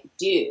 I'm like,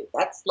 dude,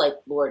 that's like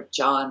Lord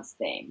John's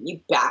thing. You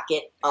back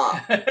it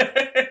up.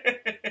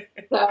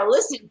 So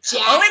listen,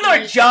 Jackie. Only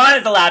Lord John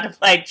is allowed to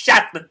play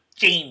chess with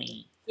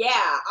Jamie.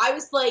 Yeah, I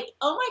was like,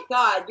 oh my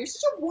God, you're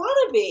such a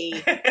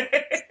wannabe.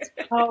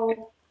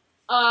 So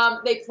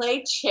they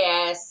play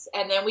chess,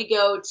 and then we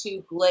go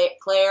to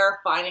Claire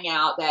finding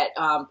out that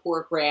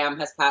poor Graham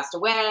has passed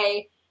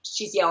away.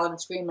 She's yelling and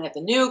screaming at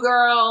the new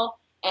girl.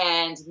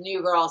 And the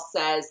new girl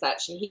says that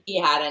he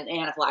had an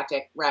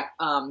anaphylactic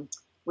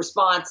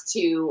response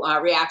to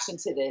reaction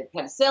to the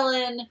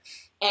penicillin.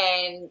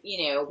 And,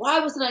 why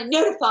wasn't I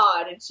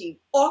notified? And she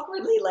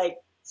awkwardly,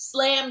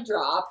 slam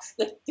drops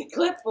the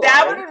clipboard.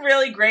 That would have been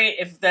really great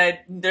if the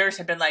nurse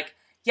had been like,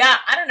 yeah,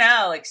 I don't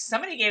know,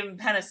 somebody gave him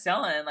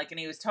penicillin, and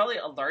he was totally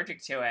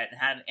allergic to it and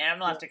had an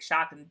anaphylactic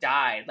shock and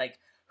died.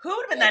 Who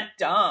would have been that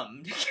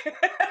dumb?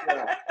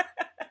 Yeah.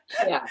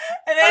 Yeah.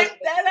 And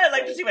then I'd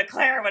like to see what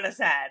Claire would have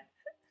said.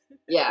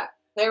 Yeah,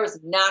 Claire was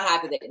not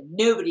happy that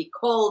nobody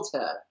called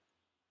her.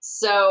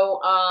 So,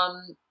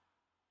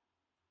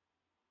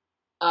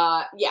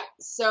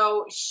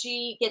 so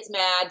she gets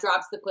mad,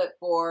 drops the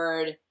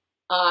clipboard,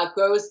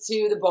 goes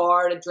to the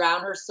bar to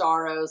drown her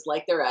sorrows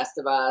like the rest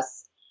of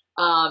us,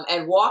 and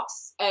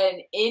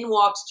in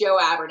walks Joe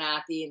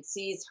Abernathy and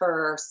sees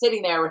her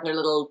sitting there with her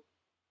little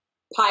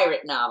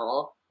pirate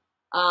novel.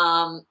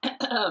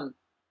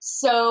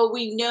 So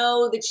we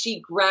know that she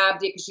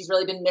grabbed it because she's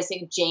really been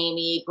missing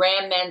Jamie.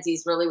 Graham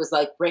Menzies really was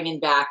bringing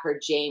back her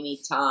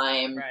Jamie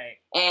time. Right.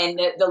 And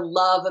the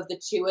love of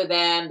the two of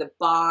them, the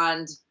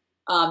bond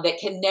that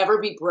can never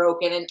be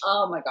broken. And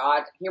oh my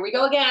God, here we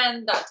go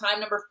again. That time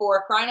number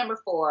 4, cry number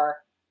 4.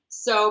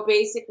 So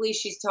basically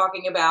she's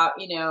talking about,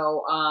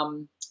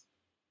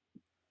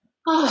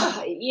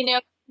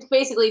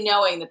 basically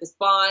knowing that this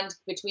bond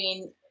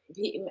between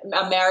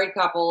a married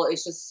couple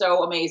is just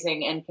so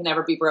amazing and can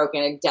never be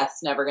broken, and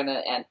death's never going to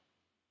end.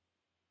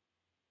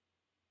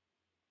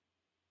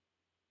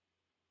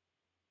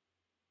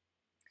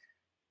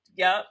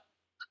 Yep.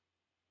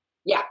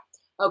 Yeah.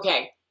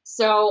 Okay.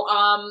 So,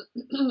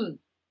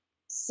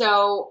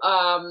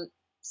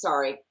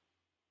 sorry.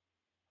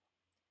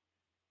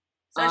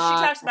 So she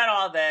talks about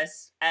all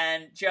this,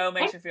 and Joe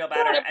makes her feel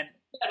better.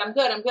 I'm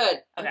good.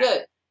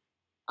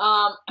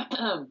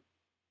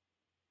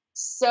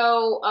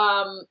 So,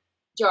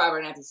 Joe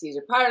Abernathy sees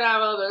her pirate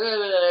novel,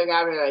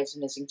 she's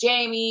missing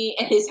Jamie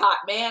and his hot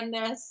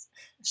manness.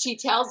 She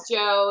tells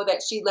Joe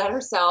that she let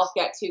herself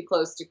get too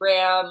close to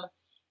Graham,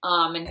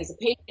 and he's a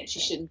patient, she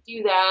shouldn't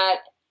do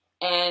that.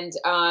 And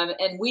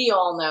we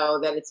all know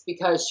that it's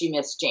because she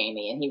missed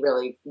Jamie, and he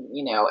really,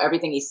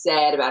 everything he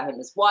said about him,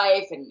 his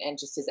wife, and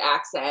just his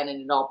accent,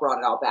 and it all brought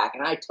it all back.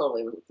 And I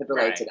totally could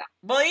relate to that.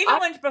 Well, even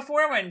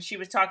when she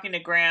was talking to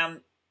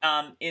Graham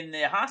in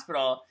the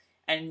hospital,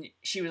 and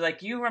she was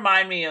like, "You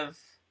remind me of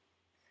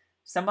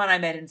someone I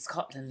met in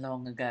Scotland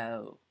long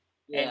ago,"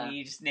 and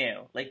you just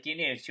knew, you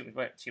knew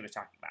what she was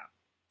talking about.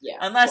 Yeah.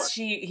 Unless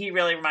he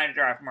really reminded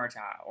her of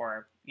Murtaugh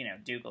or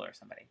Dougal or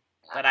somebody,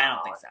 but I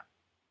don't think so.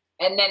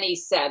 And then he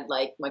said,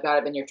 my God,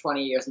 I've been here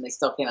 20 years and they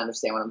still can't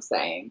understand what I'm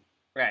saying.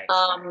 Right.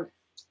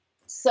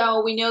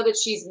 So we know that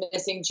she's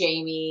missing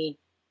Jamie.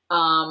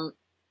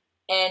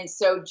 And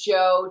so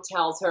Joe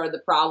tells her the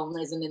problem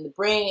isn't in the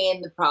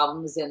brain, the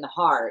problem is in the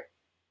heart.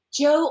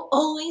 Joe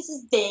always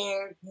is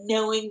there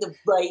knowing the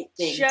right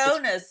thing. Joe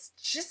knows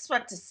just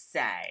what to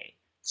say.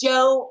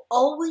 Joe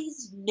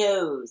always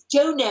knows.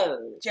 Joe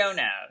knows.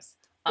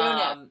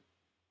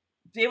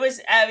 It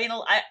was, I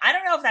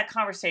don't know if that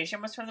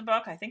conversation was from the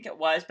book. I think it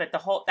was, but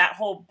that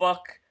whole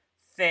book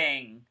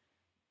thing,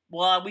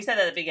 well, we said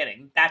at the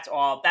beginning, that's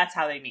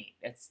how they meet.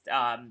 That's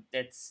all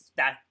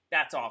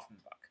from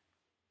the book.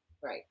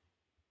 Right.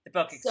 The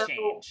book exchange.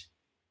 So,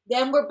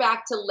 then we're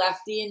back to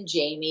Lefty and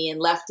Jamie, and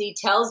Lefty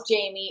tells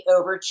Jamie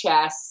over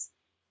chess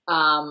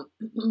that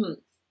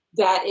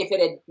if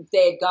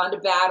they had gone to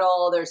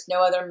battle, there's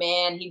no other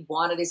man he'd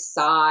want at his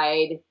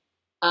side.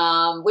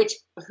 Which,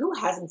 who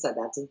hasn't said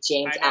that to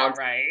James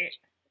Alexander? Right?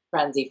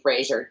 Frenzy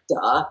Fraser,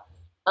 duh.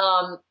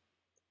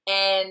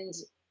 And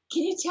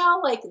can you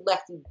tell,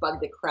 Lefty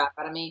bugged the crap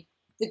out of me?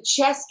 The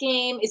chess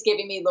game is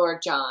giving me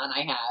Lord John,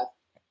 I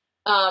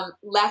have.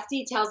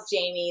 Lefty tells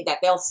Jamie that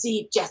they'll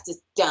see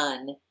justice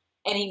done,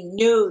 and he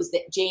knows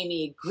that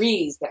Jamie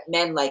agrees that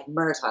men like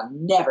Murtaugh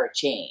never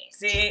change.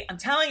 See, I'm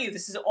telling you,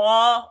 this is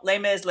all Les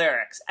Mis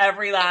lyrics.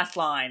 Every last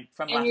line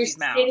from Lefty's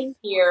mouth. And you're sitting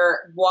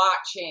here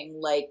watching,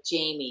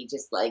 Jamie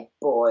just,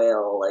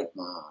 boil,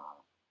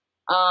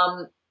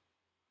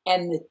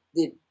 and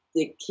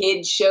the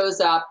kid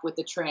shows up with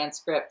the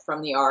transcript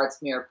from the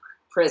Ardsmuir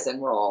prison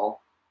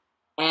roll,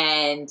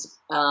 and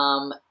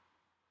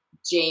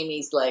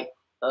Jamie's like,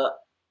 oh.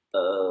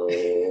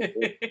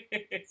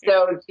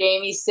 So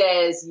Jamie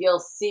says, "You'll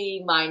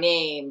see my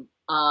name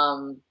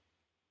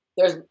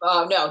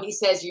he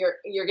says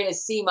you're going to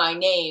see my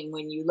name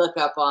when you look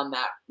up on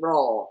that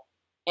roll.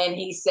 And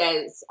he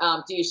says,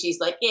 she's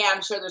like, yeah,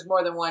 I'm sure there's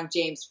more than one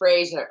James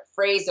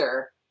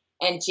Fraser.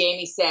 And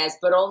Jamie says,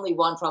 but only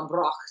one from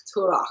Broch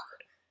to Roch.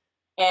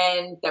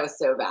 And that was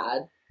so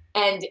bad.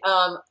 And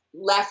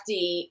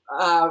Lefty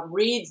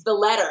reads the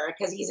letter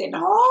because he's in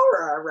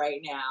horror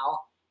right now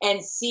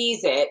and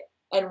sees it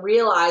and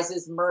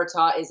realizes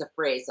Murtaugh is a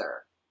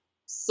Fraser.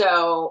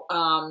 So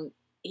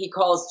he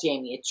calls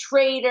Jamie a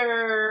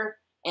traitor,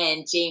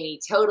 and Jamie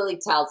totally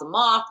tells him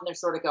off, and they're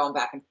sort of going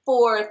back and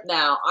forth.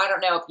 Now, I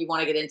don't know if you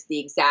want to get into the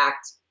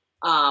exact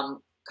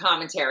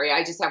commentary.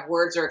 I just have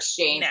words are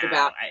exchanged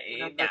about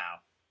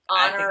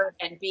honor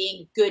and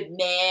being good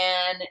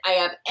man. I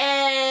have,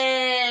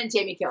 and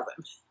Jamie killed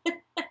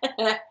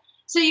him.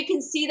 So you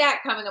can see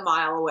that coming a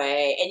mile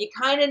away, and you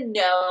kind of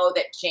know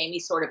that Jamie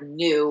sort of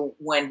knew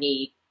when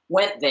he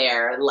went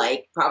there,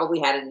 like probably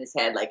had it in his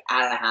head, like,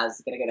 I don't know how this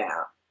is going to go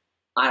down.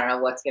 I don't know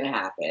what's going to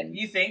happen.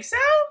 You think so?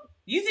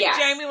 You think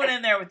Jamie went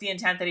in there with the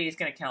intent that he was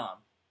going to kill him?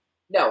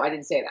 No, I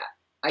didn't say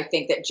that. I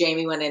think that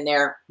Jamie went in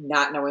there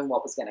not knowing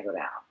what was going to go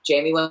down.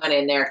 Jamie went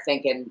in there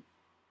thinking,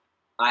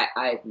 I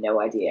have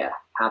no idea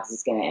how this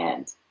is going to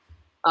end.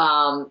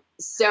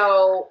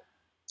 So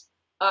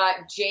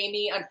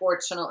Jamie,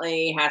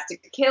 unfortunately, has to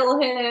kill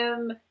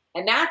him.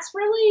 And that's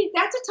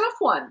a tough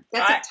one.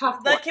 That's a tough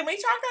one. Can we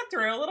talk that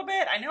through a little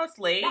bit? I know it's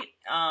late,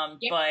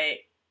 but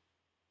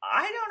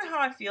I don't know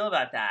how I feel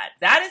about that.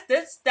 That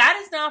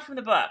is not from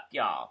the book,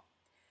 y'all.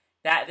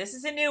 This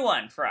is a new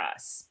one for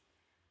us.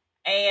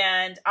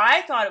 And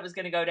I thought it was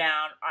going to go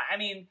down. I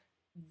mean,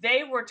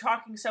 they were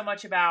talking so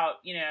much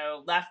about,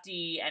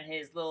 Lefty and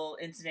his little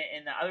incident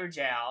in the other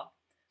jail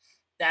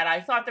that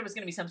I thought there was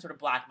going to be some sort of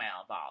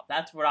blackmail involved.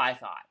 That's what I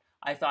thought.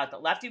 I thought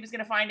that Lefty was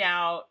going to find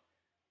out.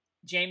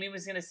 Jamie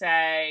was going to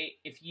say,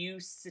 if you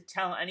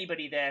tell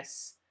anybody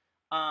this,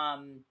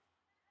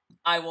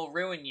 I will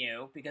ruin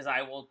you, because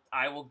I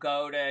will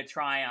go to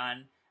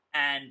Tryon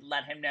and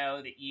let him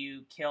know that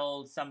you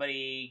killed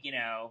somebody,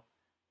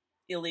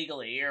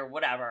 illegally or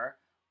whatever.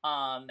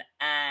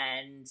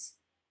 And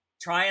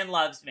Tryon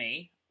loves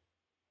me,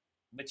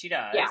 but she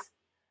does. Yeah.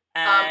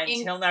 And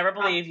he'll never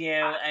believe you,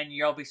 and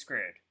you'll be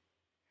screwed.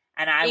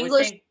 And I would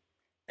think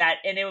that,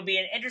 and it would be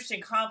an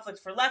interesting conflict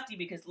for Lefty,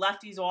 because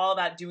Lefty's all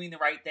about doing the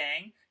right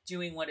thing,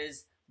 doing what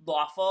is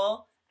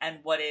lawful and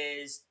what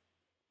is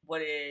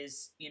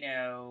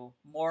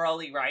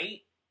morally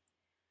right.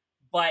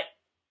 But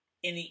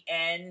in the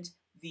end,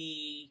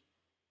 the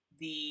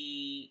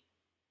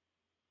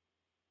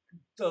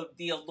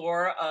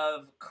allure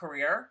of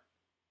career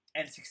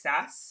and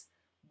success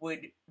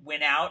would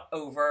win out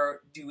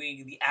over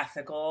doing the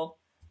ethical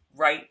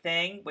right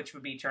thing, which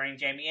would be turning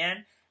Jamie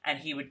in, and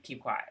he would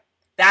keep quiet.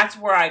 That's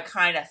where I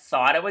kind of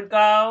thought it would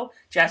go,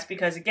 just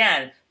because,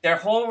 again, their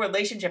whole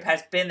relationship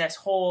has been this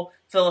whole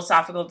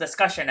philosophical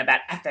discussion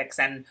about ethics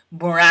and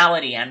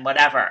morality and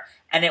whatever.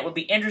 And it would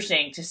be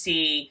interesting to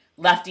see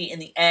Lefty in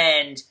the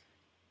end,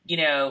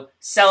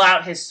 sell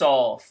out his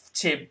soul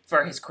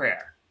for his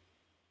career.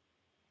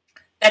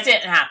 That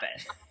didn't happen.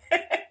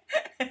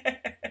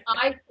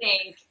 I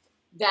think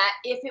that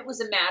if it was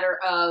a matter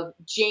of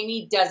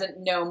Jamie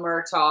doesn't know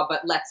Murtaugh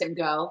but lets him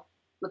go,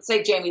 let's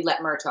say Jamie let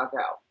Murtaugh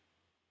go,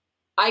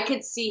 I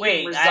could see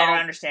him resolve. I don't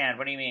understand.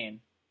 What do you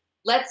mean?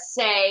 Let's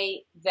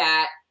say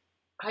that,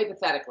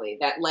 hypothetically,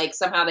 that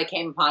somehow they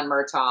came upon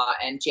Murtaugh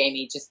and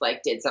Jamie just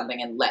did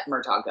something and let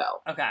Murtaugh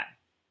go. Okay.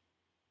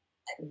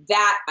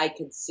 That I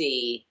could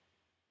see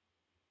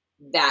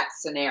that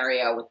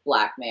scenario with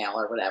blackmail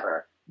or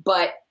whatever.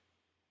 But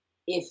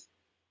if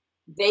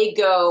they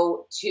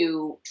go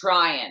to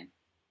Tryon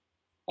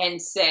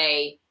and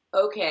say,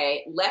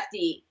 okay,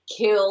 Lefty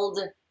killed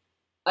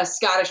a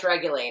Scottish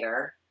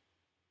regulator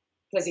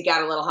because he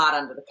got a little hot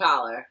under the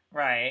collar.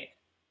 Right.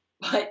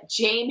 But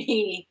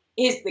Jamie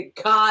is the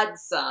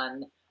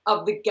godson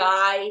of the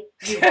guy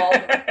you all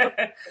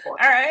all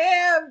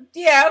right.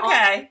 Yeah,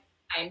 okay.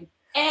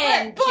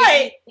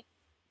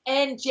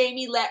 And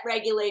Jamie let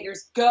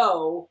regulators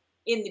go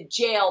in the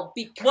jail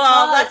because...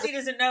 Well, Lefty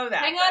doesn't know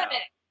that. Hang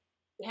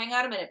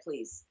on a minute,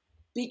 please.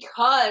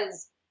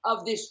 Because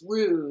of this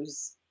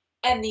ruse,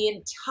 and the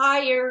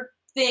entire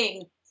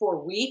thing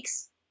for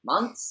weeks,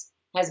 months,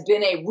 has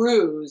been a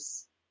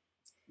ruse.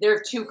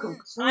 They're two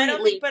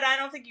completely... I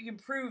don't think you can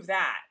prove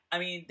that. I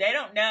mean, they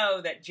don't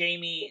know that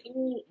Jamie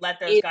let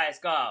those guys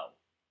go.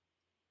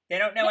 They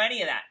don't know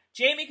any of that.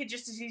 Jamie could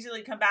just as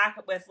easily come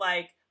back with,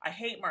 I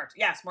hate Murtaugh.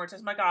 Yes,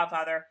 Murtaugh's my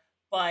godfather,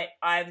 but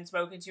I haven't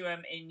spoken to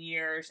him in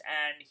years,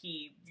 and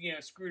he,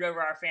 screwed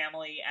over our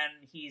family,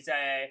 and he's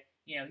dead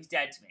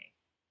to me.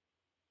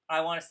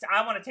 I want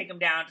to take him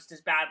down just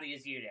as badly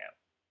as you do.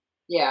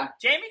 Yeah.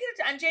 Jamie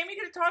could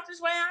have talked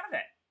his way out of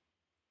it.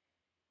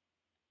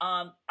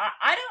 I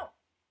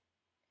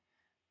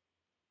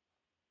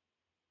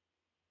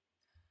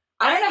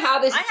don't know how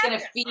this is going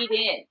to feed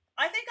in.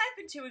 I think I've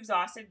been too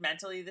exhausted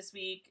mentally this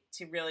week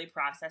to really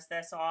process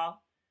this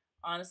all.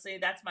 Honestly,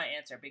 that's my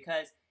answer,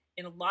 because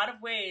in a lot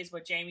of ways,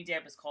 what Jamie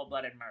did was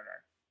cold-blooded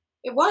murder.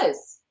 It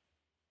was.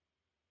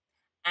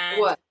 And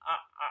What?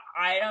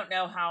 I don't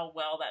know how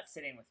well that's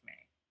sitting with me.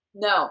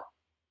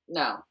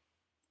 No.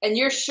 And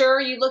you're sure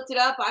you looked it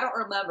up? I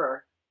don't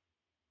remember.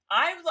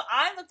 I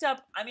looked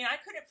up. I mean, I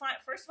couldn't find.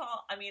 First of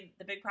all, I mean,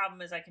 the big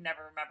problem is I can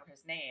never remember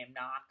his name,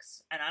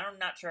 Knox, and I'm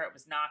not sure it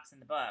was Knox in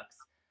the books.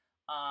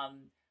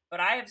 But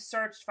I have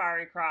searched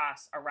Fiery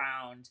Cross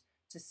around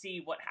to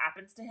see what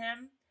happens to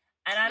him,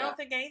 and I don't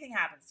think anything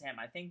happens to him.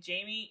 I think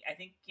Jamie.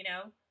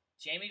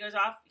 Jamie goes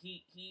off.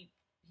 He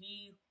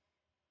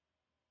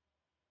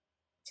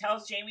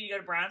tells Jamie to go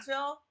to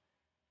Brownsville,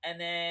 and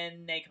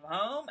then they come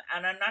home,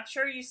 and I'm not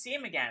sure you see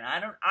him again.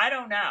 I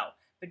don't know.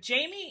 But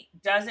Jamie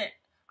doesn't.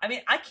 I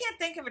mean, I can't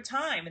think of a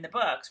time in the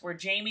books where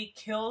Jamie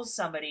kills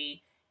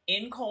somebody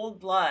in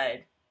cold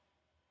blood.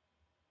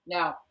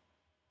 No.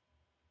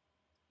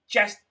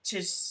 Just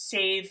to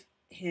save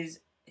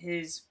his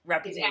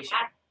reputation.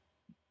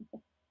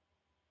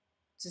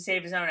 To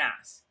save his own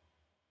ass.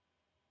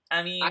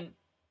 I mean,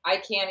 I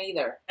can't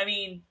either. I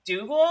mean,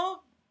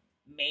 Dougal,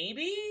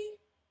 maybe,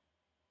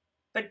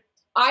 but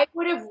I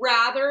would have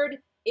rathered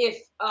if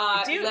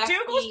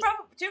Dougal's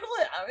probably Dougal.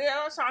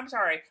 I'm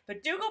sorry,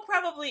 but Dougal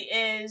probably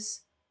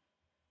is,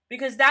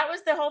 because that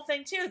was the whole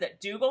thing too.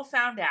 That Dougal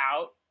found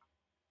out.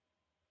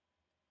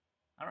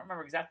 I don't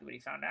remember exactly what he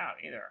found out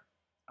either.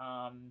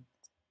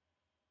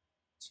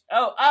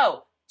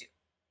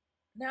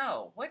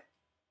 No. What?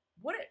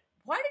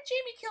 Why did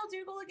Jamie kill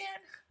Dougal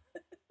again?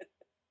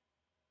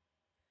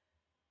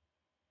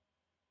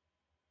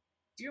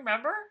 Do you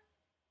remember?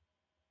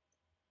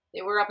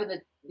 They were up in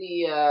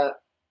the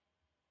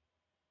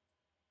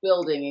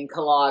building in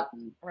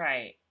Culloden.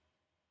 Right.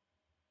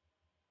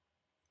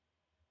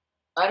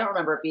 I don't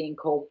remember it being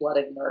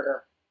cold-blooded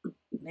murder.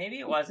 Maybe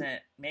it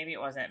wasn't.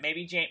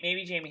 Maybe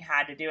Jamie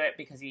had to do it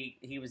because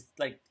he was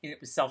like, it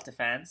was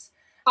self-defense.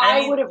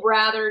 I would have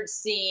rather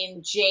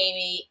seen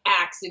Jamie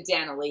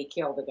accidentally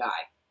kill the guy.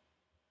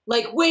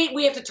 Like, wait,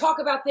 we have to talk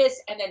about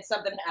this, and then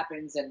something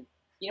happens, and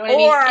you know what I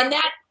mean? And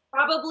that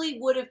probably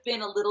would have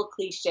been a little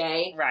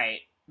cliche. Right.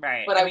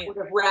 But I would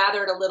have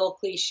rathered a little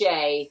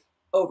cliche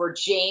over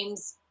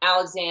James,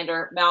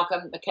 Alexander,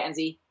 Malcolm,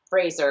 Mackenzie,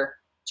 Fraser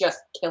just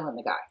killing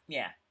the guy.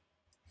 Yeah.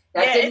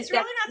 It's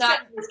really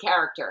not his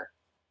character.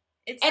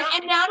 It's and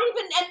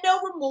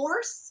no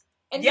remorse.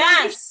 And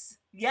yes,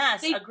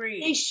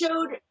 agreed. They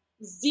showed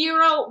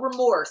zero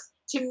remorse.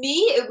 To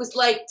me, it was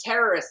like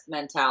terrorist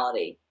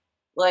mentality.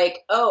 Like,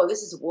 oh,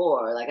 this is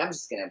war. Like, I'm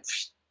just gonna,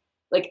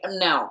 like,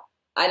 no,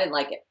 I didn't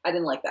like it. I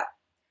didn't like that.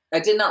 I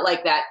did not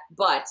like that.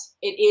 But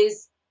it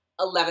is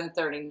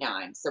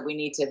 11:39, so we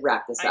need to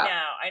wrap this up.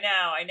 I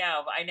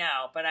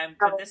know.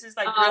 But this is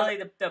like really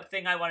the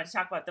thing I want to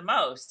talk about the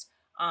most.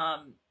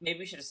 Maybe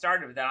we should have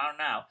started with that. I don't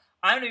know.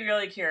 I'm going to be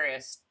really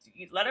curious.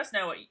 Let us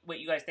know what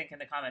you guys think in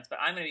the comments, but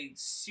I'm going to be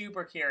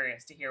super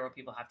curious to hear what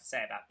people have to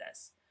say about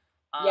this.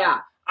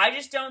 I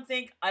just don't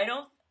think,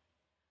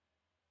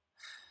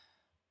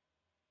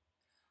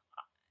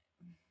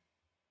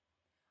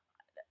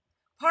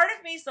 part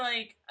of me is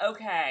like,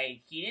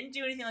 okay, he didn't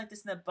do anything like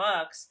this in the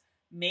books.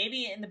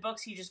 Maybe in the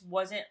books he just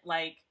wasn't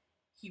like,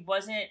 he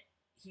wasn't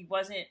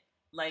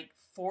like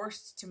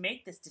forced to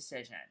make this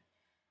decision.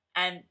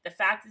 And the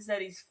fact is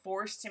that he's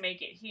forced to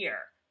make it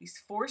here. He's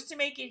forced to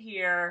make it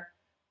here.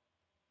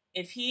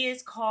 If he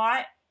is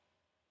caught,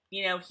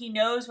 he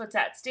knows what's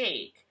at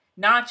stake.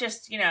 Not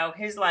just,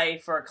 his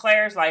life or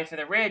Claire's life or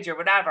the Ridge or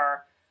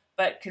whatever,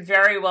 but could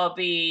very well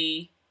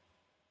be,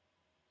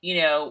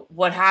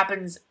 what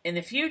happens in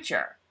the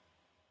future.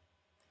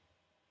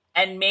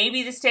 And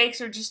maybe the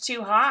stakes are just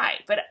too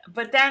high.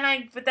 But then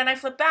I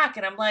flip back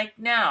and I'm like,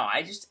 no,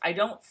 I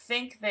don't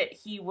think that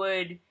he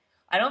would.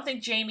 I don't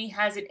think Jamie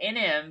has it in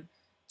him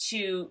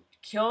to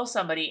kill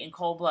somebody in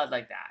cold blood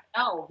like that.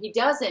 No, he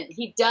doesn't.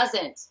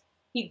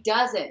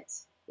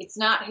 It's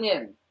not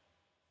him.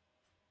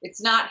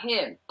 It's not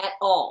him at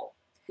all.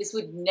 This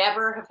would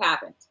never have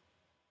happened.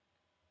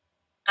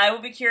 I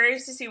will be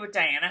curious to see what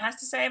Diana has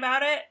to say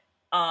about it.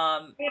 I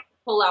have to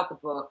pull out the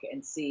book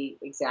and see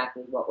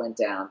exactly what went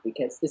down,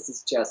 because this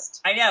is just...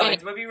 I know,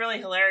 it would be really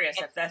hilarious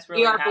if that's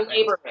really happened.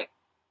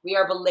 We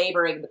are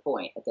belaboring the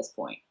point at this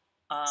point.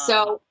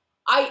 So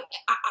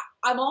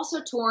I'm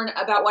also torn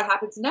about what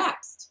happens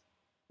next.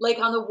 Like,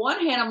 on the one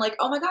hand, I'm like,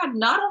 oh my God,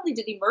 not only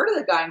did he murder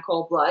the guy in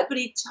cold blood, but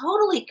he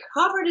totally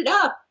covered it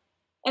up.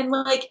 And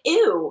like,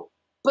 ew,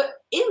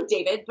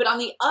 David. But on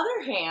the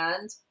other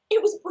hand,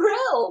 it was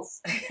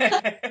Brill's.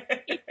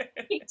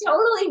 he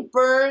totally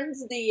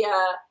burns the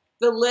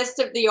list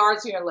of the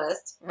Artier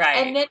list. Right.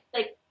 And then,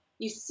 like,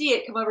 you see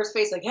it come over his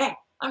face like, hey,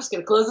 I'm just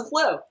going to close the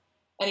flue.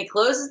 And he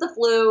closes the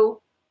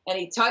flue, and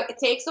he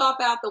takes off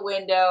out the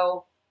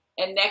window.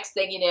 And next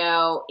thing you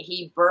know,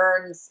 he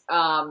burns,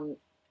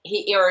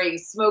 he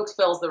smoke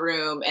fills the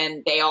room,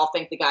 and they all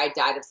think the guy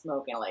died of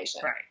smoke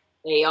inhalation. Right.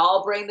 They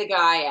all bring the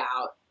guy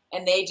out,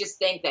 and they just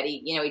think that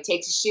he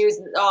takes his shoes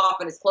off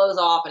and his clothes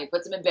off, and he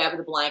puts them in bed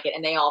with a blanket,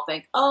 and they all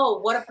think, oh,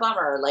 what a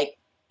bummer. Like,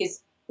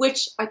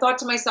 which I thought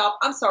to myself,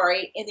 I'm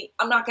sorry,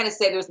 I'm not going to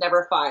say there was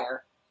never a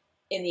fire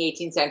in the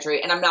 18th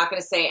century, and I'm not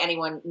going to say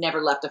anyone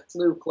never left a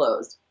flue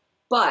closed.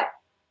 But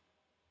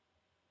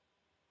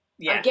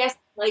Yeah. I guess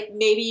like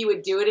maybe you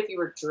would do it if you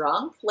were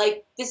drunk.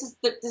 Like this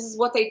is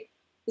what they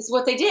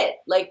did.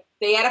 Like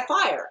they had a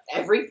fire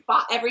every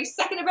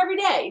second of every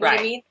day. You know what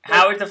I mean?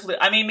 How would the flu?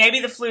 I mean, maybe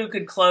the flu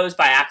could close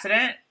by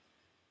accident.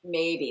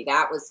 Maybe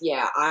that was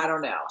I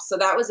don't know. So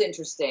that was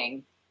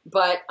interesting,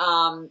 but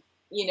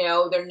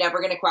they're never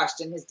going to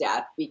question his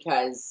death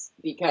because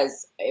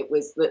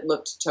it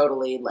looked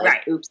totally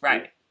like oops.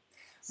 Right.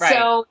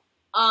 So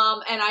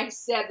and I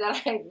said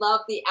that I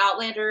love the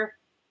Outlander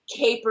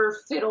caper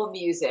fiddle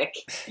music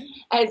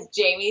as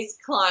Jamie's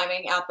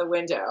climbing out the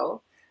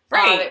window.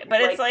 Right,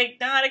 but it's like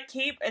not a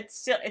cape. It's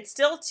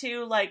still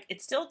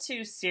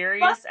too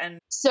serious and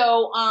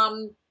so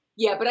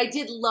but I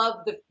did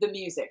love the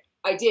music.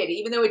 I did,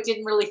 even though it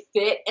didn't really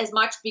fit as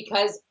much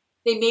because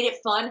they made it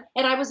fun.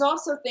 And I was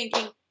also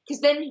thinking,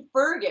 because then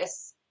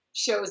Fergus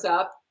shows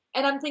up,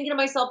 and I'm thinking to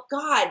myself,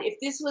 God, if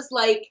this was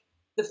like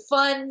the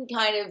fun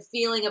kind of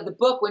feeling of the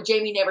book when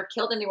Jamie never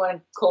killed anyone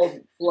in cold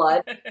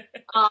blood,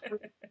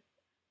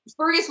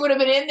 Fergus would have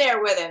been in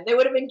there with him. They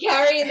would have been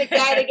carrying the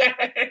guy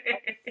together.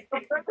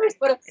 Fergus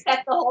would have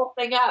set the whole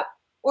thing up.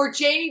 Or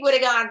Jamie would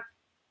have gone,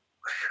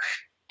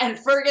 and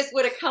Fergus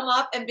would have come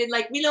up and been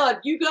like, "Milord,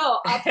 you go.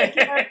 I'll take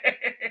care of it."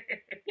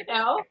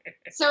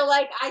 So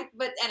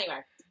but anyway.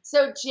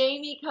 So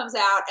Jamie comes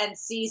out and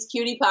sees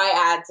Cutie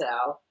Pie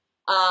ADSO,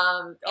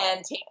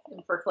 and takes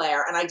him for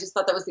Claire. And I just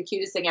thought that was the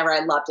cutest thing ever. I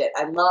loved it.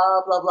 I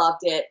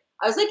loved it.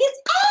 I was like,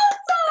 it's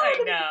awesome!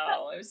 I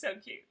know. It was so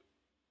cute.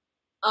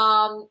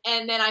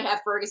 And then I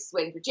have Fergus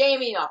waiting for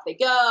Jamie, and off they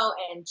go.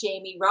 And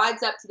Jamie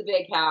rides up to the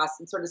big house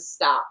and sort of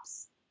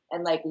stops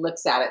and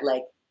looks at it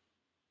like,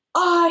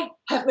 I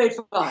have made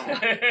fire.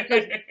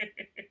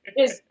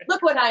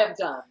 Look what I have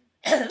done.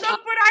 Look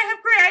what I have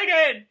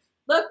created.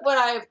 Look what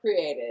I have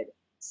created.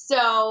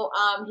 So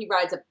he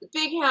rides up to the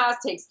big house,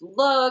 takes a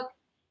look,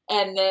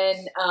 and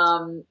then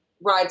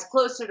rides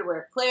closer to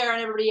where Claire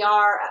and everybody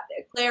are.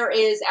 Claire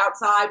is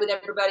outside with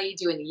everybody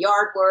doing the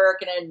yard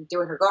work and then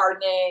doing her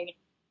gardening.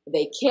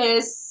 They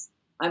kiss.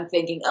 I'm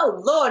thinking,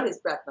 oh, Lord, his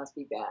breath must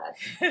be bad.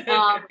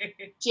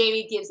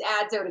 Jamie gives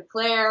ADSO to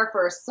Claire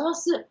for a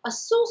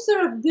saucer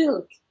of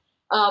milk.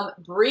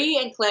 Bree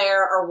and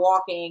Claire are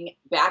walking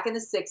back in the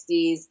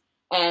 60s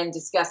and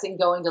discussing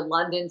going to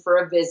London for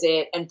a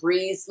visit. And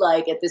Bree's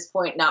at this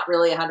point, not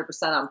really 100%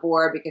 on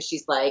board because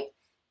she's like,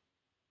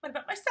 what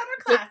about my summer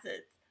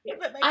classes?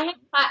 I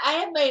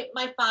have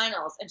my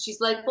finals. And she's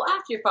like, well,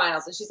 after your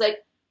finals. And she's like,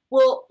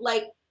 well,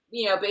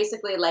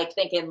 basically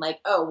thinking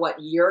oh, what,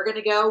 you're going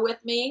to go with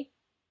me?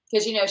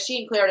 Because, she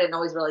and Claire didn't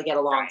always really get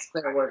along. So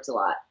Claire worked a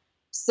lot.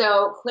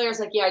 So Claire's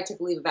like, yeah, I took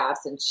leave of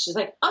absence. She's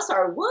like, I'm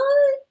sorry,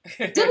 what?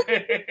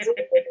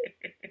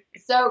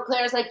 So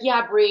Claire's like,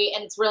 yeah, Bree,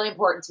 and it's really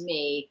important to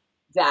me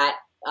that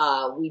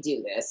we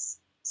do this.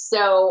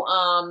 So,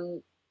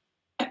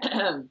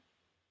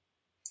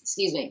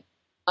 excuse me.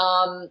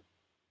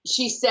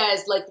 She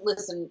says,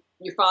 listen,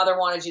 your father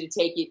wanted to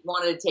take you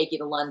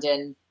to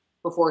London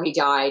before he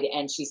died,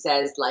 and she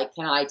says,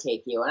 can I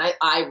take you? And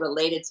I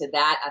related to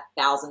that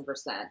 1,000%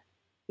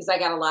 because I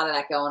got a lot of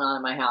that going on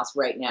in my house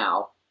right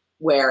now.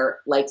 Where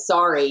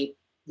sorry,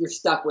 you're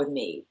stuck with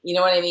me. You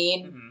know what I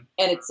mean? Mm-hmm.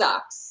 And it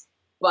sucks.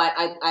 But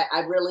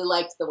I really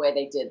liked the way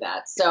they did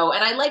that. So,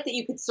 and I like that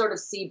you could sort of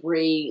see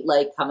Bree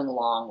coming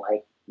along,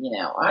 all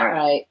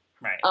right.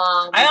 Right.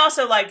 I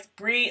also liked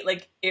Bree,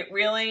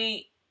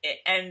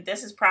 and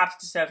this is props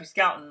to Sophie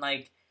Skelton,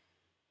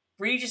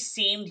 Bree just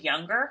seemed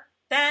younger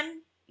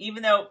then,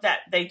 even though that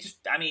they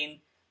just, I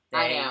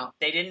know.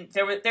 They didn't,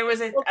 there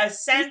was a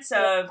sense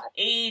of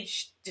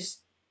age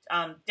just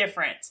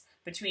difference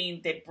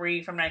between the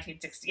Bree from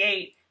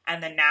 1968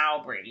 and the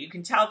now Bree. You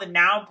can tell the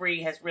now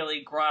Bree has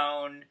really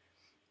grown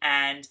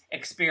and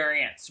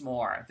experienced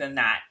more than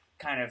that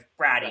kind of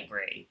bratty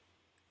Bree.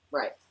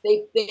 Right.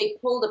 They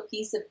pulled a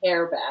piece of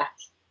hair back,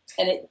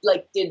 and it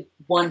did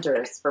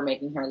wonders for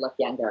making her look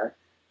younger.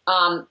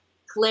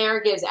 Claire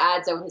gives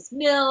ADSO his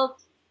milk,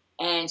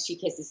 and she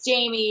kisses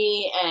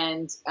Jamie,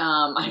 and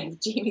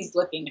Jamie's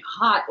looking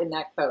hot in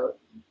that coat.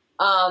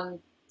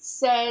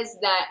 Says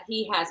that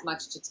he has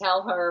much to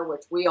tell her,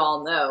 which we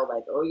all know,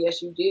 oh,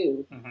 yes, you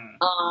do.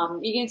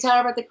 Mm-hmm. You can tell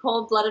her about the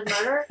cold-blooded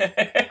murder?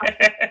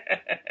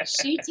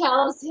 She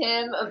tells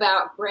him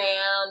about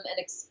Graham and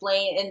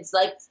explain, and it's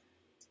like,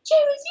 Jamie,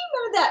 do you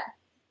remember that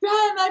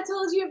Graham I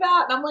told you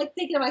about? And I'm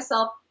thinking to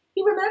myself,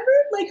 he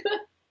remembered?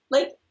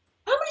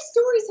 How many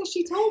stories has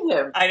she told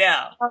him? I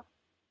know.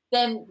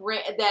 Then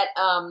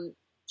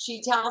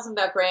she tells him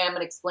about Graham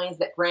and explains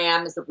that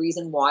Graham is the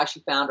reason why she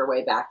found her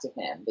way back to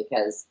him,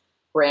 because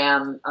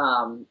Graham,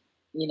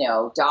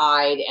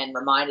 died and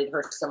reminded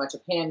her so much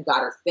of him, got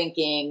her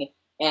thinking,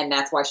 and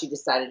that's why she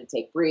decided to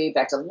take Bree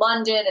back to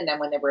London. And then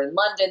when they were in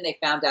London, they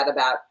found out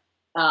about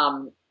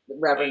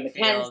Reverend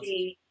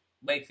Menzies.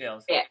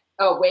 Wakefield. Yeah.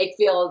 Oh,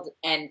 Wakefield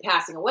and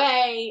passing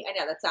away. I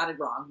know that sounded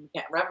wrong.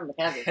 Reverend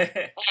Menzies.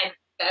 And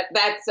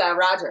that's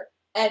Roger.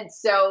 And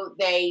so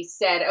they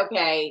said,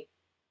 okay,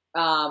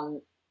 that's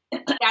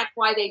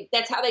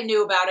how they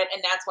knew about it,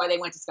 and that's why they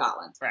went to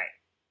Scotland. Right.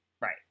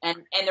 Right. And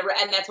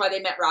that's why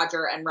they met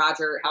Roger, and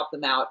Roger helped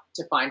them out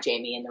to find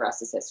Jamie, and the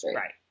rest is history.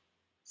 Right.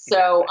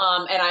 So,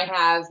 Exactly. and I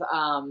have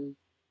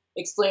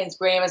explains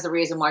Graham as the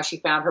reason why she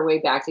found her way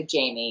back to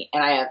Jamie,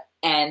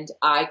 and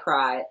I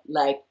cry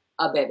like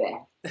a baby.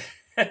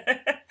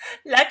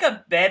 Like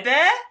a baby?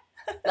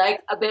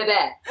 Like a baby.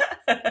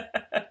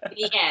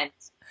 The end.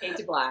 Fade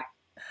to black.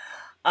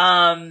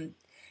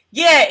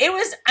 Yeah, it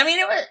was,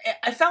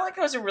 I felt like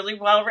it was a really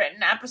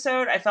well-written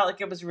episode. I felt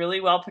like it was really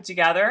well put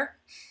together.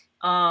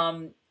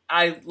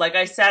 Like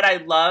I said, I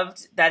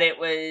loved that it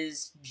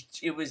was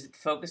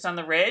focused on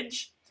the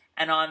Ridge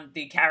and on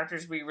the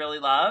characters we really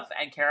love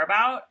and care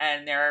about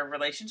and their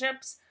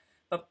relationships.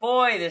 But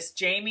boy, this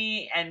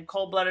Jamie and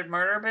cold-blooded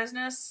murder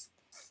business,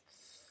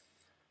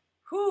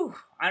 whew,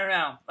 I don't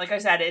know. Like I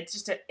said, it's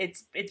just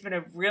it's been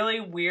a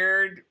really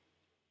weird,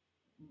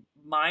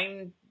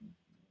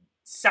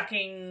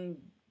 mind-sucking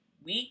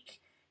week.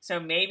 So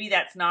maybe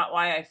that's not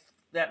why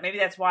maybe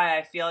that's why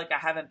I feel like I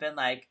haven't been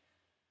like,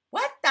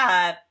 what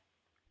the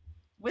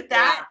with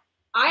that. Yeah.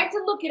 I have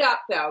to look it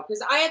up though,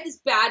 because I had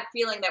this bad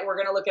feeling that we're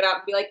gonna look it up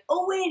and be like,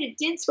 oh wait, it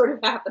did sort of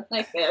happen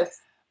like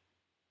this.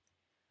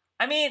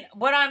 I mean,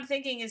 what I'm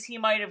thinking is he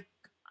might have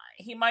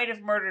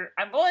murdered.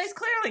 Well, he's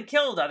clearly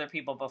killed other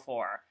people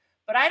before,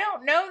 but I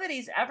don't know that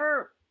he's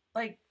ever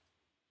like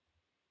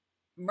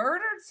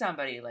murdered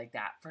somebody like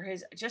that for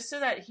his, just so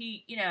that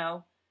he,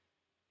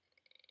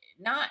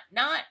 not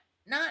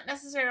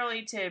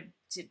necessarily to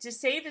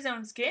save his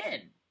own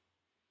skin,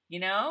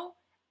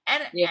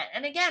 And Yeah.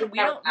 and again, we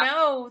don't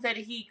know that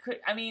he could.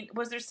 I mean,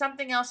 was there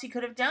something else he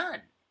could have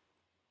done?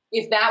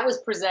 If that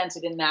was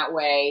presented in that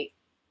way,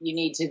 you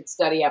need to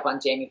study up on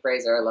Jamie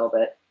Fraser a little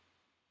bit.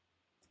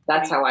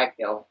 That's how I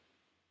feel.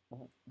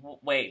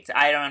 Wait,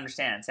 I don't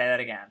understand. Say that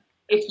again.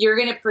 If you're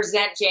going to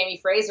present Jamie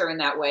Fraser in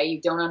that way, you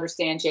don't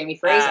understand Jamie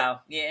Fraser. Oh,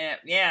 yeah.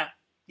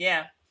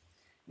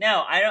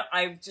 No, I don't.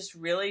 I just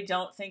really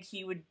don't think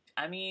he would.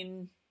 I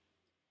mean,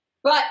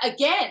 but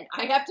again,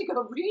 I have to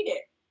go read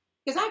it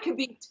because I could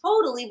be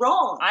totally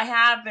wrong.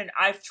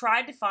 I've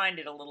tried to find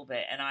it a little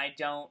bit, and I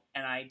have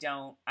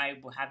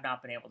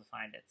not been able to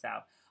find it.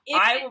 So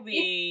if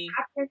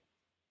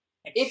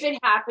it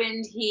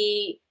happened,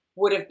 he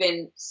would have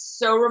been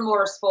so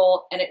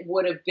remorseful, and it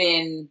would have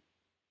been.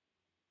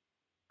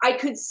 I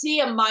could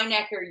see a my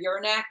neck or your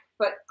neck,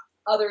 but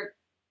other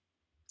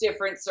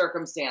different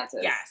circumstances.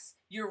 Yes,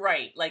 you're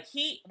right. Like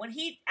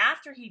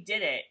after he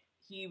did it,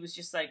 he was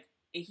just like,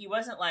 he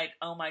wasn't like,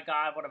 oh my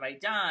God, what have I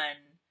done?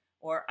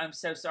 Or I'm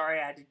so sorry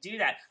I had to do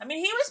that. I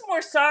mean, he was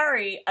more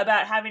sorry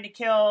about having to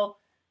kill,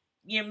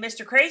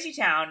 Mr. Crazy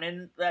Town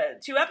in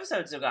 2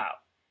 episodes ago.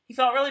 He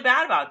felt really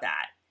bad about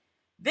that.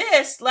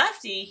 This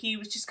Lefty, he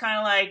was just kind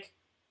of like,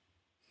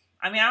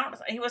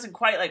 he wasn't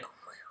quite like,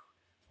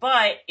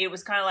 but it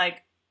was kind of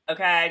like,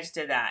 okay, I just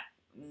did that.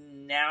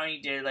 Now I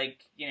need to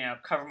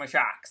cover my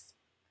tracks.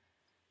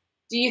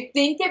 Do you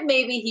think that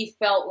maybe he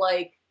felt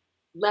like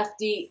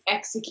Lefty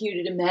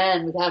executed a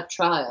man without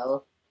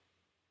trial?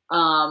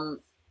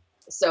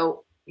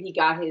 So he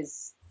got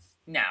his...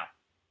 No,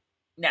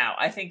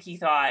 I think he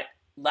thought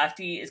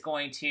Lefty is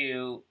going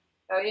to...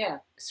 Oh, yeah.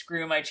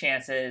 Screw my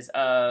chances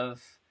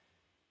of...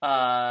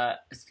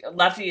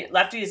 Lefty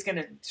is going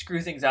to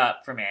screw things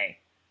up for me.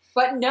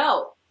 But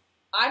no,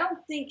 I don't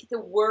think the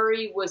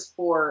worry was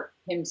for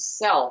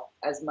himself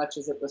as much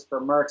as it was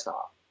for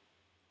Murtaugh.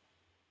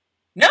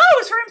 No, it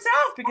was for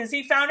himself because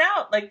he found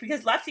out.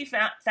 Because Lefty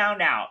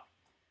found out.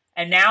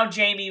 And now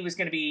Jamie was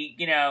going to be,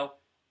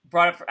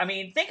 brought up.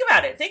 Think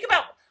about it.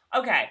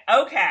 Okay.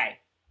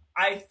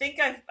 I think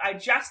I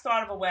just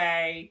thought of a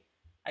way.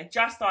 I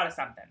just thought of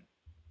something.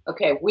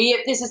 Okay,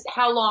 this is,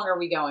 how long are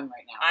we going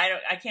right now?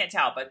 I can't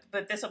tell, but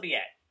this will be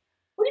it.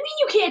 What do you mean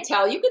you can't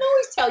tell? You can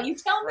always tell. You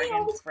tell me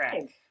all the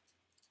time.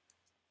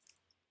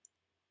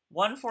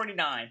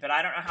 1:49, but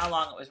I don't know how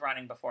long it was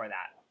running before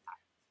that.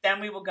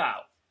 Then we will go.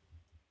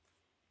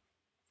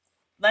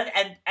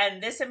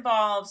 And this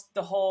involves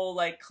the whole,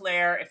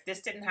 Claire, if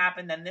this didn't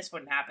happen, then this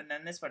wouldn't happen,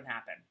 then this wouldn't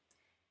happen.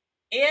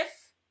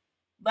 If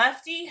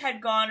Lefty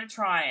had gone to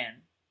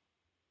Tryon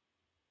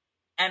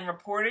and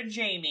reported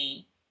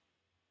Jamie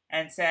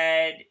and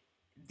said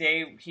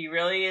he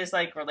really is,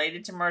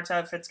 related to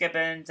Murtaugh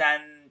Fitzgibbons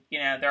and,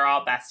 they're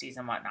all besties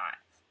and whatnot,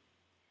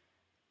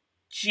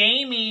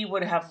 Jamie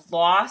would have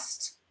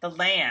lost the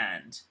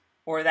land,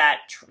 or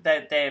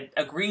the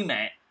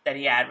agreement that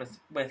he had with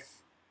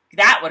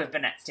that would have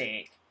been at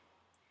stake.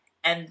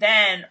 And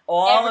then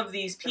all of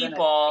these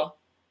people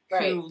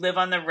who live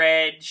on the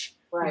Ridge,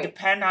 who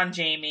depend on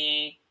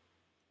Jamie,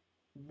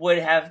 would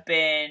have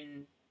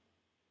been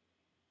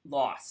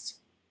lost.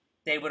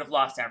 They would have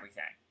lost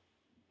everything.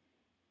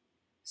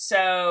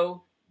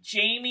 So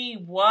Jamie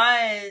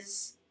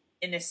was,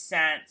 in a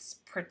sense,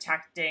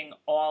 protecting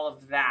all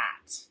of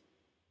that.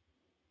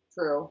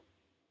 True.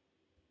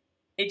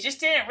 It just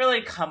didn't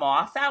really come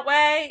off that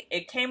way.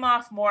 It came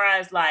off more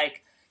as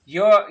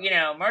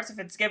Murtaugh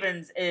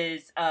Fitzgibbons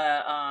is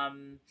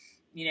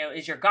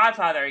is your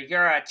godfather.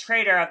 You're a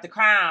traitor of the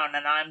crown,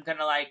 and I'm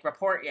gonna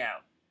report you.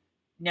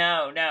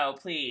 No,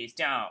 please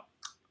don't.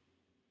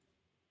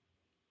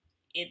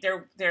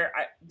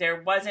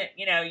 there wasn't,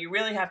 you know, you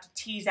really have to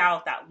tease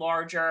out that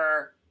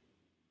larger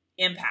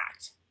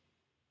impact.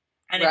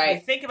 And if you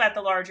think about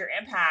the larger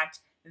impact,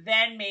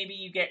 then maybe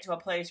you get to a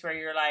place where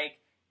you're like,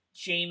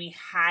 Jamie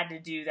had to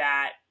do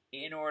that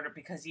in order,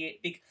 because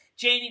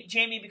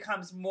Jamie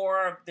becomes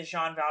more of the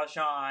Jean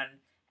Valjean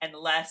and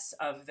less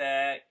of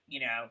the, you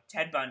know,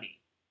 Ted Bundy.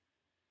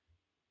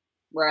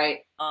 Right.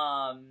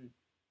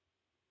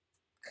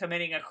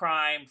 Committing a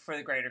crime for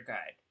the greater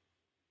good.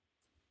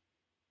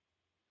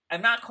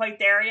 I'm not quite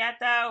there yet,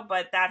 though,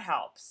 but that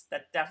helps.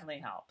 That definitely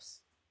helps.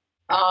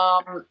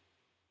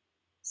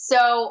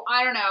 So,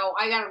 I don't know.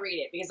 I gotta read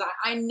it, because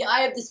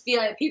I have this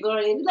feeling that people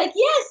are gonna be like,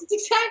 yes, it's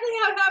exactly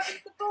how it happens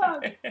in the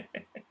book.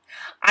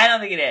 I don't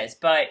think it is,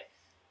 but,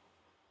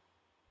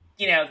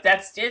 you know,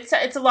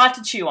 it's a lot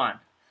to chew on.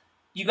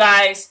 You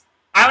guys,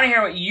 I want to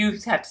hear what you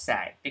have to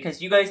say,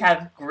 because you guys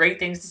have great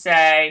things to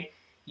say.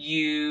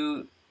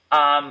 You,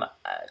 I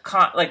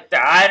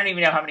don't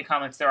even know how many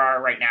comments there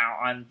are right now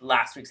on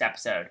last week's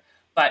episode,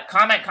 but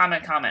comment.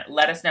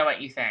 Let us know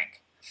what you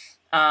think.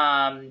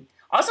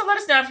 Also, let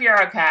us know if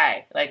you're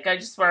okay. Like, I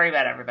just worry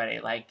about everybody.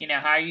 Like, you know,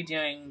 how are you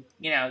doing?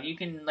 You know, you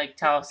can, like,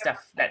 tell us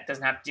stuff that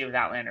doesn't have to do with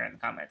Outlander in the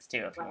comments,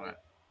 too, if you want.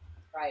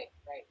 Right.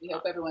 We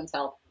hope everyone's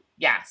healthy.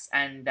 Yes,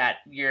 and that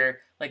you're,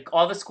 like,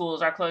 all the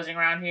schools are closing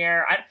around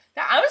here.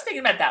 I was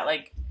thinking about that.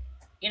 Like,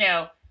 you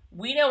know,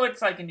 we know what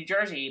it's like in New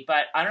Jersey,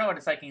 but I don't know what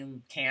it's like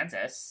in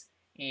Kansas,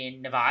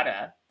 in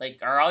Nevada. Like,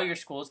 are all your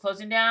schools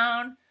closing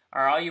down?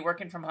 Are all you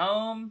working from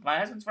home? My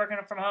husband's working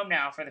from home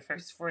now for the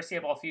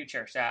foreseeable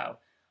future, so...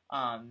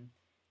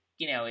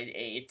 you know,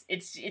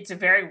 it's a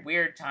very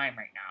weird time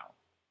right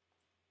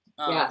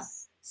now.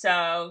 Yes.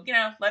 So, you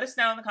know, let us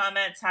know in the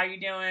comments how you're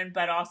doing,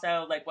 but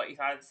also, like, what you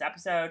thought of this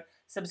episode.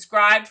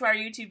 Subscribe to our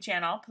YouTube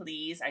channel,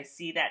 please. I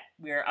see that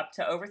we're up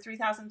to over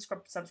 3,000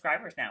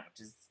 subscribers now,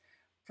 which is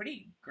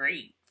pretty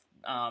great.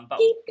 But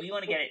we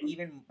want to get it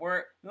even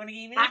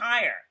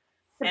higher.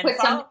 And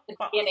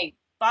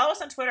follow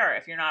us on Twitter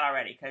if you're not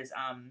already, because,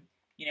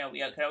 you know,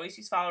 we could always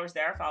use followers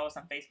there. Follow us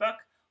on Facebook,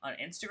 on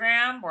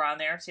Instagram. We're on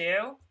there,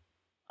 too.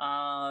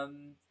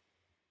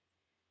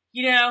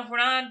 You know, we're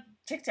not on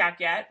TikTok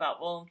yet, but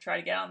we'll try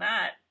to get on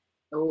that.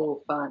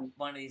 Oh, fun.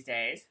 One of these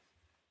days.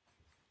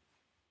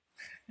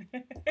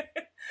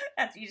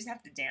 You just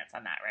have to dance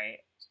on that, right?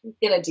 She's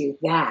gonna do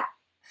that.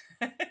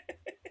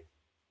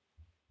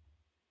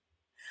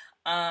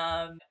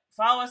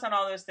 Follow us on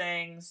all those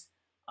things.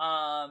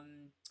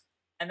 And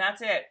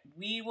that's it.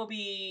 We will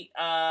be,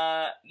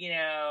 coronavirus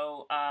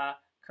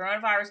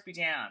be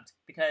damned,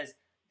 because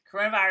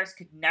coronavirus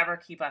could never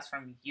keep us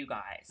from you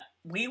guys.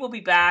 We will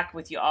be back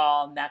with you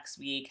all next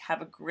week.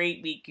 Have a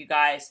great week, you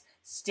guys.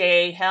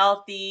 Stay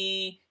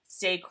healthy,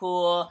 stay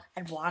cool,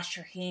 and wash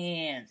your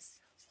hands.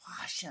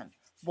 Wash them.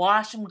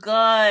 Wash them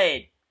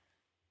good.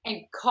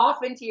 And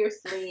cough into your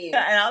sleeve.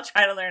 And I'll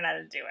try to learn how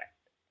to do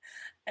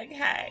it.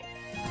 Okay.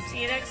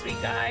 See you next week,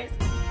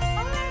 guys.